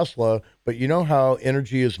buy a Tesla, but you know how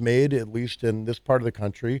energy is made, at least in this part of the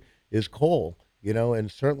country, is coal. And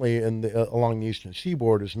certainly along the Eastern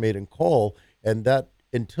Seaboard is made in coal, and that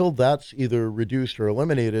until that's either reduced or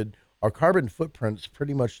eliminated, our carbon footprint's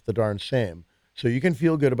pretty much the darn same. So you can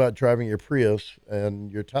feel good about driving your Prius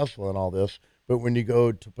and your Tesla and all this, but when you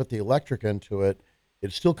go to put the electric into it,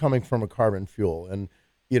 it's still coming from a carbon fuel. And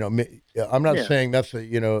I'm not saying that's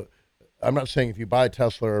I'm not saying if you buy a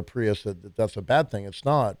Tesla or a Prius that's a bad thing. It's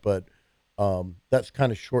not, but that's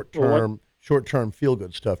kind of short-term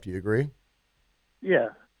feel-good stuff. Do you agree? Yeah.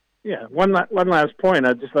 One last point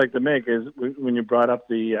I'd just like to make is when you brought up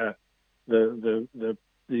the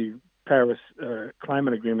Paris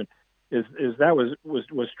climate agreement, is that was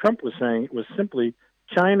Trump was saying was simply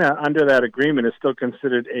China under that agreement is still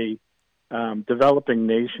considered a developing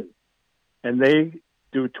nation, and they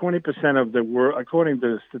do 20% of the world, according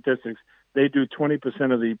to the statistics, they do 20%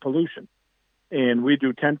 of the pollution, and we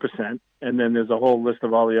do 10%. And then there's a whole list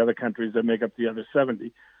of all the other countries that make up the other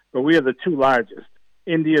 70. But we are the two largest.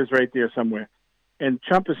 India's right there somewhere. And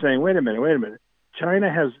Trump is saying, wait a minute.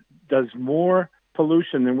 China does more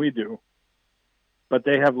pollution than we do, but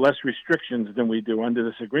they have less restrictions than we do under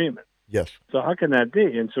this agreement. Yes. So how can that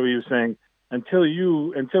be? And so he was saying, until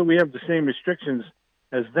we have the same restrictions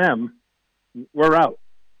as them, we're out.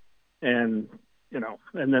 And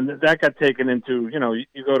and then that got taken into,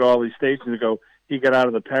 you go to all these states and you go, he got out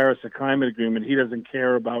of the Paris Climate Agreement. He doesn't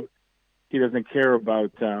care about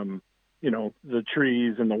the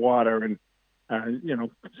trees and the water. And,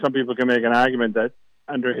 some people can make an argument that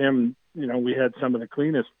under him, we had some of the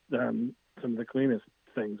cleanest things,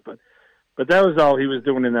 but that was all he was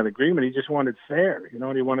doing in that agreement. He just wanted fair,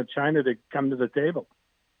 and he wanted China to come to the table.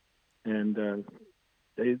 And,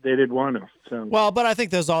 They did want to. So. Well, but I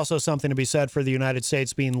think there's also something to be said for the United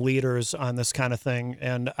States being leaders on this kind of thing.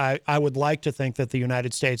 And I would like to think that the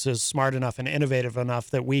United States is smart enough and innovative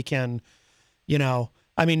enough that we can,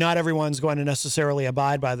 I mean, not everyone's going to necessarily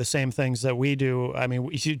abide by the same things that we do. I mean,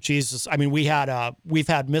 we've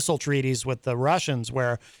had missile treaties with the Russians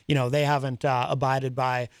where, they haven't abided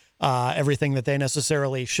by everything that they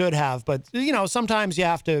necessarily should have. But, sometimes you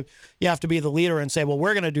have to be the leader and say, well,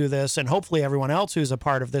 we're going to do this. And hopefully everyone else who's a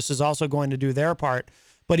part of this is also going to do their part.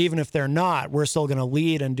 But even if they're not, we're still going to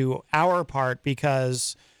lead and do our part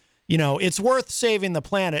because, it's worth saving the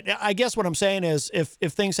planet. I guess what I'm saying is if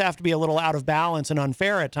things have to be a little out of balance and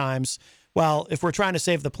unfair at times, well, if we're trying to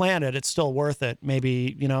save the planet, it's still worth it.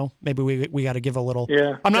 Maybe, we got to give a little.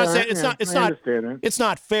 Yeah. I'm not saying it's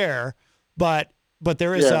not fair, but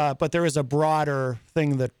there is a broader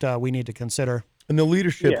thing that we need to consider. And the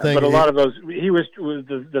leadership thing. But a lot of those,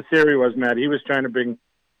 the theory was, Matt, he was trying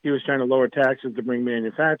to lower taxes to bring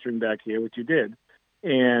manufacturing back here, which he did.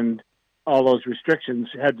 And all those restrictions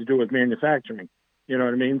had to do with manufacturing. You know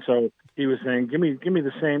what I mean? So he was saying, give me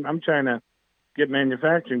the same. I'm trying to get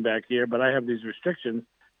manufacturing back here, but I have these restrictions,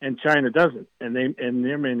 and China doesn't, and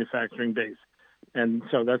their manufacturing base, and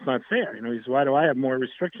so that's not fair. He says, why do I have more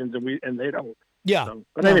restrictions and they don't? Yeah. So,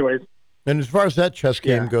 but anyways. And as far as that chess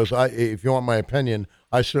game goes, if you want my opinion,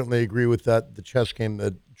 I certainly agree with that. The chess game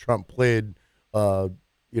that Trump played,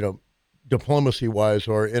 diplomacy-wise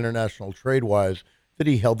or international trade-wise, that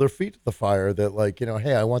he held their feet to the fire. That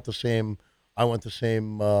hey, I want the same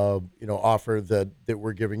offer that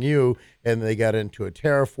we're giving you, and they got into a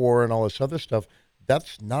tariff war and all this other stuff.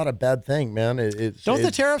 That's not a bad thing, man. Don't the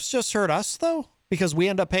tariffs just hurt us though? Because we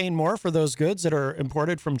end up paying more for those goods that are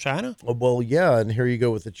imported from China? Well, yeah, and here you go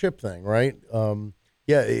with the chip thing, right?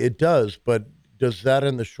 Yeah, it does, but does that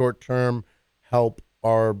in the short term help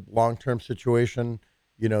our long-term situation?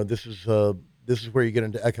 This is where you get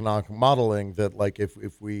into economic modeling that,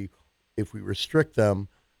 if we restrict them,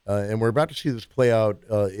 and we're about to see this play out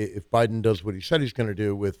if Biden does what he said he's going to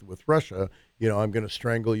do with Russia, I'm going to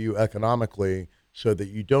strangle you economically so that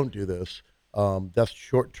you don't do this. That's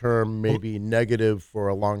short-term, maybe negative for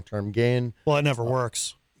a long-term gain. Well, it never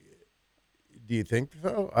works. Do you think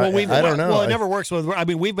so? Well, I don't know. Well, it never works.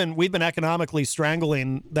 We've been economically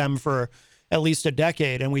strangling them for at least a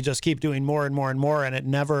decade, and we just keep doing more and more and more, and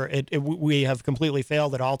we have completely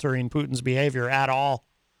failed at altering Putin's behavior at all.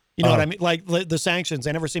 You know what I mean? Like the sanctions,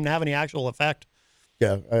 they never seem to have any actual effect.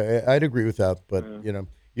 Yeah, I'd agree with that, but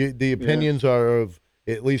the opinions are of,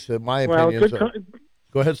 at least my opinions.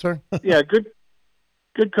 Go ahead, sir. Yeah, good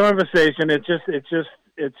conversation. It's just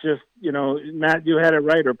Matt, you had it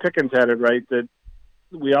right, or Pickens had it right, that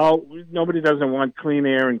nobody doesn't want clean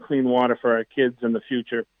air and clean water for our kids in the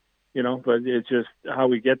future. But it's just how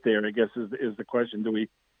we get there, I guess, is the question. Do we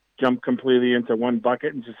jump completely into one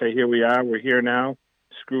bucket and just say, here we are, we're here now,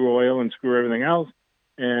 screw oil and screw everything else,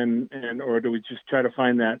 or do we just try to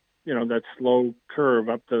find that that slow curve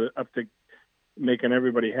up to making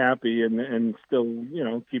everybody happy and still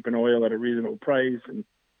keeping oil at a reasonable price and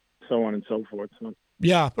so on and so forth. So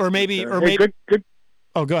yeah, or maybe good.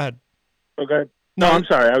 Oh, go ahead. Okay. No, I'm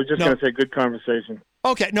sorry. I was just going to say good conversation.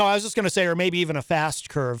 Okay, no, I was just going to say, or maybe even a fast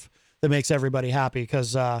curve that makes everybody happy,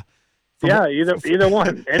 because either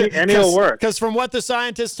one, any will work. Because from what the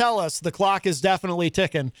scientists tell us, the clock is definitely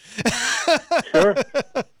ticking. Sure.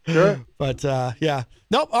 But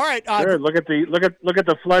nope. All right. Sure. Look at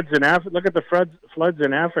the floods in Africa. Look at the floods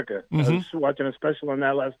in Africa. Mm-hmm. I was watching a special on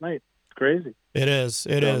that last night. It's crazy. It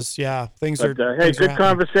is. Yeah, things are. Hey, good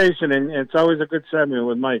conversation, and it's always a good segment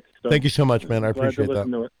with Mike. So thank you so much, man. I appreciate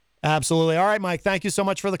that. Absolutely. All right, Mike. Thank you so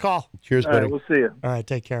much for the call. Cheers, buddy. All right, we'll see you. All right,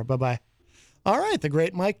 take care. Bye-bye. All right, the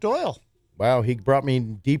great Mike Doyle. Wow, he brought me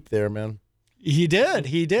deep there, man. He did.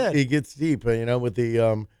 He gets deep, with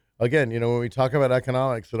the, again, when we talk about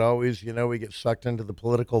economics, it always, we get sucked into the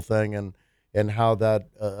political thing and how that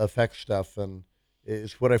affects stuff. And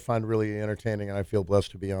it's what I find really entertaining, and I feel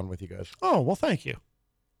blessed to be on with you guys. Oh, well, thank you.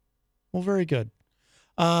 Well, very good.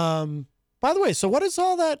 By the way, so what is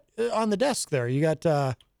all that on the desk there? You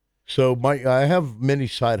got... So I have many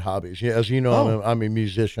side hobbies. As you know, I'm a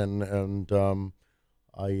musician, and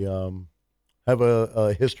I have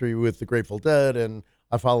a history with the Grateful Dead, and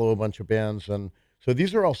I follow a bunch of bands. And so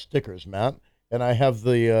these are all stickers, Matt. And I have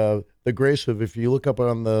the grace of, if you look up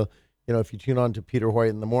on the, if you tune on to Peter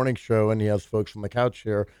White in the morning show, and he has folks on the couch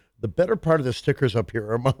here, the better part of the stickers up here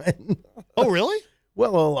are mine. Oh, really?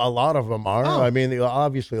 Well, a lot of them are. Oh. I mean,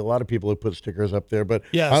 obviously, a lot of people have put stickers up there, but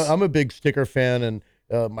yes. I'm a big sticker fan, and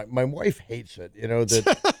my wife hates it.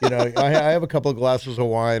 I have a couple of glasses of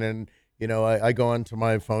wine, and I go onto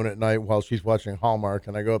my phone at night while she's watching Hallmark,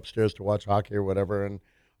 and I go upstairs to watch hockey or whatever, and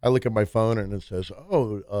I look at my phone and it says,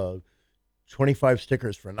 25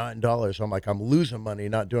 stickers for $9. I'm like, I'm losing money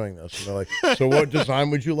not doing this. And they're like, so what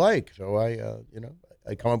design would you like? So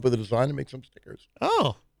I come up with a design and make some stickers.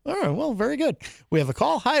 Oh, all right. Well, very good. We have a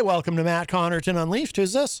call. Hi, welcome to Matt Connarton Unleashed.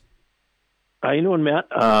 Who's this? How you doing, Matt?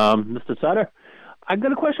 Mr. Sutter? I've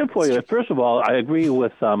got a question for you. First of all, I agree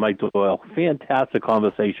with Mike Doyle. Fantastic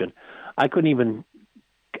conversation.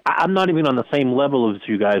 I'm not even on the same level as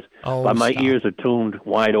you guys, but my ears are tuned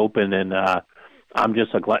wide open, and I'm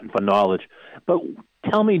just a glutton for knowledge. But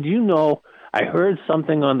tell me, do you know, I heard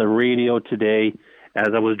something on the radio today as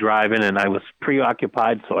I was driving, and I was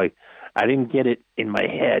preoccupied, so I didn't get it in my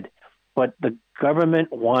head. But the government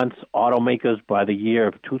wants automakers by the year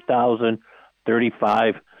of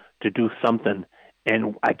 2035 to do something.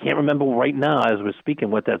 And I can't remember right now as we're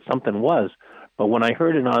speaking what that something was. But when I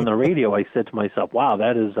heard it on the radio, I said to myself, wow,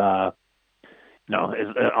 that is is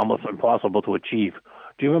almost impossible to achieve.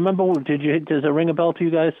 Do you remember, does it ring a bell to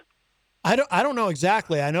you guys? I don't know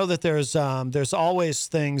exactly. I know that there's always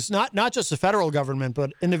things, not just the federal government,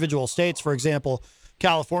 but individual states. For example,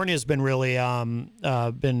 California has been really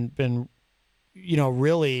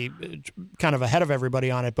really kind of ahead of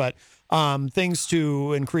everybody on it. But things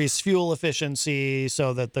to increase fuel efficiency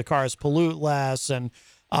so that the cars pollute less, and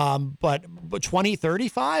but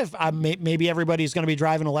 2035, maybe everybody's going to be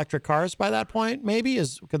driving electric cars by that point.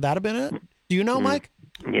 Could that have been it? Do you know, Mike?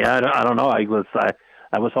 Yeah, I don't know.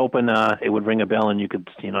 I was hoping it would ring a bell and you could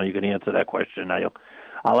answer that question.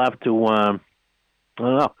 I'll have to I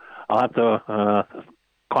don't know. I'll have to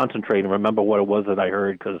concentrate and remember what it was that I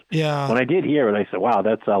heard, because when I did hear it, I said, "Wow,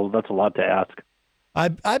 that's a lot to ask."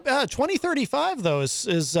 2035 though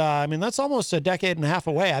is that's almost a decade and a half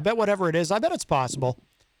away. I bet whatever it is, I bet it's possible.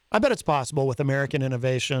 I bet it's possible with American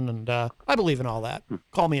innovation, and I believe in all that.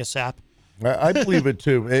 Call me a sap. I believe it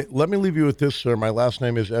too. Hey, let me leave you with this, sir. My last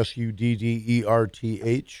name is Sudderth.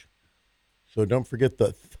 So don't forget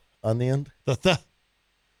the th on the end. The th.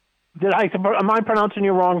 Am I pronouncing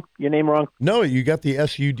your name wrong? No, you got the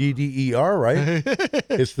Sudder, right?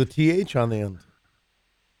 It's the th on the end.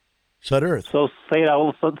 Sudderth. So say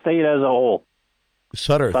it as a whole.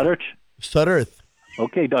 Sudderth. Sudderth.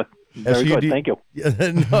 Okay, Doug. Very good. Thank you. No,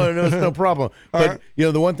 it's no problem. But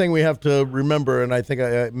the one thing we have to remember, and I think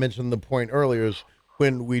I mentioned the point earlier, is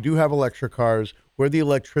when we do have electric cars, where the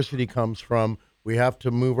electricity comes from, we have to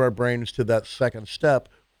move our brains to that second step.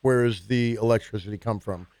 Where does the electricity come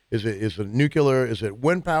from? Is it nuclear? Is it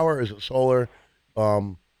wind power? Is it solar?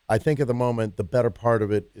 I think at the moment the better part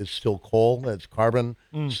of it is still coal. That's carbon.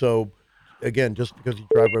 So again, just because you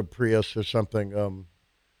drive a Prius or something,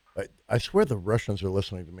 I swear the Russians are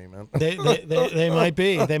listening to me, man. They might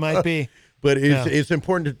be. They might be. But it's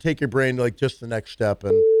important to take your brain like just the next step.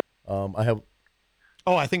 And I have.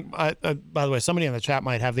 Oh, I think, by the way, somebody in the chat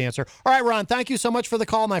might have the answer. All right, Ron, thank you so much for the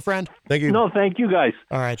call, my friend. Thank you. No, thank you, guys.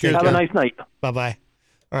 All right. Cheers, have a nice night. Bye-bye.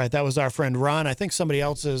 All right, that was our friend Ron. I think somebody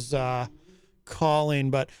else is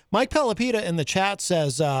calling, but Mike Pelopita in the chat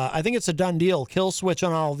says, I think it's a done deal. Kill switch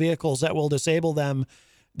on all vehicles that will disable them,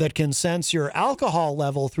 that can sense your alcohol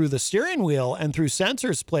level through the steering wheel and through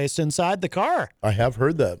sensors placed inside the car. I have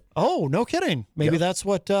heard that. Oh, no kidding. Maybe that's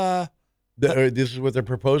what... this is what they're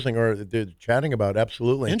proposing or they're chatting about.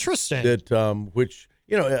 Absolutely. Interesting. That, which,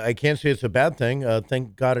 I can't say it's a bad thing.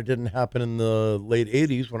 Thank God it didn't happen in the late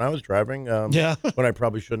 80s when I was driving. When I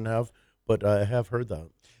probably shouldn't have, but I have heard that.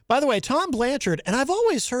 By the way, Tom Blanchard, and I've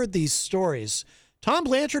always heard these stories. Tom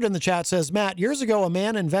Blanchard in the chat says, Matt, years ago, a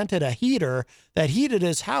man invented a heater that heated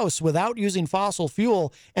his house without using fossil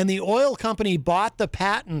fuel, and the oil company bought the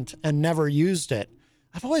patent and never used it.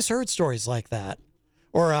 I've always heard stories like that.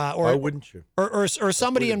 Or why wouldn't you? Or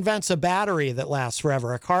somebody invents a battery that lasts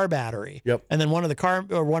forever, a car battery. Yep. And then one of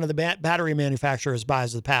the battery manufacturers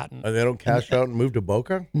buys the patent. And they don't cash out and move to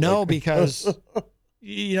Boca? No, because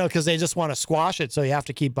because they just want to squash it, so you have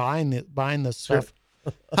to keep buying this stuff.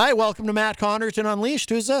 Hi, welcome to Matt Connarton Unleashed.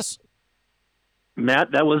 Who's this?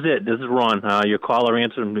 Matt, that was it. This is Ron. Your caller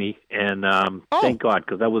answered me, and thank God,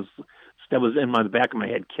 because that was in the back of my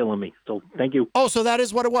head killing me. So thank you. Oh, so that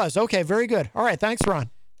is what it was. Okay, very good. All right, thanks, Ron.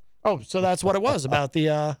 Oh, so that's what it was about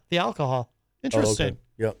the alcohol. Interesting. Oh, okay.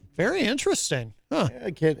 Yep. Very interesting. Huh. I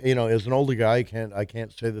can't, as an older guy, I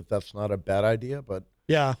can't say that that's not a bad idea, but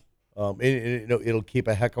yeah. It'll keep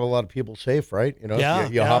a heck of a lot of people safe, right? Yeah,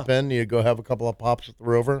 you hop in, you go have a couple of pops at the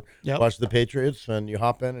Rover, watch the Patriots, and you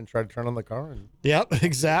hop in and try to turn on the car. Yep,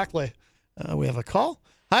 exactly. We have a call.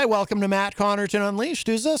 Hi, welcome to Matt Connarton Unleashed.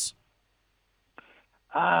 Who's this?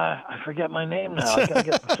 I forget my name now. I gotta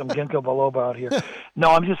get some ginkgo biloba out here. No,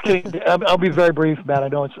 I'm just kidding. I'll be very brief, Matt. I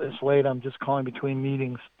know it's late. I'm just calling between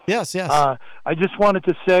meetings. Yes. I just wanted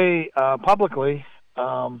to say publicly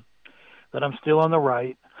that I'm still on the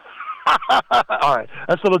right. All right,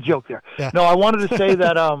 that's a little joke there. Yeah. No, I wanted to say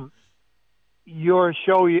that your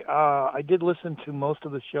show, I did listen to most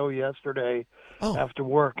of the show yesterday after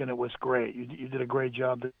work, and it was great. You did a great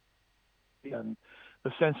job, and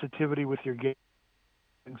the sensitivity with your game,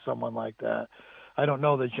 someone like that. I don't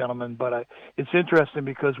know the gentleman, but it's interesting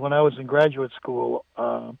because when I was in graduate school,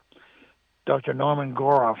 Dr. Norman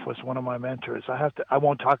Goroff was one of my mentors. I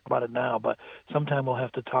won't talk about it now, but sometime we'll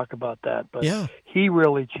have to talk about that. But he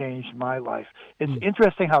really changed my life. It's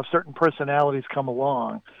interesting how certain personalities come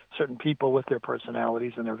along, certain people with their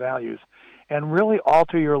personalities and their values, and really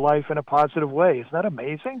alter your life in a positive way. Isn't that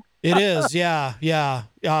amazing? It is, yeah.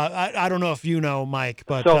 I don't know if you know, Mike,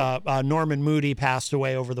 but Norman Moody passed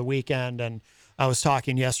away over the weekend, and I was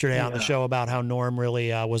talking yesterday on the show about how Norm really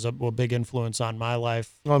was a big influence on my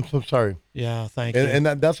life. Oh, I'm so sorry. Yeah, thank you. And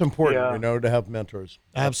that's important, to have mentors.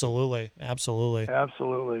 Absolutely.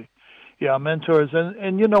 Yeah, mentors.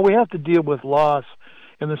 And we have to deal with loss.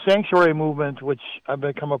 In the sanctuary movement, which I've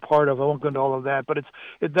become a part of, I won't go into all of that, but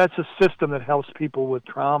that's a system that helps people with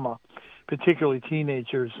trauma, particularly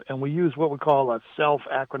teenagers. And we use what we call a SELF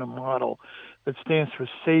acronym model that stands for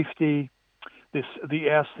safety. The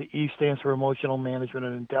S, the E stands for emotional management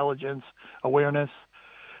and intelligence, awareness.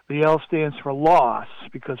 The L stands for loss,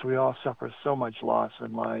 because we all suffer so much loss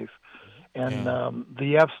in life. And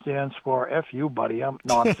the F stands for F you, buddy. I'm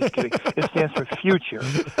just kidding. It stands for future.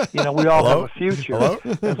 We all have a future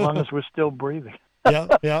as long as we're still breathing. Yeah,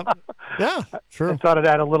 true. I thought I'd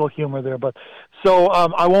add a little humor there, but so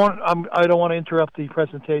I won't. I don't want to interrupt the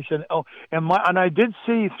presentation. Oh, and I did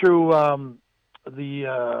see through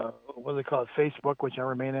the what do they call it, Facebook, which I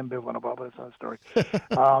remain ambivalent about, but it's not a story.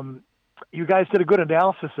 You guys did a good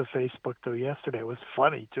analysis of Facebook though yesterday. It was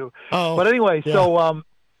funny too. Oh, but anyway, so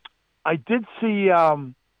I did see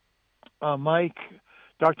Mike,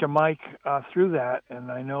 Dr. Mike, through that,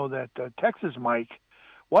 and I know that Texas Mike,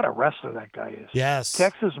 what a wrestler that guy is. Yes.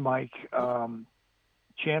 Texas Mike,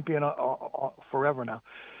 champion forever now,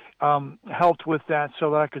 helped with that so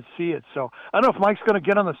that I could see it. So I don't know if Mike's going to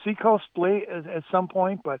get on the Seacoast at some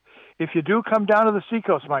point, but if you do come down to the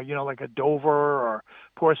Seacoast, Mike, like a Dover or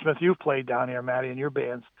Portsmouth, you've played down here, Matty, in your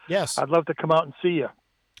bands. Yes. I'd love to come out and see you.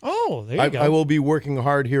 Oh, there you go. I will be working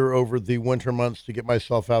hard here over the winter months to get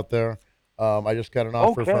myself out there. I just got an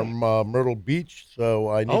offer from Myrtle Beach, so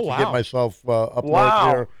I need to get myself up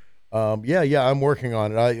north here. Yeah, I'm working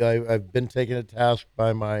on it. I've been taken to task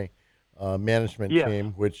by my management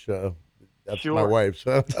team, which that's my wife.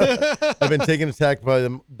 So I've been taken to task by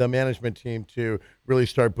the management team to really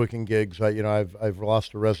start booking gigs. I've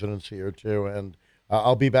lost a residency or two, and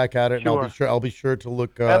I'll be back at it. And I'll be sure to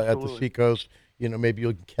look at the Seacoast. Maybe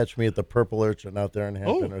you'll catch me at the Purple Urchin out there in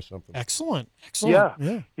Hampton or something. Excellent. Yeah,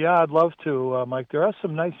 I'd love to, Mike. There are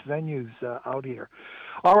some nice venues out here.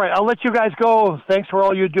 All right, I'll let you guys go. Thanks for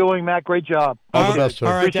all you're doing, Matt. Great job. All the best, sir.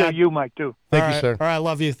 All right, Appreciate Dad. you, Mike, too. Thank you, sir. All right,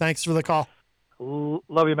 love you. Thanks for the call.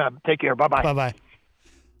 Love you, Matt. Take care. Bye-bye. Bye-bye.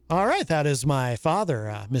 All right, that is my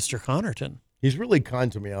father, Mr. Connarton. He's really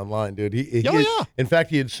kind to me online, dude. Yeah. In fact,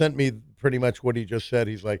 he had sent me pretty much what he just said.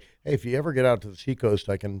 He's like, hey, if you ever get out to the Seacoast,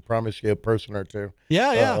 I can promise you a person or two.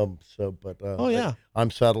 Yeah.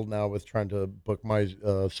 I'm settled now with trying to book my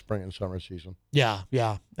spring and summer season. Yeah,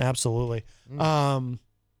 absolutely.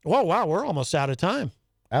 Wow, we're almost out of time.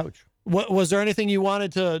 Ouch. Was there anything you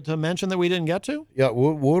wanted to mention that we didn't get to? Yeah,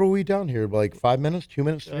 what are we down here? Like 5 minutes, 2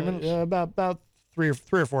 minutes, 3 minutes? About three or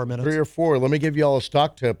 4 minutes. 3 or 4. Let me give you all a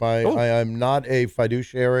stock tip. I am not a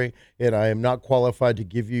fiduciary, and I am not qualified to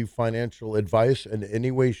give you financial advice in any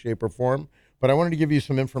way, shape, or form. But I wanted to give you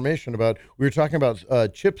some information about. We were talking about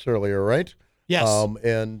chips earlier, right? Yes.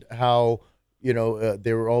 And how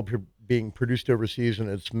they were all being produced overseas, and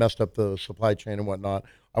it's messed up the supply chain and whatnot.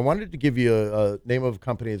 I wanted to give you a name of a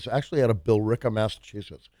company. It's actually out of Billerica,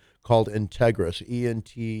 Massachusetts, called Integris.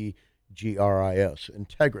 ENTGRIS.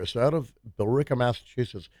 Integris, out of Billerica,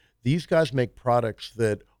 Massachusetts. These guys make products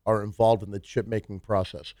that are involved in the chip making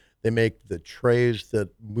process. They make the trays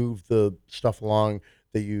that move the stuff along.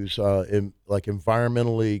 They use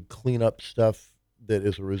environmentally clean up stuff that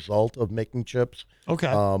is a result of making chips. Okay.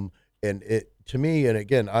 And it, to me, and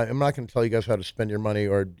again, I'm not going to tell you guys how to spend your money,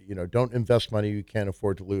 or don't invest money you can't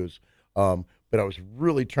afford to lose. But I was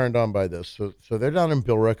really turned on by this. So they're down in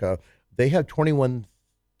Billerica. They have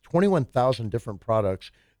 21,000 different products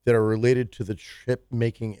that are related to the chip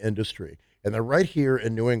making industry, and they're right here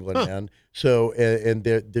in New England, man. So and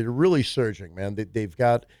they're really surging, man. They've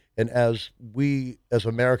got, and as we as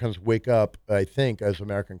Americans wake up, I think as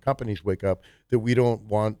American companies wake up, that we don't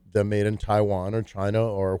want them made in Taiwan or China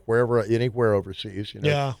or wherever, anywhere overseas.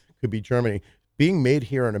 Could be Germany, being made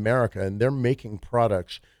here in America, and they're making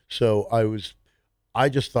products. So I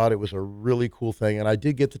just thought it was a really cool thing. And I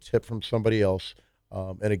did get the tip from somebody else.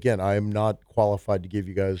 And again, I am not qualified to give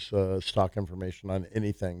you guys stock information on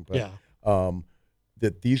anything, but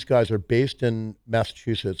that these guys are based in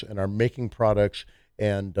Massachusetts and are making products,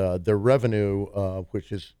 and their revenue,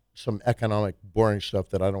 which is some economic boring stuff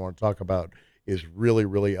that I don't want to talk about, is really,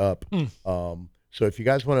 really up. So if you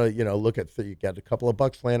guys want to, look at, you got a couple of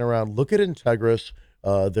bucks laying around, look at Integris.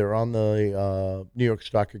 They're on the New York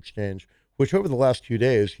Stock Exchange, which over the last few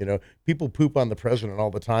days, people poop on the president all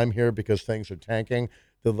the time here because things are tanking.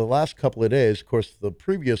 The last couple of days, of course, the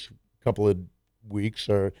previous couple of weeks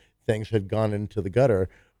things had gone into the gutter,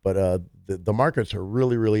 but the markets are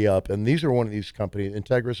really, really up. And these are one of these companies,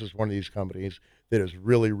 Integris is one of these companies that is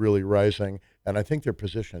really, really rising. And I think they're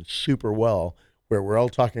positioned super well, where we're all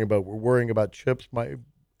talking about, we're worrying about chips. My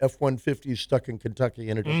F-150 is stuck in Kentucky,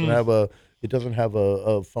 and it doesn't have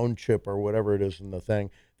a phone chip or whatever it is in the thing.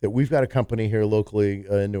 That we've got a company here locally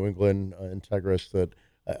in New England, Integris, that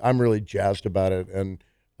I'm really jazzed about it, and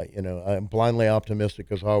I'm blindly optimistic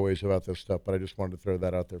as always about this stuff. But I just wanted to throw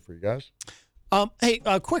that out there for you guys. Hey,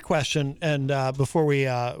 a quick question, and before we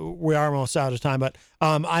are almost out of time, but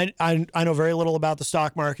I know very little about the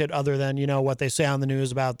stock market other than what they say on the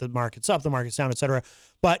news about the market's up, the market's down, et cetera.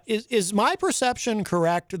 But is my perception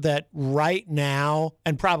correct that right now,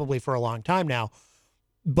 and probably for a long time now,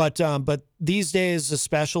 but these days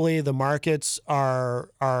especially, the markets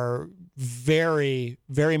are very,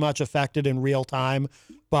 very much affected in real time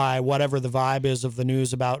by whatever the vibe is of the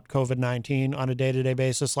news about COVID-19 on a day-to-day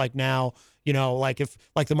basis? Like now, like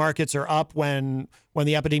the markets are up when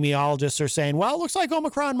the epidemiologists are saying, well, it looks like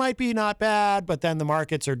Omicron might be not bad, but then the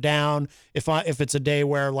markets are down. If it's a day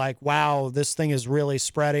where wow, this thing is really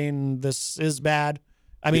spreading, this is bad.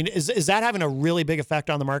 I mean, is that having a really big effect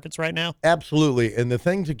on the markets right now? Absolutely. And the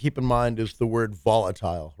thing to keep in mind is the word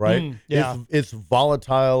volatile, right? It's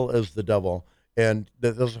volatile as the devil. And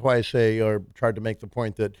that's why I say, or tried to make the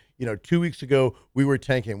point that, 2 weeks ago we were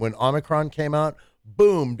tanking. When Omicron came out,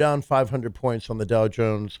 boom, down 500 points on the Dow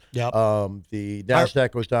Jones. Yep. The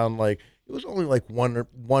NASDAQ was down it was only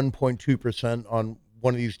 1.2% on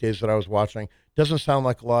one of these days that I was watching. Doesn't sound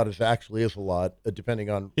like a lot. It actually is a lot, depending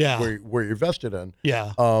on where you're vested in.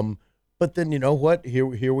 Yeah. But then you know what?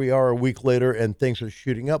 Here we are a week later, and things are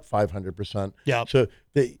shooting up 500%. Yeah. So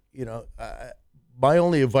my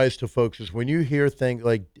only advice to folks is when you hear things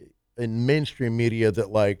like in mainstream media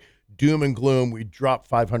that doom and gloom, we dropped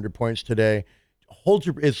 500 points today.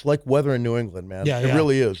 It's like weather in New England, man. It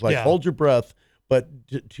really is. Hold your breath. But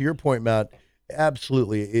to your point, Matt,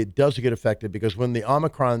 absolutely, it does get affected because when the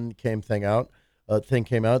Omicron thing came out,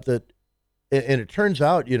 that, and it turns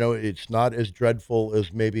out, it's not as dreadful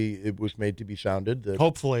as maybe it was made to be sounded.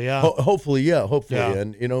 Hopefully, yeah. Hopefully. Yeah.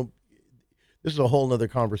 And, this is a whole nother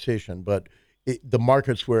conversation, but the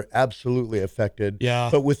markets were absolutely affected. Yeah.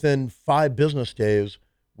 But within 5 business days,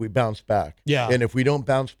 we bounced back. Yeah. And if we don't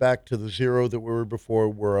bounce back to the zero that we were before,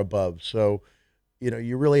 we're above. So,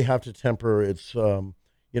 you really have to temper. It's,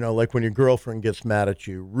 like when your girlfriend gets mad at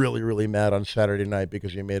you, really, really mad on Saturday night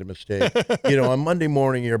because you made a mistake. On Monday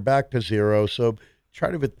morning, you're back to zero. So try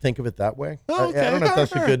to think of it that way. Okay. I don't know if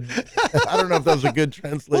that's a good. I don't know if that was a good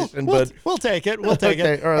translation, but we'll take it. We'll take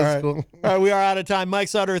it. All right, cool. All right, we are out of time. Mike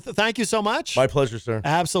Sudderth, thank you so much. My pleasure, sir.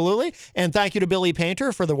 Absolutely, and thank you to Billy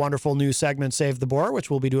Painter for the wonderful new segment "Save the Boar," which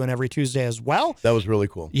we'll be doing every Tuesday as well. That was really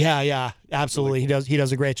cool. Yeah, absolutely. Really cool. He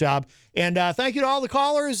does a great job. And thank you to all the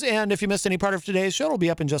callers. And if you missed any part of today's show, it'll be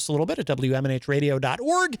up in just a little bit at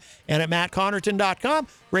WMNHradio.org and at MattConnarton.com.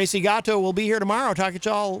 Gracie Gatto will be here tomorrow. Talk to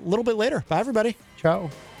y'all a little bit later. Bye, everybody. Ciao.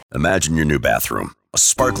 Imagine your new bathroom. A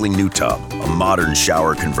sparkling new tub, a modern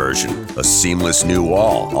shower conversion, a seamless new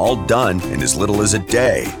wall, all done in as little as a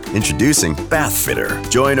day. Introducing Bath Fitter.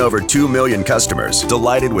 Join over 2 million customers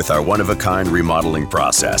delighted with our one-of-a-kind remodeling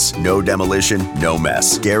process. No demolition, no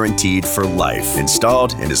mess. Guaranteed for life.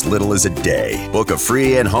 Installed in as little as a day. Book a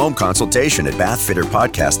free in-home consultation at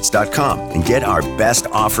bathfitterpodcasts.com and get our best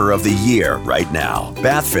offer of the year right now.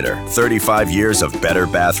 Bath Fitter, 35 years of better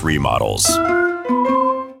bath remodels.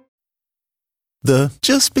 The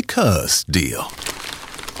just because deal.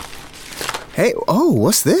 Hey,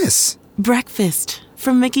 what's this? Breakfast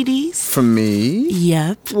from Mickey D's. From me?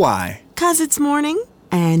 Yep. Why? 'Cause it's morning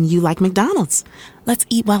and you like McDonald's. Let's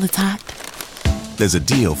eat while it's hot. There's a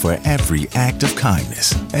deal for every act of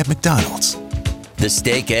kindness at McDonald's. The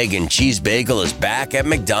steak, egg, and cheese bagel is back at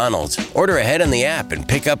McDonald's. Order ahead on the app and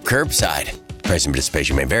pick up curbside. Price and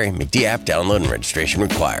participation may vary. McD app download and registration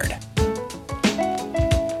required.